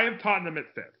 I have Tottenham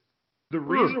at 5th. The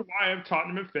reason why I have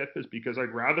Tottenham at 5th is because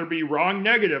I'd rather be wrong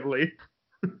negatively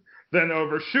than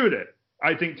overshoot it.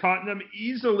 I think Tottenham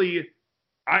easily,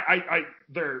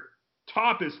 their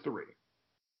top is 3.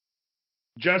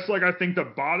 Just like I think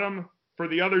the bottom for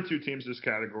the other 2 teams in this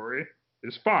category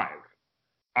is 5.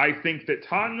 I think that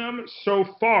Tottenham so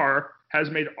far has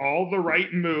made all the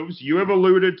right moves you have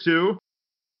alluded to.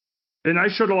 And I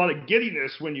showed a lot of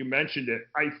giddiness when you mentioned it.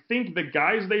 I think the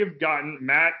guys they have gotten,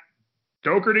 Matt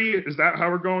Doherty, is that how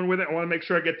we're going with it? I want to make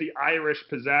sure I get the Irish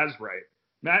pizzazz right.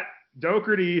 Matt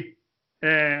Doherty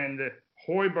and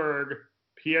Højbjerg,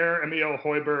 Pierre-Emile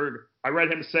Højbjerg, I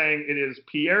read him saying it is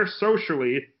Pierre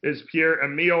socially, is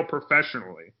Pierre-Emile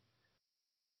professionally.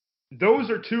 Those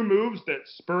are 2 moves that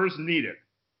Spurs needed.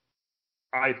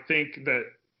 I think that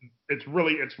it's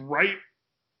right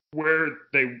where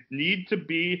they need to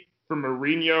be for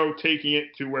Mourinho taking it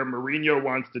to where Mourinho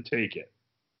wants to take it.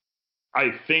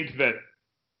 I think that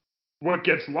what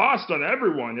gets lost on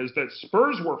everyone is that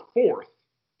Spurs were 4th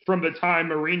from the time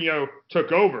Mourinho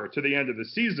took over to the end of the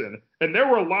season. And there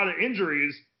were a lot of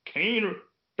injuries. Kane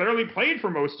barely played for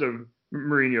most of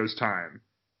Mourinho's time.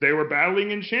 They were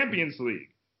battling in Champions League.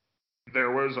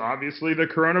 There was obviously the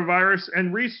coronavirus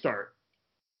and restart.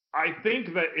 I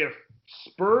think that if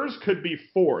Spurs could be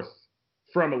 4th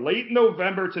from late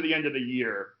November to the end of the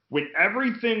year, when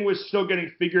everything was still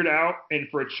getting figured out, and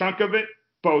for a chunk of it,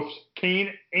 both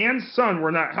Kane and Son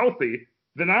were not healthy,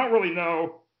 then I don't really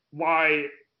know why,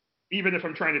 even if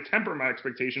I'm trying to temper my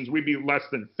expectations, we'd be less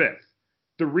than 5th.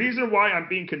 The reason why I'm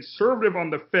being conservative on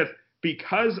the 5th,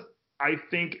 because I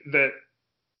think that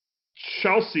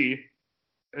Chelsea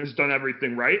has done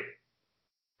everything right,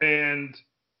 and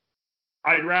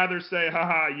I'd rather say,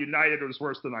 haha, United was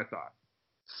worse than I thought.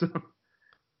 So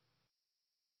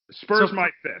Spurs my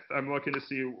 5th. I'm looking to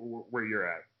see where you're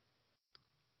at.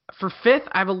 For 5th,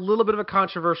 I have a little bit of a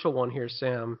controversial one here,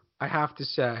 Sam, I have to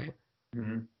say.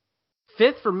 Mm-hmm.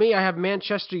 5th for me, I have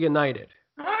Manchester United.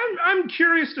 I'm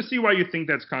curious to see why you think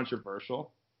that's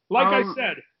controversial. Like I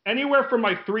said, anywhere from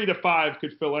my 3 to 5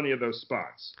 could fill any of those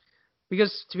spots.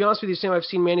 Because, to be honest with you, Sam, I've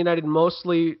seen Man United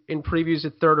mostly in previews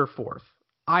at 3rd or 4th.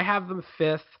 I have them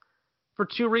 5th for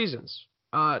 2 reasons.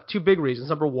 2 big reasons.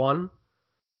 Number one,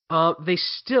 they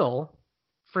still,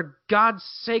 for God's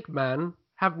sake, man,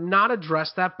 have not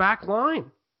addressed that back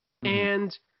line. Mm-hmm.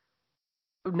 And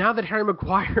now that Harry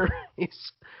Maguire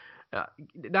is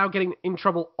now getting in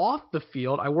trouble off the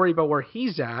field, I worry about where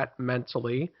he's at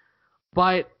mentally.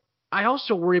 But I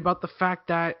also worry about the fact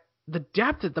that the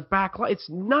depth at the back line, it's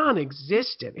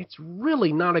non-existent. It's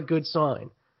really not a good sign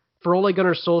for Ole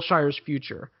Gunnar Solskjaer's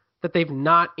future that they've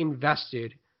not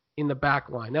invested in the back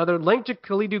line. Now, they're linked to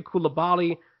Kalidou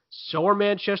Koulibaly, so are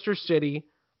Manchester City.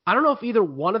 I don't know if either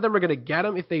one of them are going to get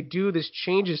him. If they do, this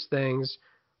changes things.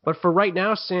 But for right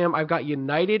now, Sam, I've got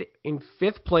United in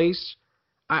 5th place.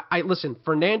 I listen,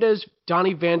 Fernandes,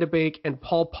 Donny van de Beek, and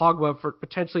Paul Pogba for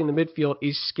potentially in the midfield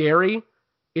is scary.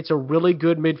 It's a really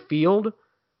good midfield.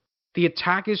 The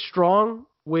attack is strong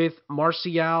with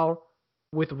Martial,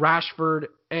 with Rashford,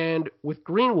 and with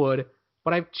Greenwood.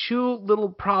 But I have 2 little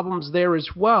problems there as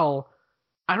well.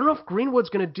 I don't know if Greenwood's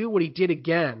going to do what he did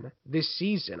again this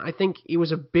season. I think it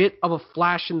was a bit of a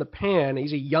flash in the pan.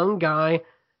 He's a young guy.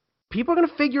 People are going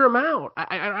to figure him out.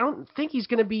 I don't think he's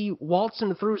going to be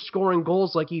waltzing through scoring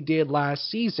goals like he did last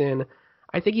season.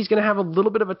 I think he's going to have a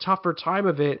little bit of a tougher time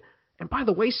of it. And by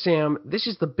the way, Sam, this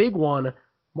is the big one.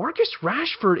 Marcus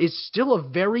Rashford is still a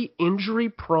very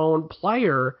injury-prone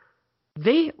player.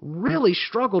 They really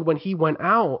struggled when he went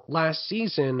out last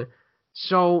season.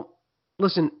 So,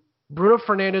 listen, Bruno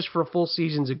Fernandes for a full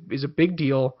season is a big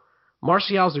deal.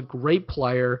 Martial's a great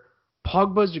player.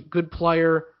 Pogba's a good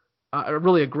player.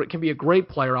 Can be a great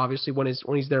player, obviously, when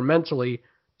he's there mentally.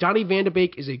 Donny van de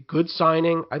Beek is a good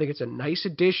signing. I think it's a nice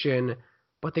addition,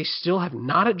 but they still have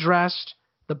not addressed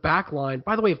the back line.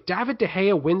 By the way, if David De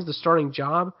Gea wins the starting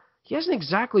job, he hasn't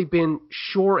exactly been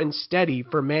sure and steady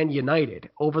for Man United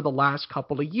over the last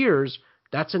couple of years.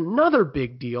 That's another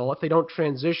big deal if they don't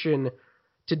transition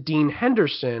to Dean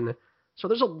Henderson. So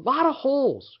there's a lot of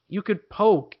holes you could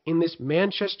poke in this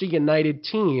Manchester United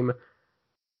team.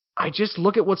 I just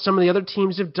look at what some of the other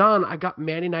teams have done. I got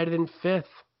Man United in 5th.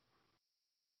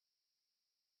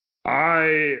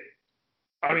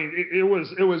 I mean, it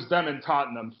was them and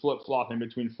Tottenham flip-flopping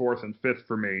between 4th and 5th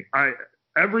for me.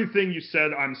 Everything you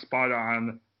said, I'm spot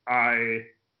on. I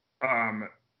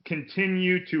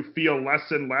continue to feel less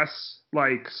and less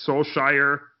like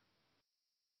Solskjaer.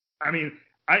 I mean,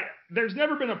 there's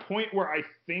never been a point where I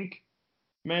think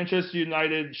Manchester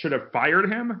United should have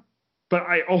fired him, but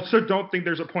I also don't think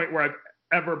there's a point where I've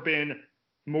ever been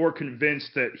more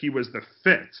convinced that he was the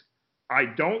fit. I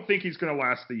don't think he's going to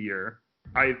last the year.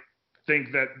 I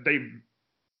think that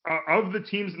of the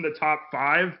teams in the top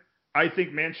 5, I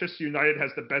think Manchester United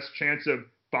has the best chance of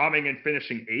bombing and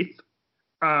finishing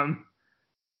 8th.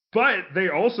 But they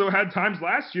also had times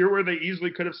last year where they easily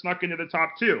could have snuck into the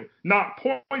top 2, not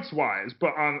points wise,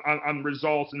 but on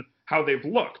results and how they've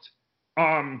looked.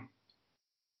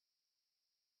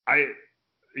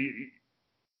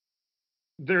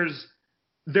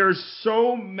 There's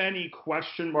so many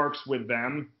question marks with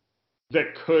them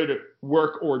that could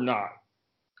work or not.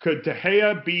 Could De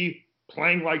Gea be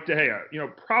playing like De Gea?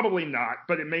 Probably not,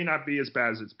 but it may not be as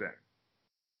bad as it's been.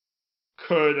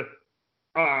 Could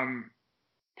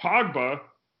Pogba,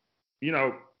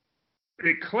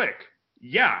 it click?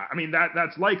 Yeah, I mean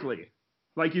that's likely.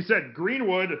 Like you said,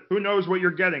 Greenwood, who knows what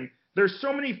you're getting? There's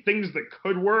so many things that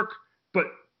could work, but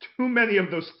too many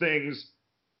of those things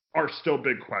are still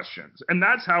big questions. And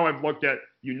that's how I've looked at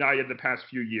United the past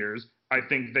few years. I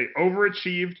think they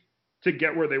overachieved to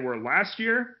get where they were last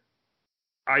year.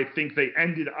 I think they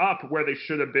ended up where they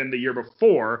should have been the year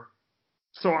before.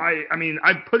 So I mean,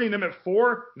 I'm putting them at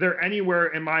 4. They're anywhere,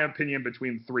 in my opinion,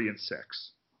 between 3 and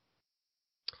 6.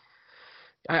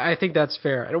 I think that's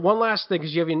fair. And one last thing,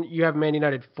 because you have Man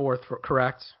United 4th,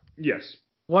 correct? Yes.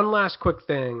 One last quick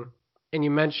thing, and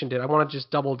you mentioned it. I want to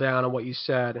just double down on what you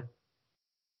said.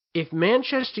 If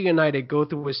Manchester United go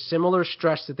through a similar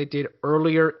stretch that they did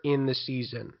earlier in the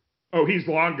season. Oh, he's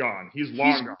long gone. He's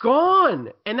gone.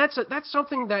 And that's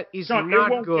something that is not good.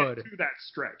 It won't get to that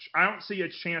stretch. I don't see a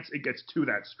chance it gets to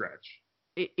that stretch.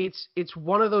 It's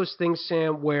one of those things,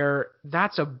 Sam, where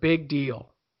that's a big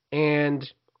deal. And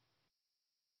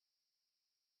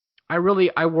I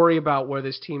worry about where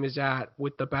this team is at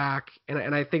with the back.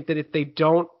 And I think that if they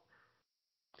don't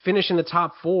finish in the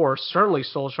top 4, certainly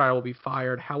Solskjaer will be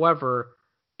fired. However,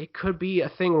 it could be a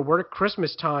thing where we're at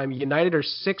Christmas time, United are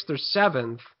 6th or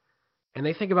 7th, and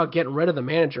they think about getting rid of the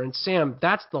manager. And Sam,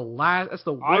 that's the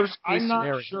worst case scenario. I'm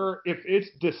not sure if it's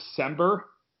December.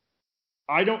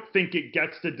 I don't think it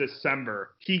gets to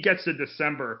December. He gets to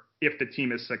December if the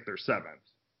team is 6th or 7th.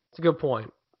 That's a good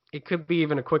point. It could be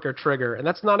even a quicker trigger, and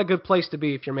that's not a good place to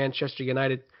be if you're Manchester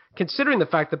United, considering the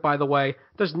fact that, by the way,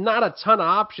 there's not a ton of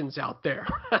options out there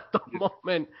at the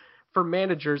moment for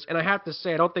managers. And I have to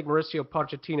say, I don't think Mauricio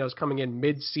Pochettino is coming in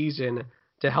mid-season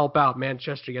to help out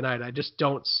Manchester United. I just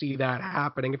don't see that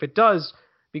happening. If it does,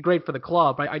 it'd be great for the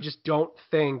club. I just don't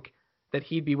think that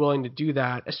he'd be willing to do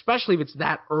that, especially if it's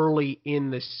that early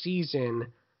in the season.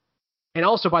 And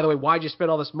also, by the way, why'd you spend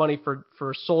all this money for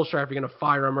Solskjaer if you're going to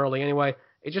fire him early anyway?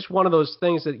 It's just one of those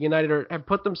things that United have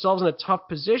put themselves in a tough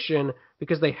position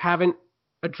because they haven't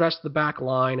addressed the back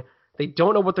line. They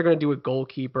don't know what they're going to do with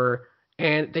goalkeeper,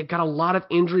 and they've got a lot of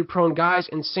injury-prone guys.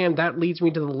 And, Sam, that leads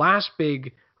me to the last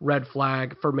big red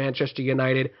flag for Manchester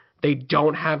United. They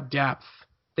don't have depth.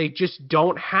 They just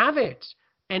don't have it.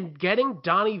 And getting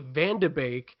Donny van de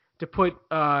Beek to put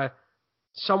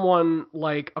someone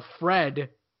like a Fred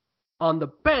on the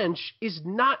bench is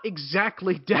not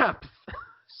exactly depth.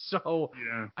 So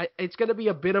yeah. It's going to be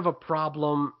a bit of a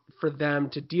problem for them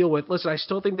to deal with. Listen, I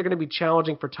still think they're going to be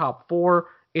challenging for top 4.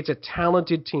 It's a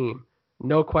talented team,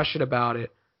 no question about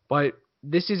it. But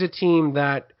this is a team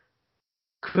that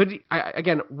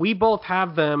again, we both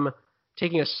have them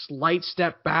taking a slight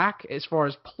step back as far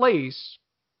as place,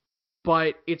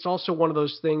 but it's also one of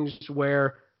those things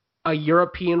where a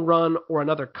European run or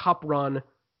another cup run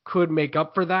could make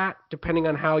up for that, depending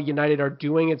on how United are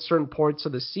doing at certain points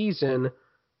of the season.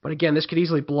 But again, this could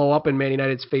easily blow up in Man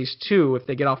United's face too if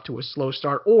they get off to a slow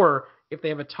start, or if they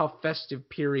have a tough festive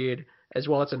period as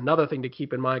well. That's another thing to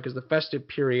keep in mind, because the festive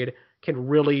period can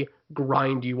really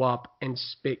grind you up and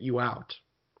spit you out.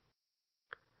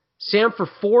 Sam, for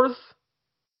 4th,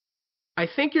 I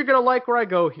think you're going to like where I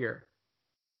go here,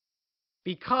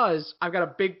 because I've got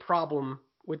a big problem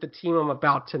with the team I'm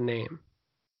about to name.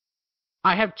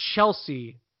 I have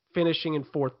Chelsea finishing in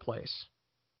 4th place.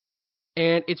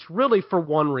 And it's really for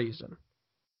one reason.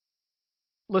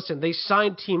 Listen, they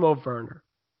signed Timo Werner.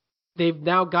 They've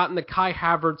now gotten the Kai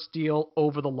Havertz deal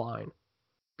over the line.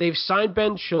 They've signed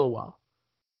Ben Chilwell.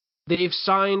 They've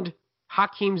signed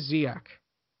Hakim Ziyech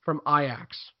from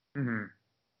Ajax. Mm-hmm.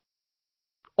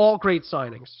 All great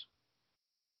signings.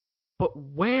 But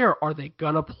where are they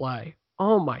going to play?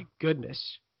 Oh my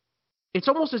goodness. It's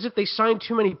almost as if they signed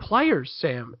too many players,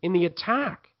 Sam, in the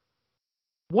attack.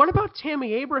 What about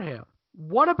Tammy Abraham?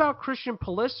 What about Christian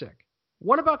Pulisic?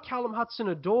 What about Callum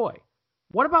Hudson-Odoi?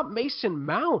 What about Mason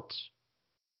Mount?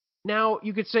 Now,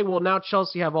 you could say, well, now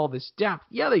Chelsea have all this depth.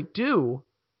 Yeah, they do.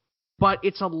 But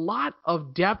it's a lot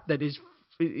of depth that is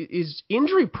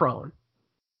injury-prone.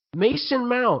 Mason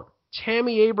Mount,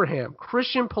 Tammy Abraham,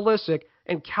 Christian Pulisic,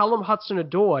 and Callum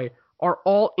Hudson-Odoi are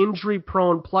all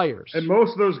injury-prone players. And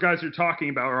most of those guys you're talking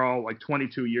about are all like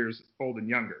 22 years old and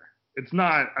younger. It's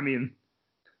not, I mean...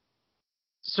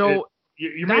 So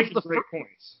you're making great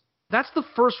points. That's the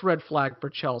first red flag for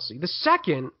Chelsea. The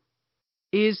second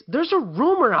is there's a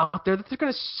rumor out there that they're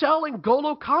going to sell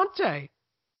N'Golo Kante.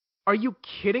 Are you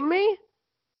kidding me?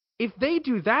 If they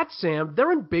do that, Sam,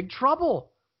 they're in big trouble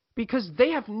because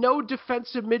they have no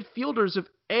defensive midfielders of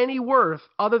any worth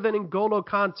other than N'Golo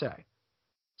Kante.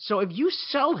 So if you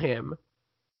sell him,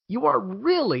 you are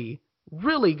really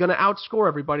going to outscore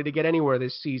everybody to get anywhere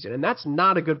this season. And that's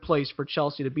not a good place for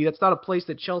Chelsea to be. That's not a place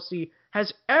that Chelsea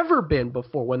has ever been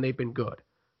before when they've been good.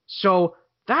 So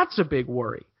that's a big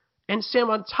worry. And Sam,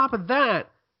 on top of that,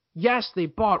 yes, they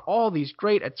bought all these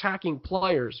great attacking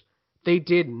players. They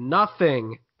did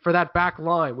nothing for that back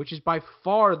line, which is by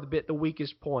far the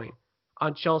weakest point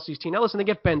on Chelsea's team. Now listen, they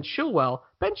get Ben Chilwell.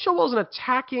 Ben Chilwell's an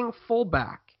attacking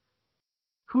fullback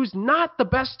who's not the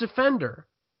best defender.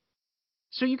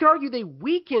 So you could argue they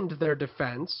weakened their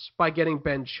defense by getting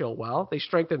Ben Chilwell. They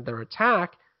strengthened their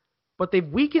attack, but they've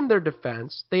weakened their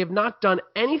defense. They have not done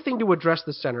anything to address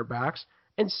the center backs.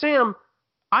 And Sam,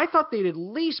 I thought they'd at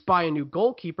least buy a new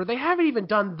goalkeeper. They haven't even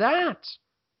done that.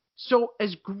 So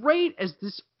as great as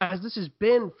this has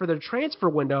been for their transfer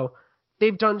window,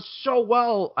 they've done so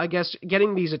well, I guess,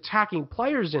 getting these attacking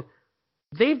players in.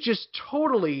 They've just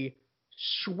totally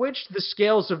switched the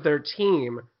scales of their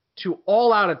team to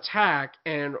all-out attack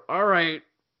and, all right,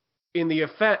 in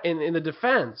the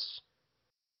defense.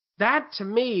 That, to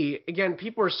me, again,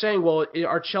 people are saying, well,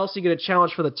 are Chelsea going to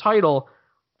challenge for the title?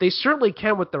 They certainly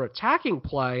can with their attacking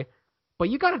play, but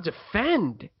you got to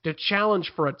defend to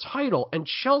challenge for a title, and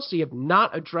Chelsea have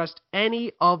not addressed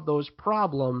any of those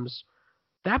problems.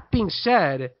 That being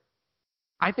said,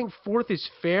 I think fourth is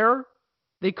fair.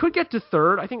 They could get to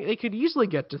third. I think they could easily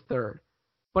get to third.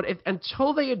 But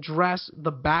until they address the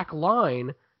back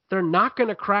line, they're not going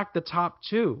to crack the top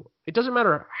two. It doesn't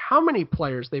matter how many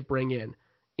players they bring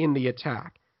in the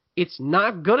attack. It's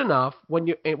not good enough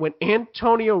when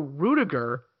Antonio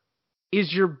Rudiger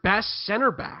is your best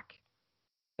center back.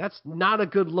 That's not a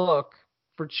good look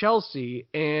for Chelsea.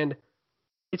 And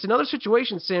it's another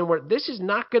situation, Sam, where this is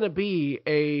not going to be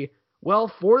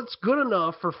fourth's good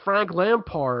enough for Frank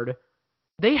Lampard.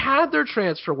 They had their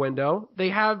transfer window.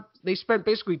 They spent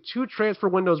basically 2 transfer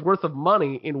windows worth of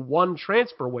money in one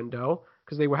transfer window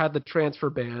because they had the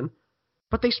transfer ban.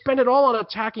 But they spent it all on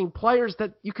attacking players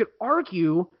that you could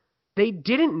argue they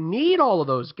didn't need all of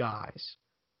those guys.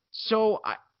 So,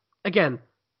 again,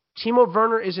 Timo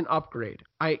Werner is an upgrade.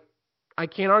 I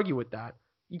can't argue with that.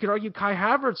 You could argue Kai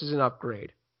Havertz is an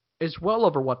upgrade as well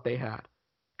over what they had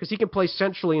because he can play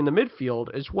centrally in the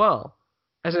midfield as well.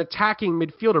 As an attacking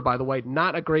midfielder, by the way,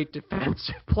 not a great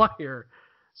defensive player.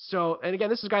 So, and again,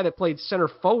 this is a guy that played center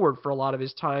forward for a lot of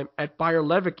his time at Bayer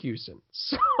Leverkusen.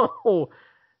 So,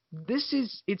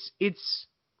 it's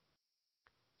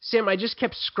Sam, I just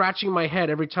kept scratching my head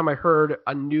every time I heard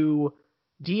a new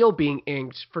deal being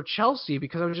inked for Chelsea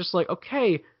because I was just like,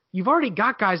 okay, you've already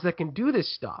got guys that can do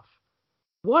this stuff.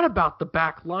 What about the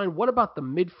back line? What about the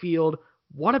midfield?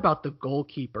 What about the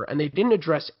goalkeeper? And they didn't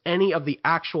address any of the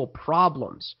actual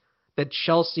problems that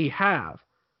Chelsea have.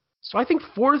 So I think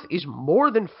fourth is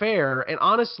more than fair. And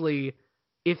honestly,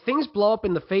 if things blow up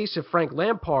in the face of Frank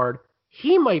Lampard,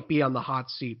 he might be on the hot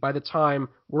seat by the time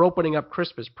we're opening up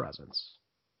Christmas presents.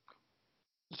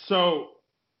 So,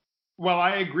 well,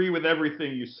 I agree with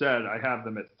everything you said. I have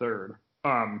them at third,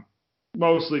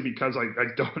 mostly because I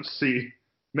don't see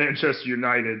Manchester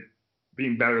United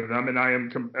being better than them, and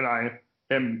I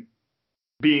am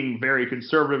being very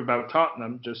conservative about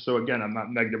Tottenham, just so, again, I'm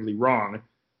not negatively wrong.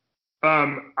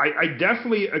 I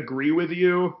definitely agree with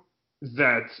you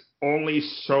that only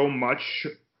so much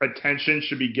attention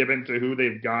should be given to who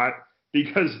they've got,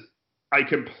 because I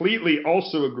completely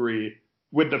also agree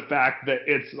with the fact that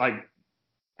it's like,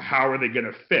 how are they going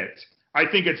to fit? I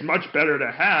think it's much better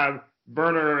to have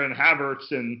Werner and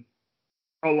Havertz and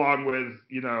along with,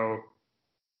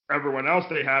 everyone else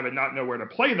they have and not know where to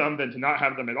play them than to not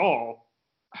have them at all.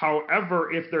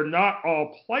 However, if they're not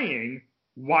all playing,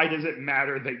 why does it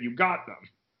matter that you got them?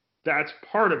 That's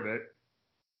part of it.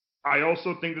 I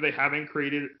also think that they haven't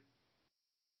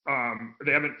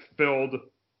filled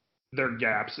their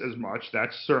gaps as much.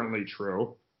 That's certainly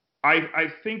true. I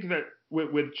think that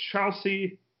with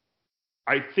Chelsea,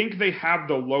 I think they have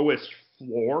the lowest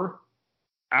floor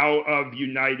out of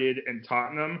United and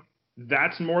Tottenham.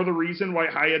 That's more the reason why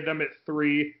I had them at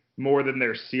 3 more than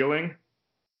their ceiling.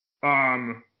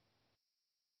 I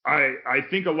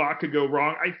think a lot could go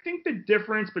wrong. I think the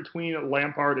difference between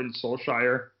Lampard and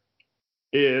Solskjaer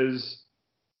is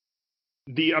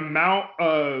the amount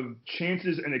of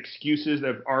chances and excuses that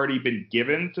have already been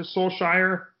given to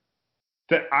Solskjaer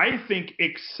that I think,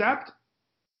 except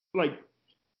like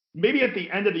maybe at the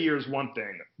end of the year is one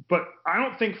thing, but I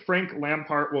don't think Frank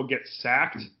Lampard will get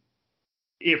sacked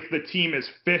if the team is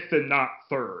fifth and not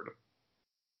third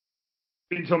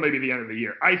until maybe the end of the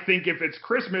year. I think if it's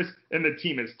Christmas and the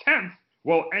team is 10th,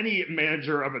 well, any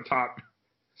manager of a top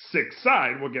six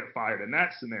side will get fired in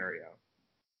that scenario.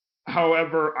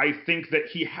 However, I think that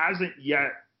he hasn't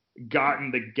yet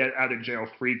gotten the get out of jail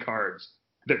free cards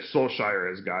that Solskjaer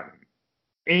has gotten.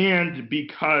 And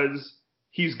because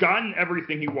he's gotten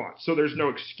everything he wants, so there's no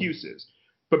excuses.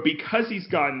 But because he's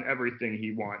gotten everything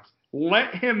he wants,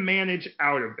 let him manage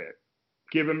out of it.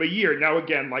 Give him a year. Now,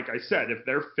 again, like I said, if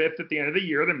they're fifth at the end of the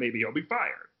year, then maybe he'll be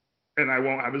fired. And I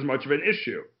won't have as much of an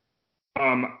issue.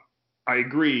 I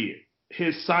agree.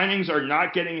 His signings are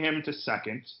not getting him to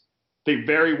second. They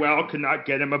very well could not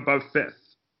get him above fifth.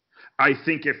 I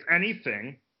think, if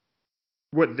anything,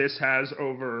 what this has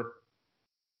over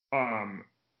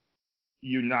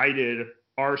United,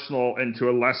 Arsenal, and to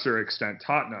a lesser extent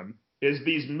Tottenham, is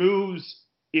these moves,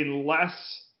 unless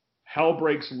hell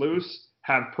breaks loose,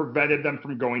 have prevented them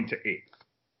from going to eighth.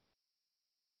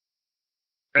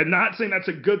 And not saying that's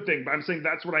a good thing, but I'm saying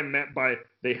that's what I meant by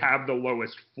they have the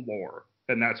lowest floor,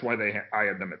 and that's why I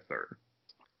had them at third.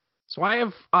 So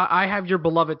I have your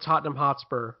beloved Tottenham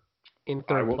Hotspur in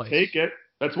third place. I will take it.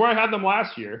 That's where I had them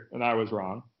last year, and I was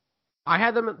wrong. I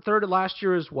had them at third last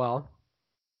year as well.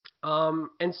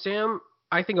 And Sam,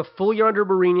 I think a full year under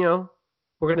Mourinho,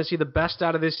 we're going to see the best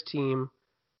out of this team.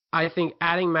 I think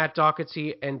adding Matt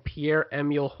Doherty and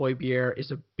Pierre-Emile Højbjerg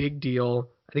is a big deal.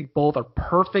 I think both are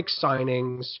perfect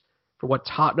signings for what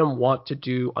Tottenham want to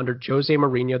do under Jose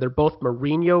Mourinho. They're both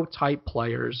Mourinho-type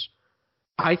players.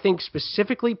 I think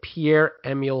specifically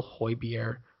Pierre-Emile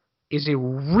Højbjerg is a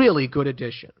really good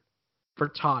addition for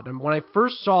Tottenham. When I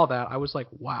first saw that, I was like,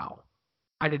 wow.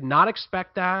 I did not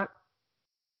expect that,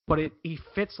 but he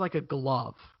fits like a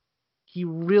glove. He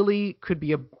really could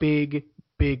be a big,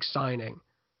 big signing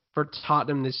for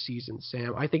Tottenham this season,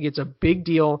 Sam. I think it's a big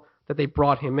deal that they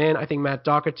brought him in. I think Matt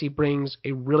Doherty brings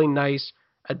a really nice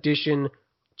addition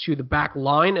to the back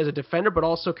line as a defender, but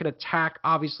also can attack,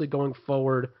 obviously, going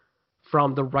forward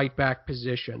from the right back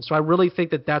position. So I really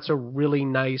think that that's a really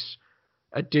nice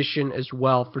addition as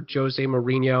well for Jose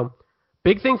Mourinho.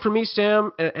 Big thing for me,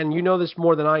 Sam, and you know this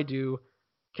more than I do,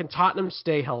 can Tottenham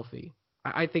stay healthy?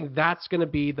 I think that's going to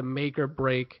be the make or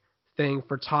break thing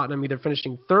for Tottenham, either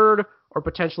finishing third or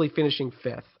potentially finishing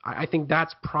fifth. I think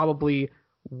that's probably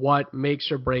what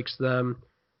makes or breaks them.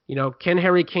 You know, can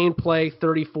Harry Kane play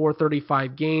 34,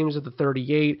 35 games of the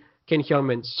 38? Can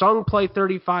Heung-min Son play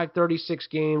 35, 36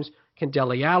 games? Can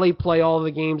Dele Alli play all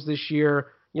the games this year?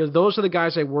 You know, those are the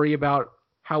guys I worry about.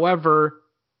 However,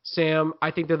 Sam,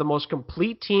 I think they're the most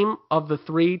complete team of the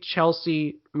three,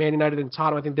 Chelsea, Man United, and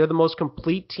Tottenham. I think they're the most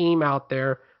complete team out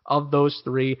there of those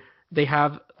three. They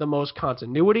have the most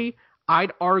continuity.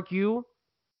 I'd argue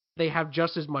they have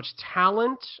just as much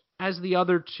talent as the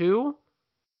other two,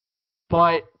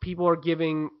 but people are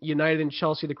giving United and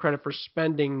Chelsea the credit for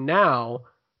spending now.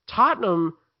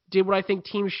 Tottenham did what I think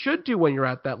teams should do when you're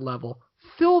at that level.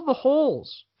 Fill the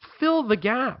holes. Fill the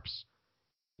gaps.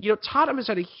 You know, Tottenham has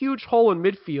had a huge hole in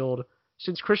midfield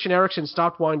since Christian Eriksen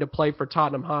stopped wanting to play for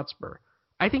Tottenham Hotspur.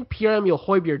 I think Pierre-Emile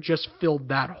Højbjerg just filled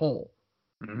that hole.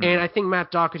 Mm-hmm. And I think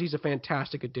Matt Doherty's a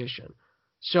fantastic addition.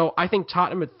 So I think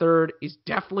Tottenham at third is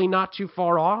definitely not too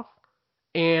far off.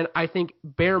 And I think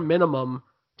bare minimum,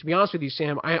 to be honest with you,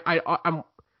 Sam, I'm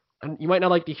you might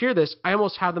not like to hear this, I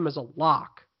almost have them as a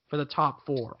lock for the top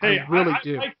four. Hey, I really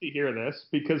do. I like to hear this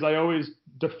because I always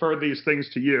defer these things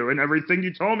to you, and everything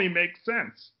you told me makes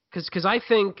sense. Because I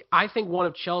think one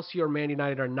of Chelsea or Man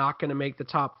United are not going to make the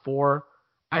top four.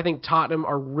 I think Tottenham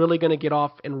are really going to get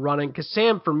off and running. Because,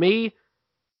 Sam, for me,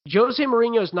 Jose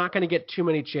Mourinho is not going to get too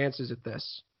many chances at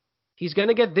this. He's going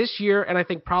to get this year, and I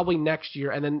think probably next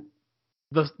year, and then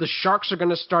the Sharks are going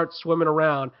to start swimming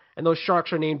around, and those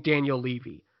Sharks are named Daniel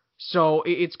Levy. So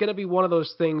it's going to be one of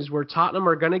those things where Tottenham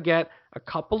are going to get a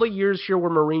couple of years here where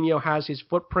Mourinho has his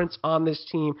footprints on this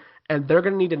team, and they're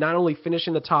going to need to not only finish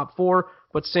in the top four,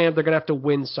 but, Sam, they're going to have to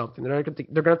win something. They're going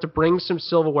to have to bring some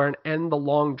silverware and end the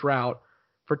long drought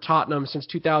for Tottenham since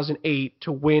 2008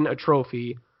 to win a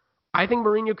trophy. I think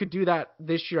Mourinho could do that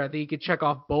this year. I think he could check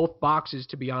off both boxes,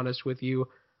 to be honest with you.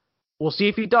 We'll see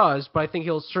if he does, but I think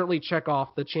he'll certainly check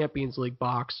off the Champions League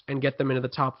box and get them into the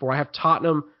top four. I have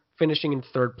Tottenham finishing in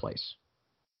third place.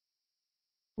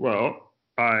 Well,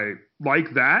 I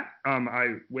like that. I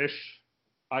wish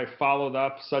I followed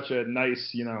up such a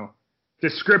nice,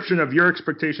 description of your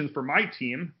expectations for my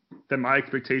team than my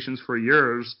expectations for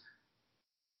yours.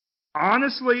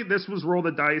 Honestly, this was roll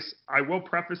the dice. I will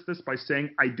preface this by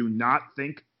saying I do not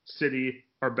think City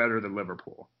are better than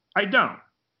Liverpool. I don't.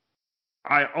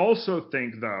 I also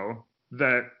think, though,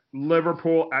 that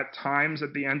Liverpool at times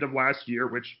at the end of last year,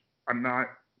 which I'm not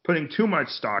putting too much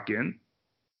stock in,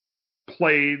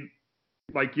 played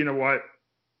like, you know what,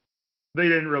 they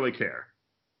didn't really care.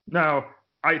 Now,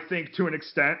 I think to an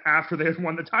extent, after they had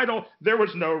won the title, there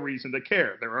was no reason to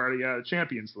care. They're already out of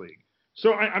Champions League.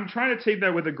 So I'm trying to take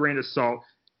that with a grain of salt.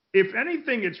 If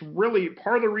anything, it's really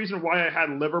part of the reason why I had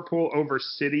Liverpool over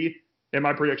City in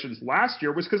my predictions last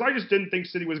year was because I just didn't think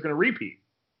City was going to repeat.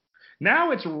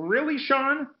 Now it's really,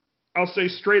 Sean, I'll say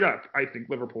straight up, I think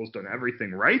Liverpool's done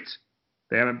everything right.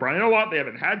 They haven't brought in a lot. They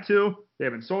haven't had to. They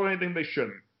haven't sold anything they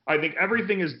shouldn't. I think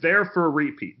everything is there for a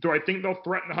repeat. Do I think they'll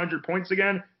threaten 100 points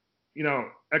again? You know,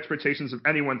 expectations of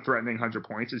anyone threatening 100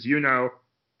 points, as you know,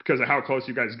 because of how close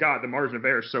you guys got, the margin of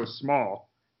error is so small.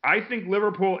 I think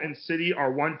Liverpool and City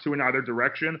are 1-2 in either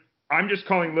direction. I'm just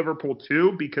calling Liverpool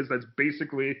 2 because that's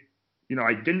basically, you know,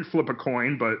 I didn't flip a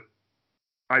coin, but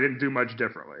I didn't do much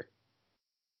differently.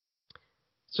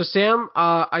 So, Sam,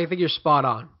 I think you're spot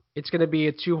on. It's going to be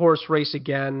a two-horse race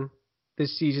again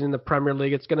this season in the Premier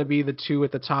League. It's going to be the two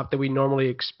at the top that we normally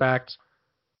expect.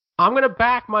 I'm going to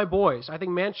back my boys. I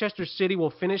think Manchester City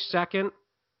will finish second.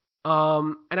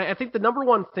 And I think the number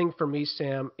one thing for me,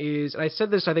 Sam, is, and I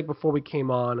said this, I think, before we came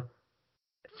on,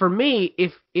 for me,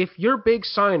 if your big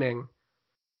signing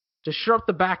to shore up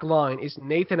the back line is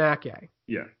Nathan Ake,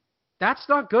 yeah, that's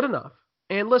not good enough.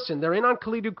 And listen, they're in on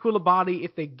Kalidou Koulibaly.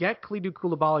 If they get Kalidou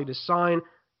Koulibaly to sign,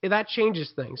 that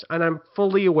changes things, and I'm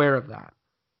fully aware of that.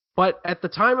 But at the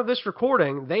time of this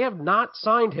recording, they have not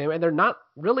signed him, and they're not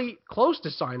really close to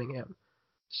signing him.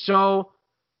 So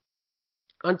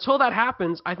until that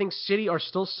happens, I think City are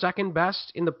still second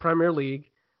best in the Premier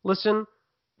League. Listen,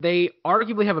 they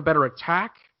arguably have a better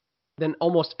attack than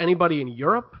almost anybody in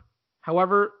Europe.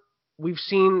 However, we've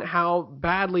seen how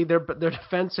badly their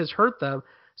defense has hurt them.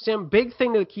 Sam, big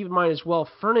thing to keep in mind as well,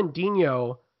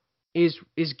 Fernandinho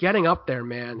is getting up there,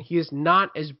 man. He is not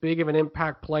as big of an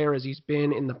impact player as he's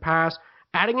been in the past.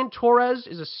 Adding in Torres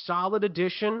is a solid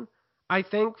addition, I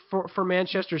think, for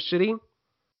Manchester City.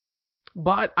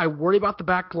 But I worry about the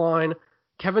back line.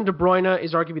 Kevin De Bruyne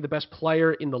is arguably the best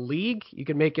player in the league. You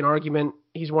can make an argument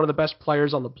he's one of the best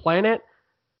players on the planet.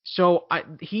 So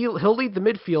he'll lead the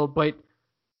midfield, but,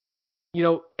 you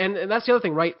know, and that's the other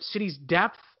thing, right? City's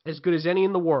depth, as good as any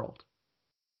in the world.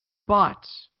 But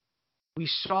we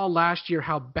saw last year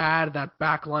how bad that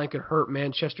back line could hurt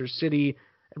Manchester City.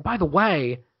 And by the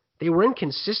way, they were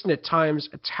inconsistent at times,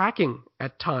 attacking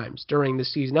at times during the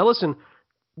season. Now listen,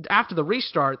 after the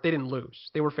restart, they didn't lose.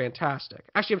 They were fantastic.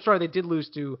 Actually, I'm sorry, they did lose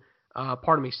to,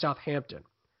 Southampton.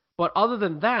 But other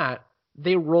than that,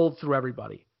 they rolled through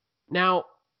everybody. Now,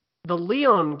 the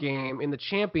Lyon game in the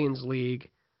Champions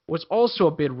League was also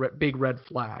a big red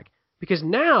flag. Because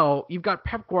now you've got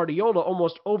Pep Guardiola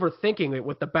almost overthinking it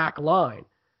with the back line.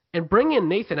 And bringing in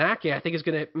Nathan Ake, I think, is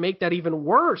going to make that even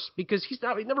worse because he's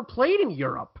never played in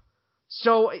Europe.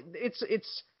 So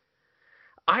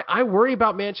I worry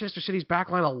about Manchester City's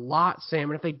back line a lot, Sam.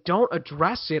 And if they don't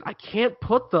address it, I can't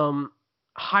put them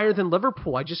higher than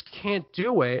Liverpool. I just can't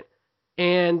do it.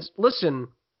 And listen,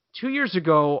 2 years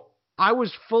ago, I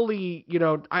was fully,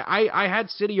 I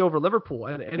had City over Liverpool,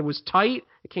 and it was tight.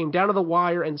 It came down to the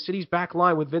wire, and City's back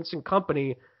line with Vincent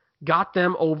Kompany got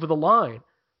them over the line.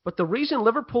 But the reason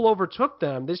Liverpool overtook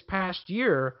them this past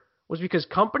year was because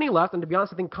Kompany left, and to be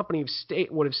honest, I think Kompany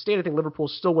would have stayed. I think Liverpool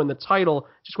still win the title.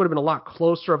 Just would have been a lot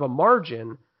closer of a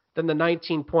margin than the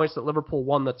 19 points that Liverpool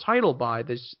won the title by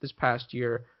this past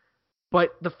year.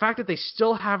 But the fact that they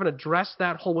still haven't addressed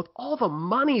that hole with all the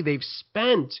money they've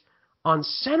spent on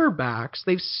center backs,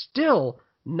 they've still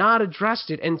not addressed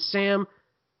it. And Sam,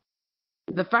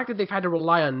 the fact that they've had to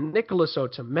rely on Nicolas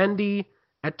Otamendi,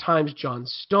 at times John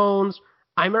Stones.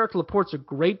 Aymeric Laporte's a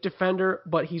great defender,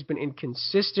 but he's been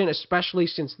inconsistent, especially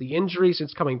since the injury,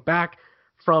 since coming back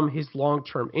from his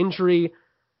long-term injury.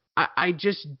 I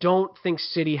just don't think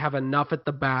City have enough at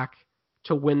the back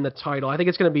to win the title. I think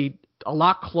it's going to be a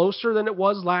lot closer than it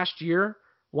was last year,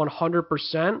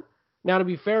 100%. Now, to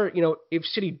be fair, if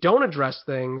City don't address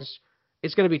things,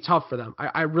 it's going to be tough for them.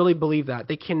 I really believe that.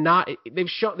 They cannot.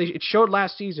 It showed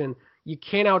last season you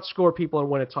can't outscore people and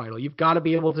win a title. You've got to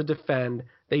be able to defend.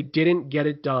 They didn't get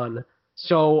it done.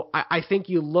 So I think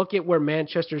you look at where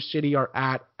Manchester City are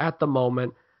at the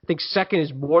moment. I think second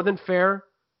is more than fair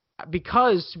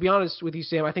because, to be honest with you,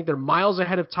 Sam, I think they're miles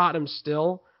ahead of Tottenham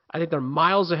still. I think they're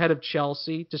miles ahead of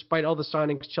Chelsea, despite all the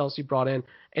signings Chelsea brought in.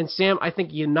 And Sam, I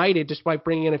think United, despite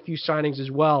bringing in a few signings as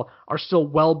well, are still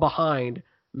well behind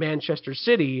Manchester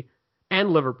City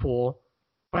and Liverpool.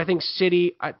 But I think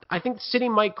City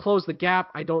might close the gap.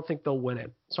 I don't think they'll win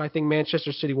it. So I think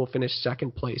Manchester City will finish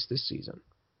second place this season.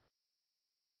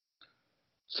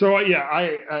 So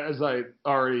as I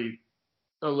already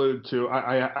alluded to,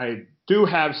 I do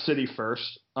have City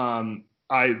first.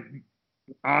 I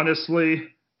honestly,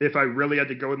 if I really had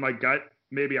to go with my gut,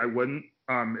 maybe I wouldn't.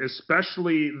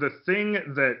 Especially the thing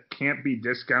that can't be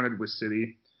discounted with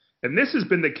City, and this has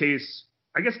been the case,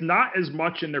 I guess not as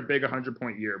much in their big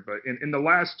 100-point year, but in the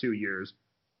last 2 years,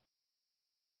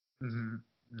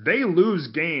 they lose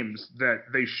games that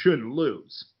they shouldn't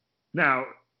lose. Now,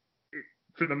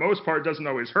 for the most part, it doesn't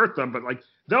always hurt them, but like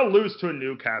they'll lose to a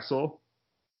Newcastle.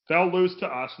 They'll lose to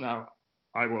us. Now,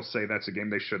 I will say that's a game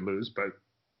they should lose, but,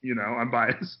 I'm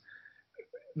biased.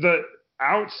 The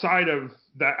outside of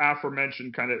that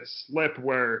aforementioned kind of slip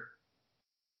where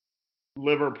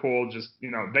Liverpool just,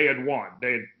 they had won,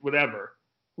 they had whatever.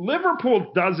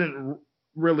 Liverpool doesn't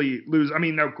really lose. I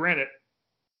mean, now granted,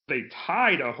 they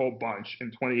tied a whole bunch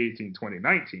in 2018,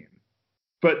 2019.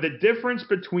 But the difference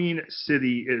between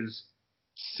City is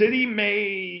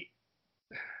City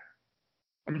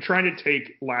I'm trying to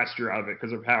take last year out of it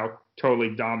because of how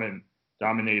totally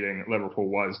dominating Liverpool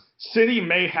was. City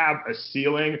may have a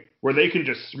ceiling where they can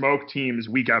just smoke teams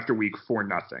week after week for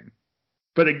nothing.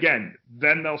 But again,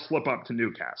 then they'll slip up to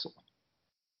Newcastle.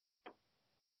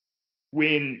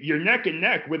 When you're neck and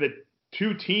neck with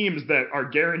two teams that are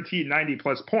guaranteed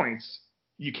 90-plus points,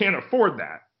 you can't afford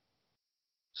that.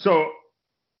 So,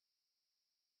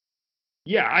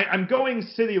 yeah, I'm going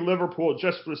City-Liverpool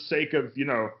just for the sake of,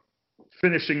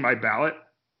 finishing my ballot,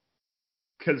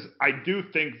 because I do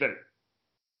think that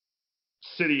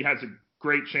City has a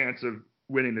great chance of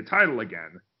winning the title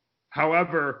again.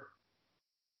 However,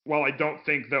 while I don't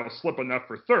think they'll slip enough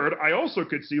for third, I also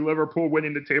could see Liverpool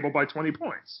winning the table by 20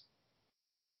 points.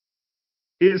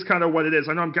 It is kind of what it is.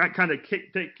 I know I'm kind of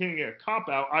taking a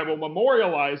cop-out. I will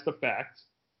memorialize the fact,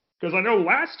 because I know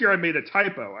last year I made a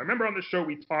typo. I remember on the show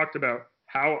we talked about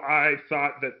how I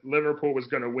thought that Liverpool was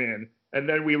going to win, and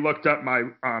then we looked up my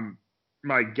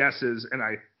guesses, and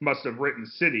I must have written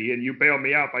City, and you bailed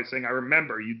me out by saying, I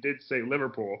remember, you did say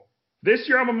Liverpool. This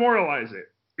year I'll memorialize it.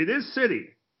 It is City.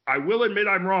 I will admit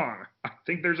I'm wrong. I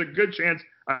think there's a good chance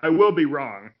I will be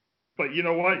wrong. But you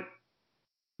know what?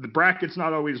 The bracket's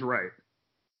not always right.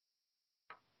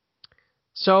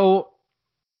 So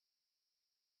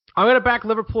I'm going to back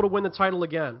Liverpool to win the title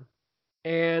again.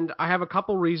 And I have a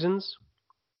couple reasons.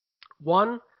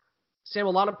 One, Sam, a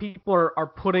lot of people are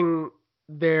putting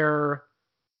their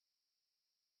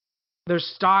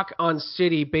stock on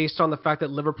City based on the fact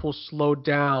that Liverpool slowed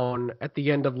down at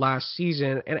the end of last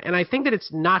season. And I think that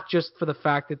it's not just for the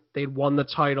fact that they'd won the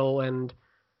title and,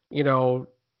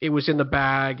 it was in the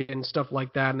bag and stuff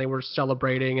like that, and they were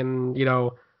celebrating and,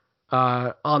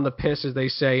 on the piss, as they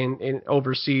say, in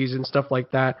overseas and stuff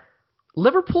like that.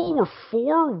 Liverpool were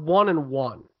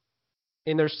 4-1-1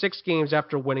 in their 6 games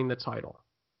after winning the title.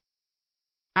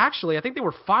 Actually, I think they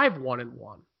were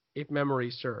 5-1-1, if memory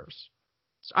serves.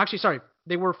 Actually, sorry,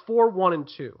 they were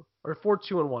 4-1-2 or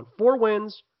 4-2-1. 4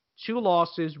 wins, 2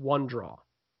 losses, 1 draw.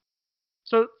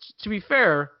 So to be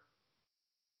fair,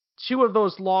 2 of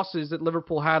those losses that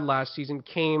Liverpool had last season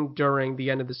came during the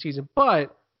end of the season,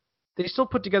 but they still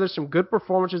put together some good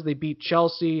performances. They beat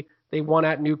Chelsea. They won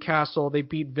at Newcastle. They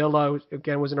beat Villa, who,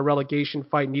 again, was in a relegation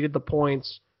fight, needed the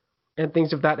points, and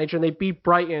things of that nature. And they beat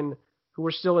Brighton, who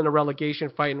were still in a relegation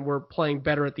fight and were playing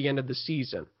better at the end of the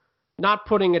season. Not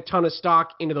putting a ton of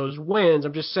stock into those wins.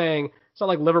 I'm just saying it's not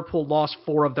like Liverpool lost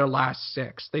 4 of their last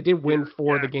 6. They did win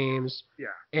 4 of the games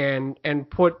and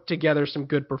put together some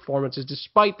good performances,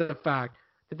 despite the fact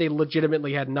that they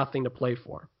legitimately had nothing to play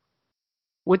for.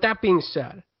 With that being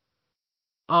said,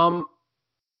 I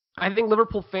think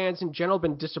Liverpool fans in general have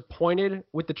been disappointed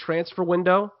with the transfer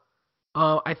window.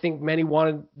 I think many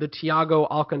wanted the Thiago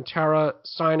Alcantara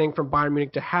signing from Bayern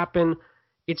Munich to happen.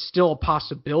 It's still a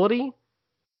possibility.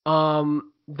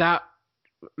 That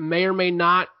may or may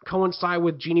not coincide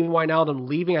with Gini Wijnaldum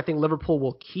leaving. I think Liverpool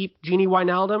will keep Gini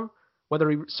Wijnaldum, whether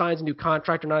he signs a new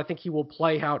contract or not. I think he will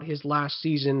play out his last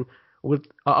season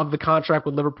of the contract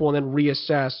with Liverpool and then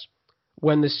reassess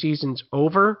when the season's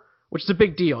over, which is a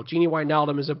big deal. Gini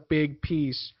Wijnaldum is a big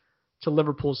piece to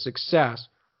Liverpool's success.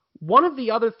 One of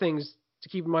the other things to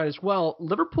keep in mind as well,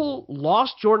 Liverpool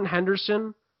lost Jordan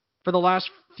Henderson for the last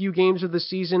few games of the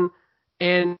season,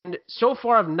 and so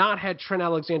far have not had Trent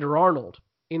Alexander-Arnold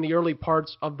in the early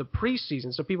parts of the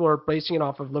preseason. So people are basing it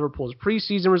off of Liverpool's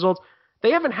preseason results.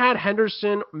 They haven't had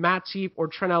Henderson, Matip, or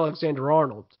Trent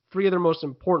Alexander-Arnold, three of their most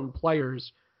important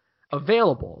players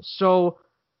available. So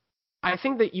I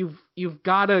think that you've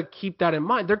got to keep that in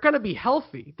mind. They're going to be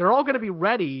healthy. They're all going to be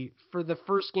ready for the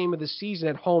first game of the season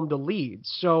at home to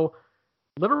Leeds. So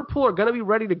Liverpool are going to be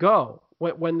ready to go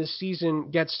when the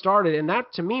season gets started. And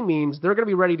that, to me, means they're going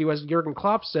to be ready to, as Jurgen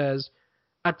Klopp says,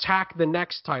 attack the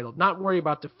next title, not worry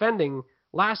about defending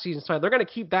last season's title. They're going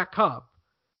to keep that cup.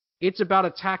 It's about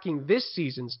attacking this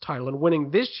season's title and winning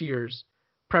this year's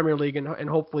Premier League and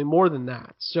hopefully more than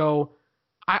that. So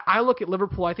I look at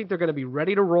Liverpool. I think they're going to be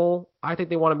ready to roll. I think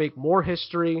they want to make more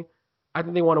history. I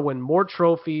think they want to win more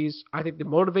trophies. I think the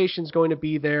motivation is going to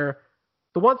be there.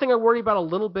 The one thing I worry about a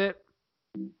little bit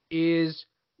is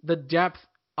the depth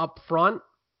up front.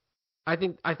 I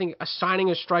think assigning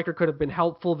a striker could have been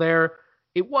helpful there.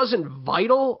 It wasn't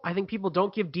vital. I think people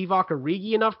don't give Divock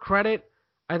Origi enough credit.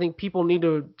 I think people need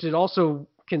to also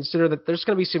consider that there's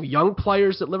going to be some young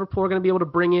players that Liverpool are going to be able to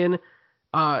bring in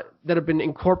that have been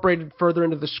incorporated further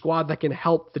into the squad that can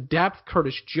help the depth.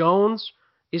 Curtis Jones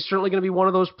is certainly going to be one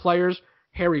of those players.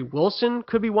 Harry Wilson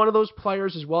could be one of those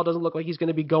players as well. Doesn't look like he's going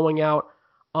to be going out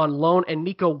on loan. And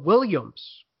Nico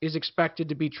Williams is expected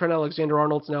to be Trent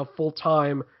Alexander-Arnold's now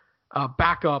full-time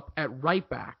backup at right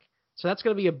back. So that's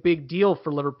going to be a big deal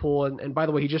for Liverpool. And by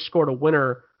the way, he just scored a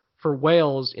winner for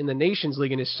Wales in the Nations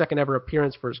League in his second ever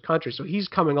appearance for his country. So he's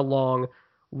coming along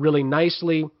really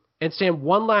nicely. And Sam,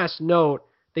 one last note,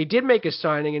 they did make a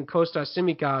signing in Kostas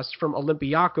Tsimikas from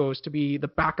Olympiacos to be the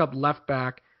backup left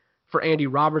back for Andy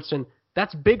Robertson.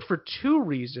 That's big for two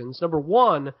reasons. Number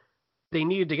one, they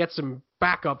needed to get some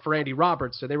backup for Andy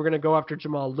Robertson. They were going to go after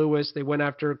Jamal Lewis. They went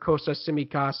after Kostas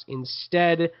Tsimikas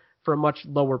instead for a much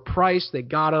lower price. They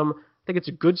got him. I think it's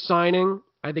a good signing.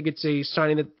 I think it's a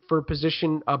signing that for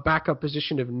a backup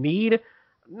position of need.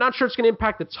 I'm not sure it's going to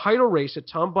impact the title race a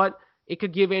ton, but it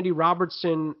could give Andy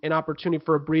Robertson an opportunity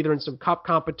for a breather in some cup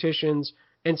competitions,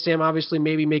 and Sam obviously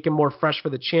maybe make him more fresh for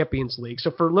the Champions League.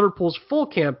 So for Liverpool's full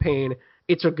campaign,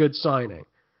 it's a good signing.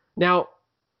 Now,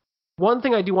 one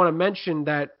thing I do want to mention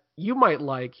that you might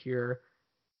like here,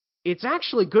 it's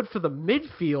actually good for the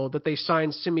midfield that they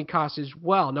signed Tsimikas as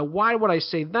well. Now, why would I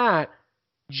say that?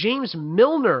 James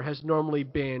Milner has normally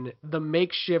been the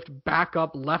makeshift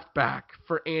backup left back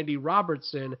for Andy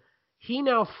Robertson. He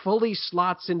now fully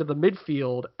slots into the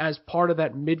midfield as part of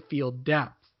that midfield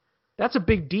depth. That's a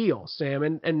big deal,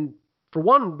 Sam. And for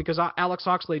one, because Alex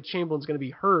Oxlade-Chamberlain's going to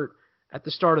be hurt at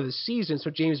the start of the season, so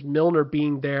James Milner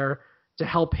being there to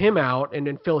help him out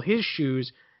and fill his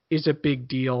shoes is a big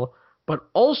deal. But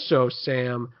also,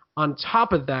 Sam, on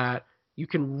top of that, you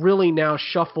can really now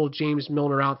shuffle James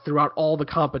Milner out throughout all the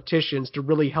competitions to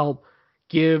really help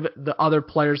give the other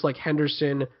players like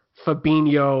Henderson,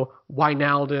 Fabinho,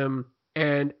 Wijnaldum,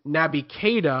 and Naby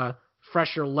Keita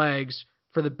fresher legs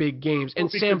for the big games. And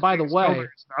Sam, by the way,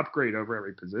 it's an upgrade over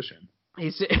every position.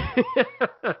 He's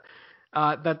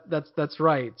that's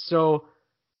right. So,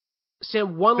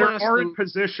 Sam, last thing. There aren't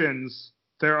positions.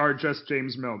 There are just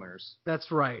James Milners. That's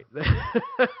right.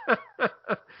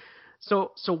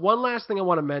 So one last thing I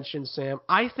want to mention, Sam.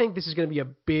 I think this is going to be a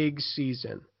big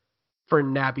season for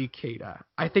Naby Keita.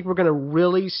 I think we're going to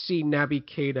really see Naby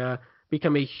Keita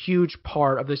become a huge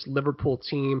part of this Liverpool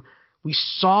team. We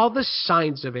saw the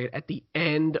signs of it at the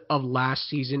end of last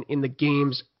season in the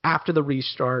games after the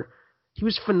restart. He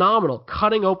was phenomenal,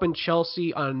 cutting open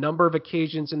Chelsea on a number of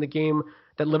occasions in the game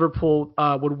that Liverpool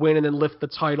would win and then lift the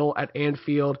title at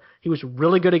Anfield. He was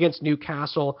really good against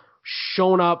Newcastle,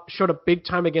 showed up big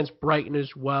time against Brighton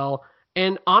as well.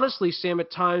 And honestly, Sam,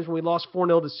 at times when we lost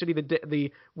 4-0 to City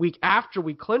the week after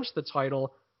we clinched the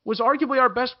title, was arguably our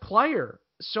best player.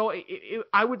 So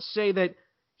I would say that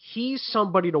he's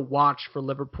somebody to watch for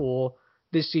Liverpool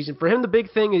this season. For him, the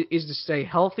big thing is to stay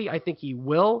healthy. I think he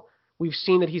will. We've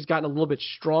seen that he's gotten a little bit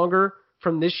stronger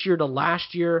from this year to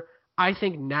last year. I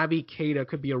think Naby Keita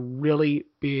could be a really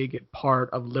big part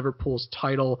of Liverpool's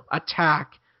title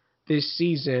attack this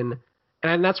season.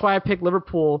 And that's why I picked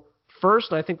Liverpool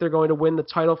first, and I think they're going to win the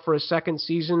title for a second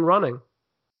season running.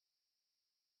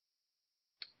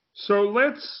 So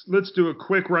let's do a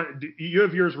quick run. You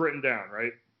have yours written down,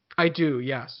 right? I do,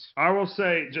 yes. I will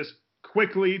say just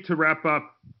quickly to wrap up,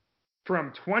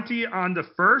 from 20 on to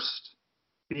first,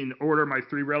 in order my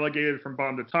three relegated from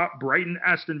bottom to top: Brighton,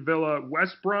 Aston Villa,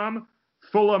 West Brom,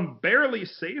 Fulham barely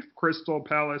safe, Crystal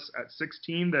Palace at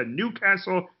 16, then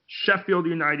Newcastle, Sheffield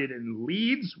United, and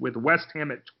Leeds, with West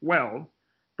Ham at 12,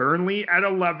 Burnley at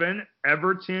 11,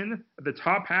 Everton at the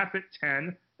top half at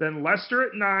 10, then Leicester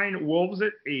at 9, Wolves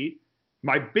at 8.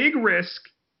 My big risk,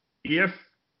 if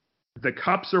the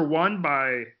cups are won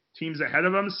by teams ahead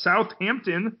of them,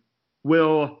 Southampton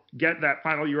will get that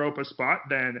final Europa spot.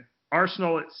 Then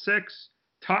Arsenal at 6,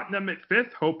 Tottenham at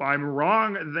 5th. Hope I'm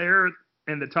wrong there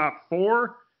in the top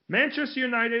 4. Manchester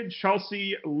United,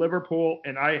 Chelsea, Liverpool,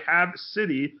 and I have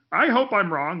City. I hope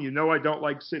I'm wrong. You know I don't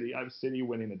like City. I have City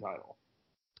winning the title.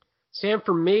 Sam,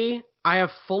 for me, I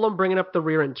have Fulham bringing up the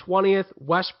rear in 20th,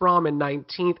 West Brom in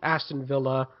 19th, Aston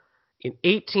Villa in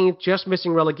 18th, just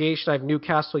missing relegation. I have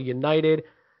Newcastle United.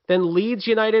 Then Leeds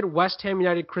United, West Ham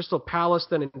United, Crystal Palace,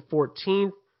 then in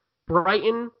 14th.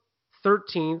 Brighton,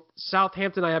 13th.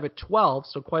 Southampton I have at 12th,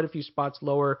 so quite a few spots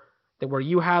lower than where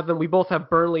you have them. We both have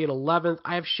Burnley at 11th.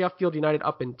 I have Sheffield United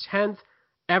up in 10th.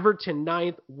 Everton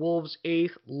 9th. Wolves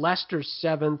 8th. Leicester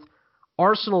 7th.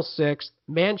 Arsenal 6th.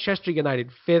 Manchester United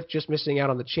 5th, just missing out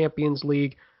on the Champions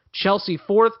League. Chelsea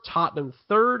 4th. Tottenham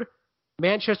 3rd.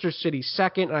 Manchester City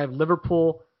 2nd. And I have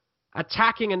Liverpool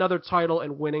attacking another title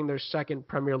and winning their 2nd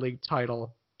Premier League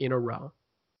title in a row.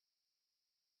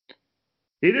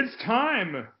 It is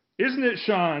time, isn't it,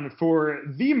 Sean, for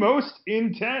the most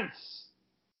intense,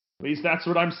 at least that's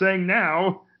what I'm saying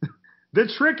now,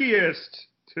 the trickiest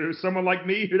to someone like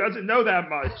me who doesn't know that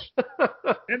much,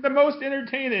 and the most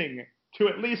entertaining to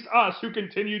at least us who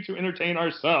continue to entertain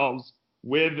ourselves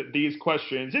with these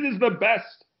questions. It is the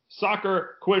best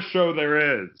soccer quiz show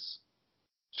there is.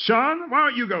 Sean, why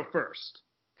don't you go first?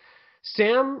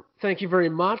 Sam, thank you very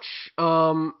much.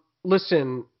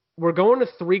 Listen, we're going to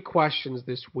 3 questions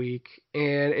this week,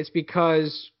 and it's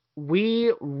because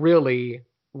we really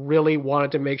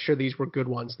wanted to make sure these were good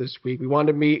ones this week. We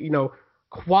wanted to meet,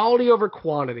 quality over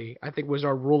quantity, I think was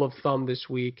our rule of thumb this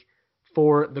week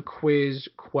for the quiz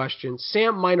question.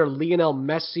 Sam, mine are Lionel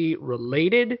Messi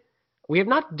related. We have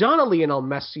not done a Lionel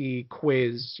Messi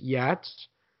quiz yet.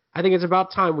 I think it's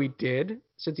about time we did,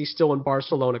 since he's still in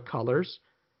Barcelona colors.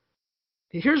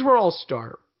 Here's where I'll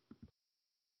start.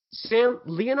 Sam,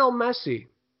 Lionel Messi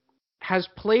has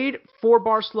played for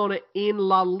Barcelona in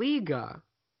La Liga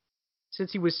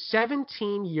since he was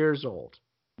 17 years old.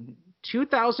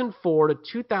 2004 to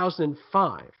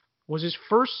 2005 was his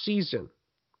first season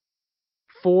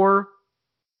for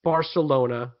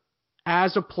Barcelona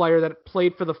as a player that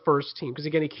played for the first team. Because,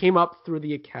 again, he came up through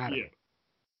the academy. Yeah.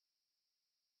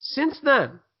 Since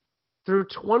then, through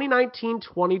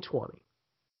 2019-2020,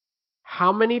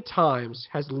 how many times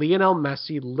has Lionel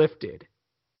Messi lifted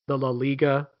the La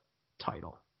Liga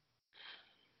title?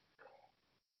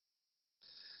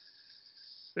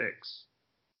 6.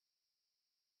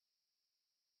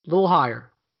 Little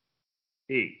higher.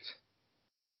 8.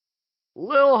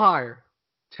 Little higher.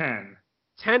 10.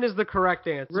 10 is the correct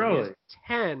answer. Really?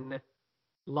 10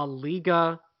 La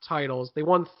Liga titles. They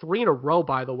won 3 in a row,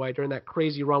 by the way, during that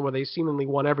crazy run where they seemingly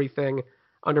won everything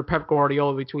under Pep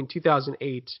Guardiola between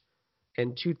 2008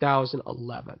 and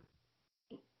 2011.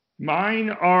 Mine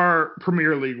are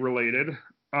Premier League related.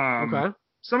 Okay.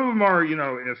 Some of them are,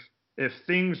 if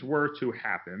things were to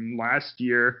happen. Last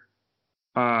year,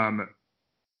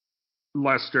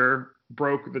 Leicester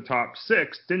broke the top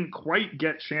 6, didn't quite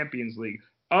get Champions League.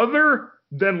 Other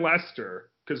than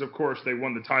Leicester, because of course they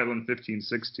won the title in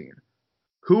 15-16.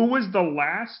 Who was the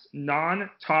last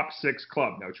non-top 6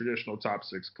 club? No traditional top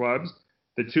 6 clubs.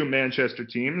 The 2 Manchester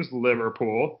teams,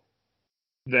 Liverpool.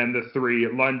 Then the 3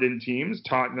 London teams,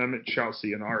 Tottenham,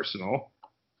 Chelsea, and Arsenal.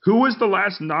 Who was the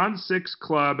last non-6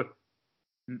 club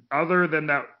other than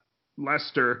that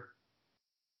Leicester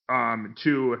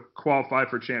to qualify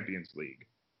for Champions League?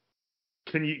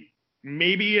 Can you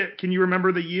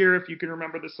remember the year if you can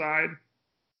remember the side?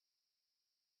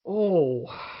 Oh.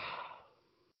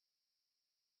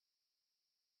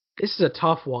 This is a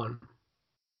tough one.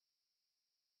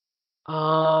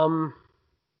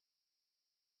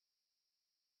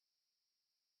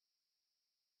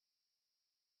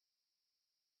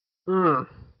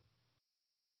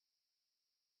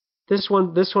 This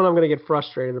one I'm going to get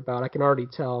frustrated about. I can already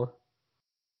tell.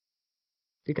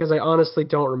 Because I honestly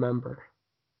don't remember.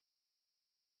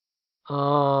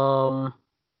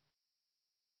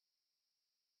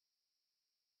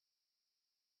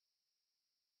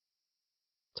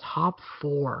 Top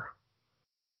 4.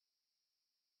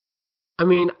 I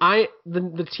mean,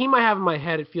 the team I have in my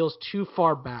head, it feels too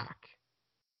far back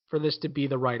for this to be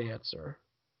the right answer.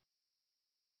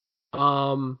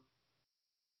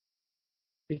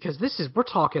 Because we're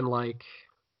talking like...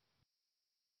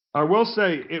 I will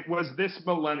say it was this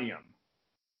millennium.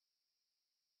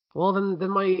 Well, then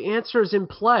my answer is in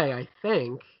play, I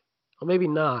think. Or maybe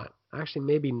not. Actually,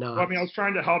 maybe not. Well, I was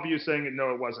trying to help you saying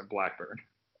no, it wasn't Blackburn.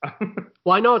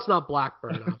 Well, I know it's not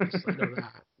Blackburn, obviously. I know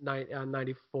that.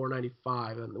 94,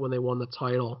 95, when they won the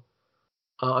title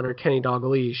under Kenny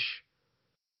Dalglish.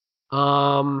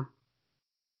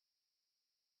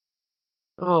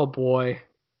 Oh boy.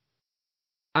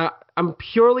 I'm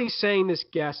purely saying this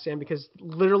guess, Sam, because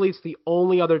literally it's the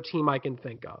only other team I can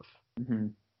think of. Mm-hmm.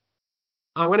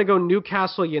 I'm going to go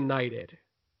Newcastle United.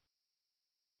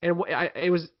 And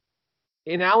it was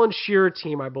an Alan Shearer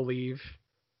team, I believe.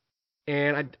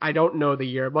 And I don't know the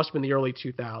year. It must have been the early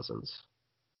 2000s.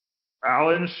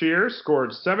 Alan Shearer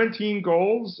scored 17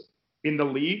 goals in the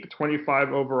league, 25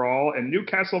 overall, and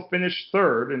Newcastle finished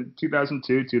third in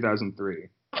 2002, 2003.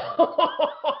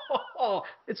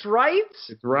 It's right?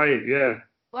 It's right, yeah.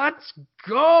 Let's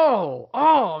go.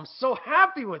 Oh, I'm so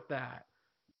happy with that.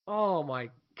 Oh my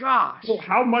gosh. Well,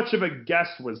 how much of a guess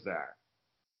was that?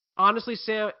 Honestly,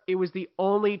 Sam, it was the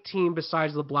only team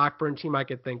besides the Blackburn team I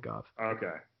could think of.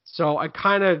 Okay. So I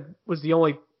kind of was the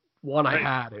only one I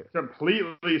had. It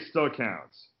completely still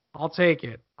counts. I'll take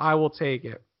it. I will take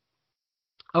it.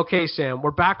 Okay, Sam,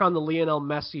 we're back on the Lionel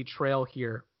Messi trail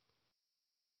here.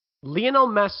 Lionel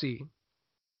Messi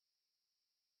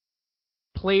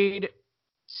played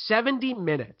 70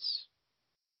 minutes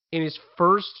in his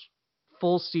first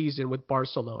full season with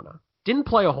Barcelona. Didn't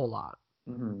play a whole lot.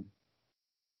 Mm-hmm.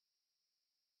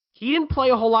 He didn't play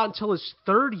a whole lot until his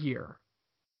third year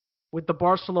with the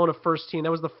Barcelona first team.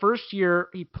 That was the first year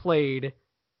he played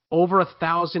over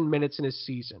 1,000 minutes in his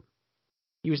season.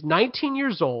 He was 19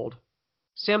 years old.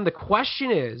 Sam, the question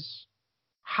is,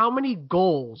 how many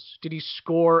goals did he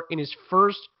score in his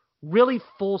first really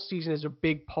full season as a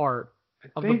big part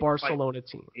of the Barcelona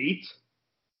team? 8?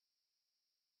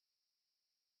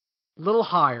 A little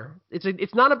higher.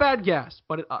 It's not a bad guess,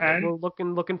 but we're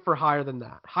looking for higher than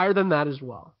that. Higher than that as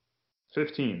well.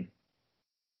 15.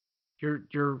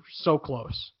 You're so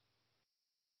close.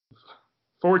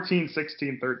 14,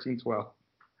 16, 13, 12.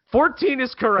 14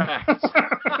 is correct.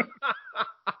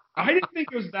 I didn't think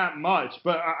it was that much,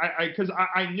 but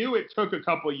I knew it took a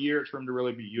couple of years for him to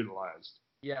really be utilized.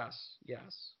 Yes.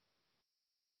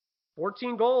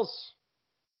 14 goals.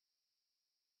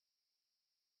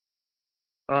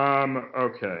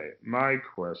 Okay. My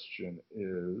question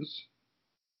is,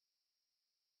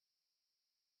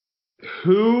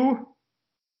 who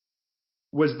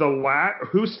was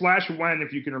the when,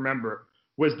 if you can remember,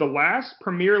 was the last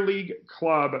Premier League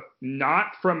club not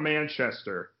from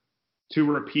Manchester to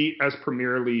repeat as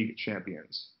Premier League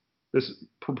champions? This is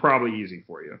probably easy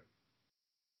for you.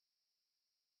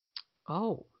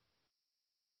 Oh.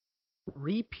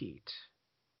 Repeat.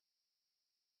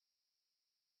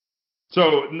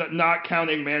 So not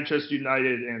counting Manchester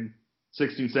United in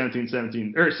 16, 17,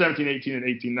 17, or 17, 18, and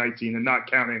 18, 19, and not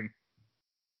counting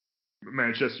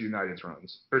Manchester United's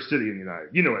runs, or City and United.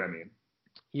 You know what I mean?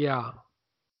 Yeah.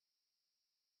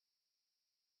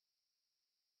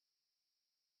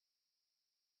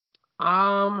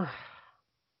 I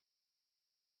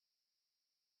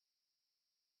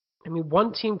mean,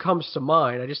 one team comes to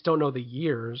mind. I just don't know the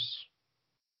years.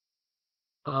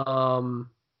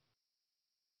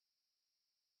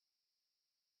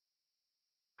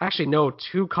 Actually, no,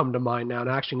 two come to mind now.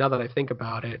 And actually, now that I think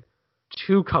about it,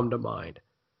 two come to mind.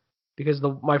 Because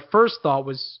my first thought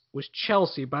was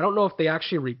Chelsea, but I don't know if they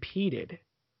actually repeated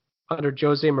under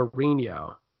Jose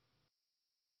Mourinho.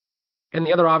 And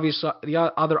the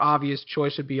other obvious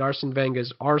choice would be Arsene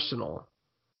Wenger's Arsenal,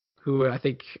 who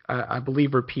I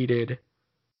believe repeated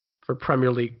for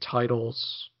Premier League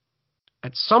titles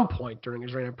at some point during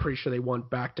his reign. I'm pretty sure they won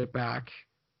back-to-back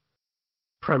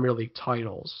Premier League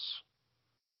titles.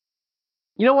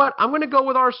 You know what? I'm going to go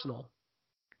with Arsenal.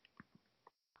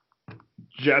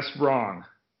 Just wrong.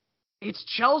 It's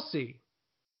Chelsea.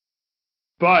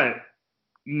 But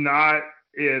not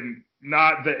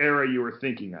the era you were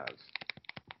thinking of.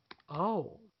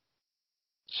 Oh.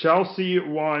 Chelsea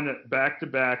won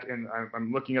back-to-back, and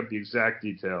I'm looking up the exact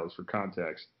details for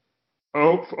context.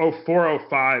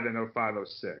 04-05 and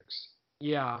 05-06.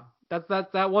 Yeah,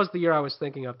 that was the year I was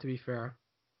thinking of, to be fair.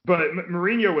 But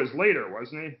Mourinho was later,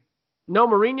 wasn't he? No,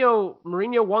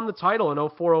 Mourinho won the title in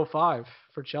 04-05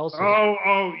 for Chelsea.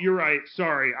 Oh, you're right.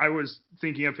 Sorry, I was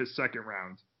thinking of his second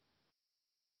round.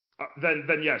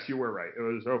 Then yes, you were right. It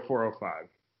was 04-05.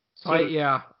 So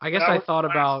I guess I thought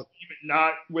about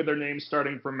not with their name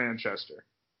starting from Manchester.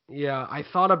 Yeah, I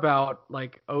thought about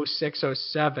like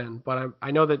 06-07, but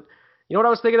I know that you know what I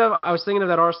was thinking of? I was thinking of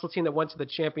that Arsenal team that went to the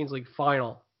Champions League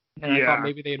final. And I thought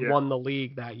maybe they had won the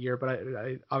league that year, but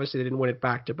I obviously they didn't win it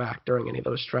back to back during any of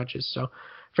those stretches. So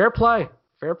fair play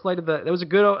to that was a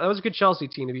good Chelsea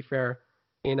team, to be fair,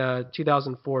 in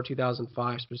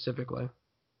 2004-2005 specifically.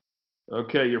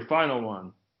 Okay, your final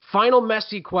one. Final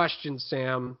Messi question,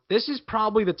 Sam. This is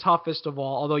probably the toughest of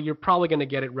all, although you're probably going to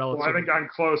get it relatively. Well, I think I'm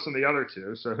close on the other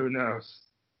two, so who knows?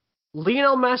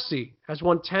 Lionel Messi has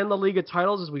won 10 La Liga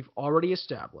titles, as we've already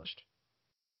established.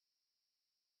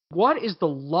 What is the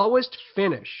lowest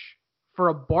finish for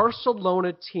a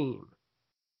Barcelona team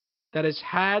that has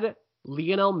had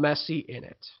Lionel Messi in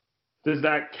it? Does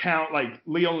that count like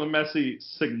Lionel Messi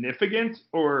significant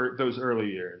or those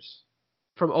early years?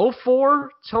 From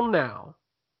 '04 till now,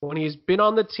 when he's been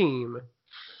on the team,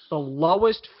 the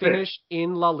lowest finish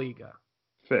in La Liga.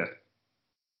 Fifth.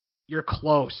 You're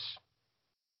close.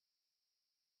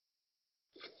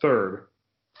 Third.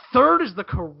 Third is the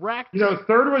correct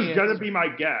third was answer. going to be my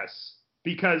guess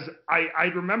because I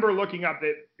remember looking up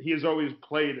that he has always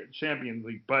played Champions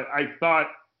League, but I thought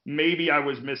maybe I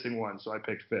was missing one, so I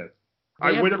picked fifth. They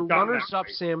I would have have been gotten runners-up,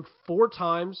 Sam, 4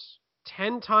 times,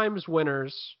 10 times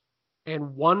winners,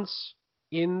 and once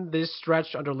in this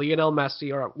stretch under Lionel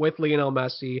Messi, or with Lionel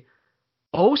Messi,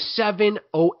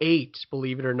 07-08,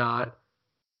 believe it or not,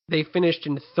 they finished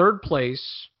in third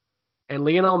place, and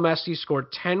Lionel Messi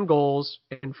scored 10 goals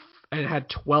and had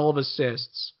 12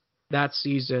 assists that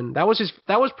season. That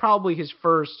was probably his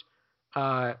first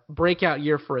breakout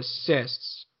year for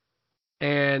assists,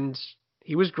 and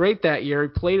he was great that year. He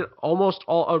played almost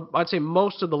all, I'd say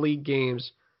most of the league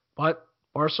games, but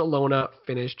Barcelona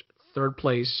finished third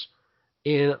place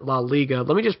in La Liga.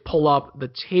 Let me just pull up the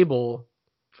table,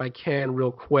 if I can,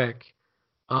 real quick,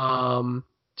 to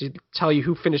tell you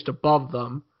who finished above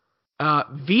them.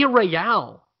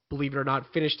 Villarreal, believe it or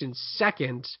not, finished in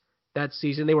second that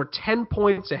season. They were 10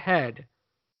 points ahead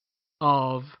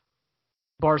of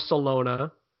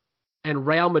Barcelona, and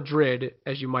Real Madrid,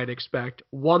 as you might expect,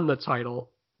 won the title.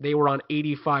 They were on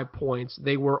 85 points.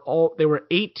 They were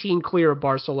 18 clear of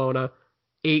Barcelona,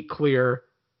 8 clear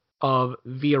of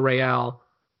Villarreal.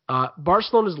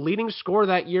 Barcelona's leading scorer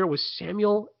that year was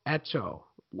Samuel Eto'o.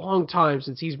 Long time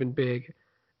since he's been big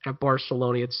at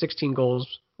Barcelona. He had 16 goals.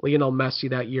 Lionel Messi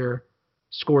that year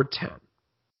scored 10.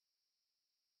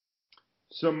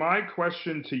 So my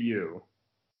question to you,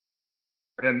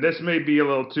 and this may be a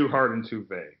little too hard and too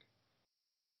vague.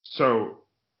 So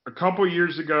a couple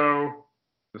years ago,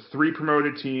 the 3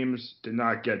 promoted teams did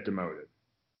not get demoted.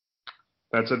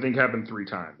 That's, I think, happened 3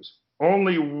 times.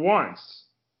 Only once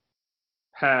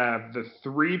have the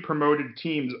 3 promoted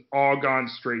teams all gone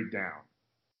straight down.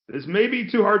 This may be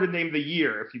too hard to name the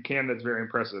year. If you can, that's very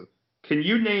impressive. Can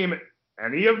you name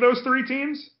any of those 3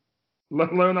 teams,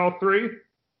 let alone all 3?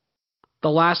 The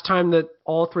last time that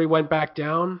all 3 went back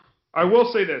down? I will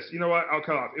say this. You know what? I'll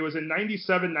cut off. It was in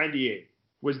 97-98.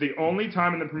 Was the only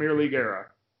time in the Premier League era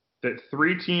that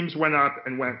 3 teams went up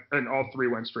and all 3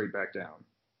 went straight back down.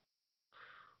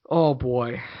 Oh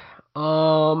boy.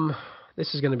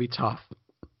 This is going to be tough.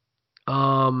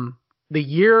 The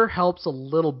year helps a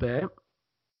little bit.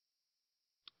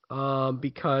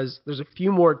 Because there's a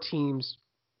few more teams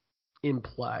in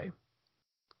play.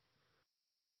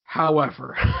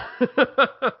 However,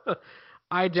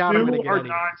 I doubt I'm going to get 2 are any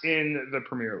not in the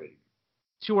Premier League.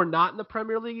 2 are not in the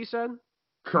Premier League, you said?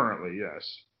 Currently,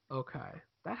 yes. Okay.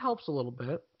 That helps a little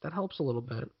bit.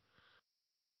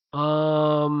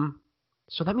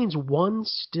 So that means 1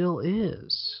 still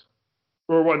is.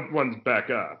 Or one's back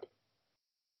up.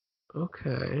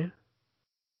 Okay.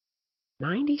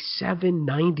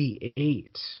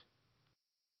 97-98.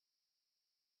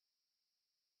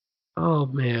 Oh,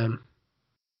 man.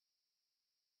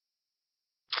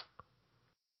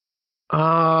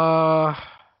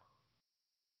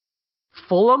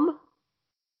 Fulham?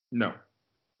 No.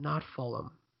 Not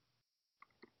Fulham.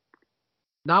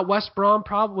 Not West Brom,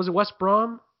 probably. Was it West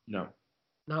Brom? No.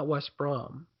 Not West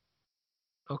Brom.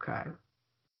 Okay.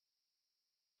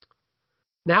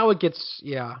 Now it gets,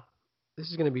 yeah. This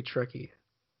is going to be tricky.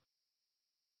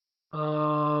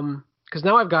 Because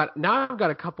now I've got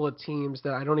a couple of teams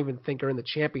that I don't even think are in the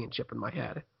championship in my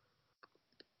head.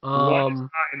 One is not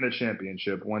in the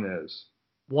championship. One is.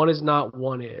 One is not.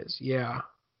 One is. Yeah.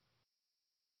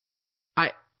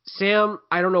 Sam,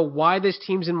 I don't know why this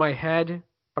team's in my head,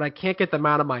 but I can't get them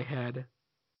out of my head.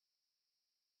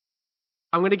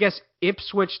 I'm gonna guess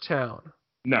Ipswich Town.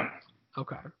 No.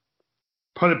 Okay.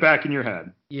 Put it back in your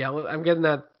head. Yeah, I'm getting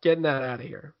that out of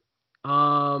here.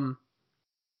 Oh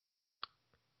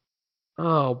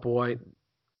boy.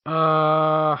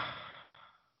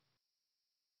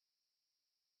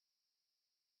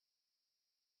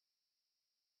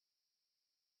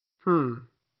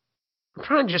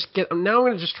 I'm going to just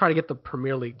try to get the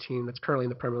Premier League team that's currently in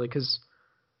the Premier League, because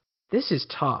this is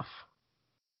tough.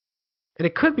 And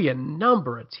it could be a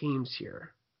number of teams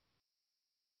here.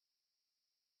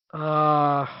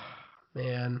 Man.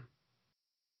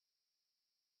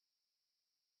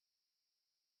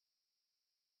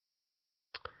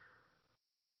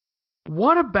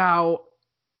 What about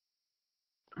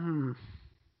hmm,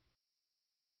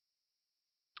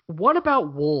 what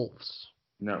about Wolves?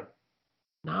 No.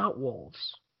 Not Wolves.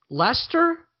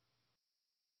 Leicester?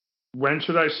 When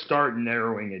should I start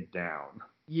narrowing it down?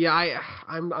 Yeah,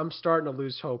 I'm starting to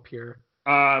lose hope here.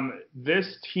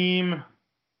 This team.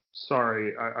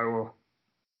 Sorry, I will.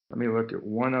 Let me look at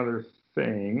one other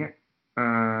thing.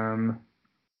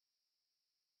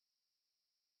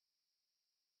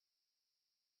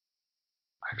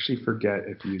 I actually forget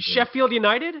if you did. Sheffield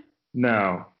United?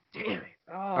 No. Damn it.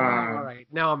 Oh, all right.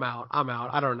 Now I'm out.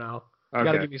 I don't know. You got to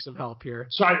Okay. give me some help here.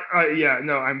 So yeah,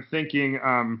 no, I'm thinking.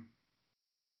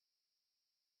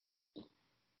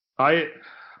 I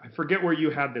forget where you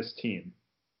had this team.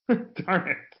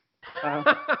 Darn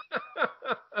it.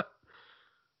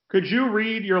 Could you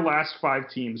read your last 5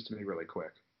 teams to me really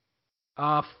quick?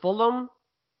 Fulham,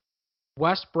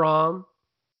 West Brom,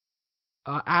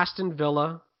 Aston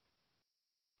Villa,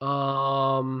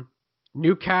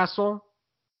 Newcastle,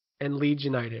 and Leeds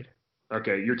United.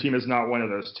 Okay, your team is not one of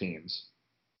those teams,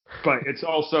 but it's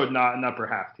also not an upper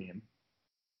half team.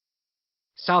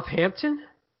 Southampton?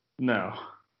 No.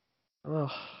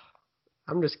 Oh,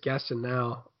 I'm just guessing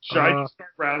now. Should I just start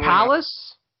rattling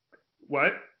Palace? off?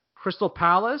 What? Crystal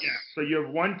Palace? Yeah, so you have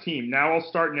one team. Now I'll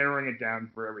start narrowing it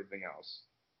down for everything else.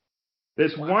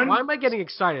 Why am I getting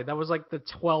excited? That was like the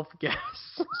 12th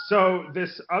guess. So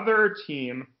this other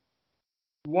team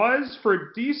was for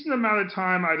a decent amount of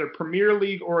time either Premier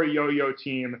League or a yo-yo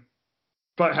team,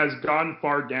 but has gone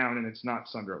far down, and it's not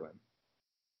Sunderland.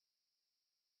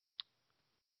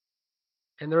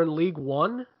 And they're in League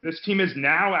One? This team is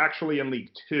now actually in League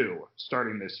Two,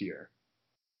 starting this year.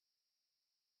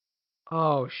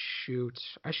 Oh, shoot.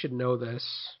 I should know this.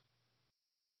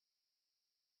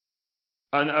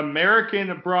 An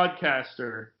American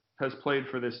broadcaster has played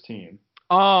for this team.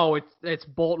 Oh, it's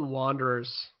Bolton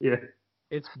Wanderers. Yeah.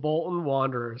 It's Bolton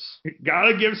Wanderers.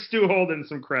 Gotta give Stu Holden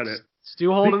some credit.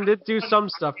 Stu Holden did do some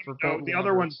stuff for Bolton The Wanderers.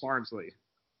 other one's Barnsley.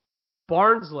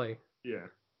 Barnsley. Yeah.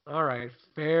 All right.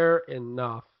 Fair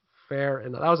enough. That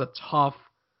was a tough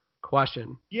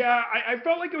question. Yeah, I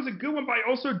felt like it was a good one, but I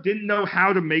also didn't know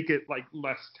how to make it like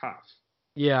less tough.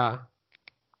 Yeah.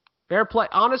 Fair play.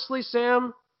 Honestly,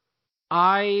 Sam,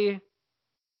 I'm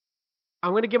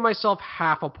going to give myself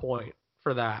half a point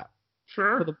for that.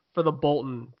 Sure. For the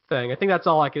Bolton thing. I think that's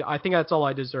all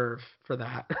I deserve for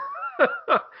that.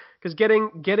 Cuz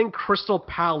getting Crystal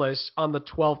Palace on the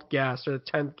 12th guess or the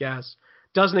 10th guess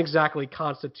doesn't exactly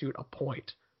constitute a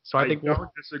point. So I think don't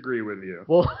disagree with you.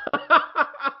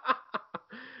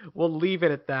 We'll leave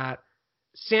it at that.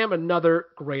 Sam, another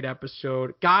great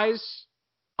episode. Guys,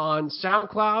 on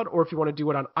SoundCloud, or if you want to do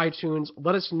it on iTunes,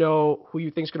 let us know who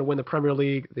you think is going to win the Premier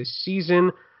League this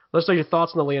season. Let us know your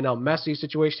thoughts on the Lionel Messi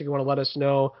situation if you want to let us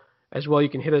know. As well, you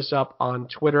can hit us up on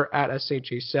Twitter at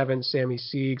SHA7, Sammy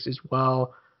Siegs as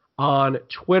well on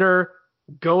Twitter.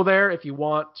 Go there if you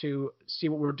want to see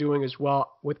what we're doing as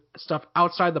well with stuff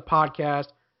outside the podcast.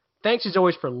 Thanks as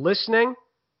always for listening,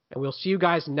 and we'll see you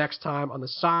guys next time on the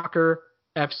Soccer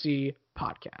FC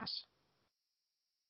podcast.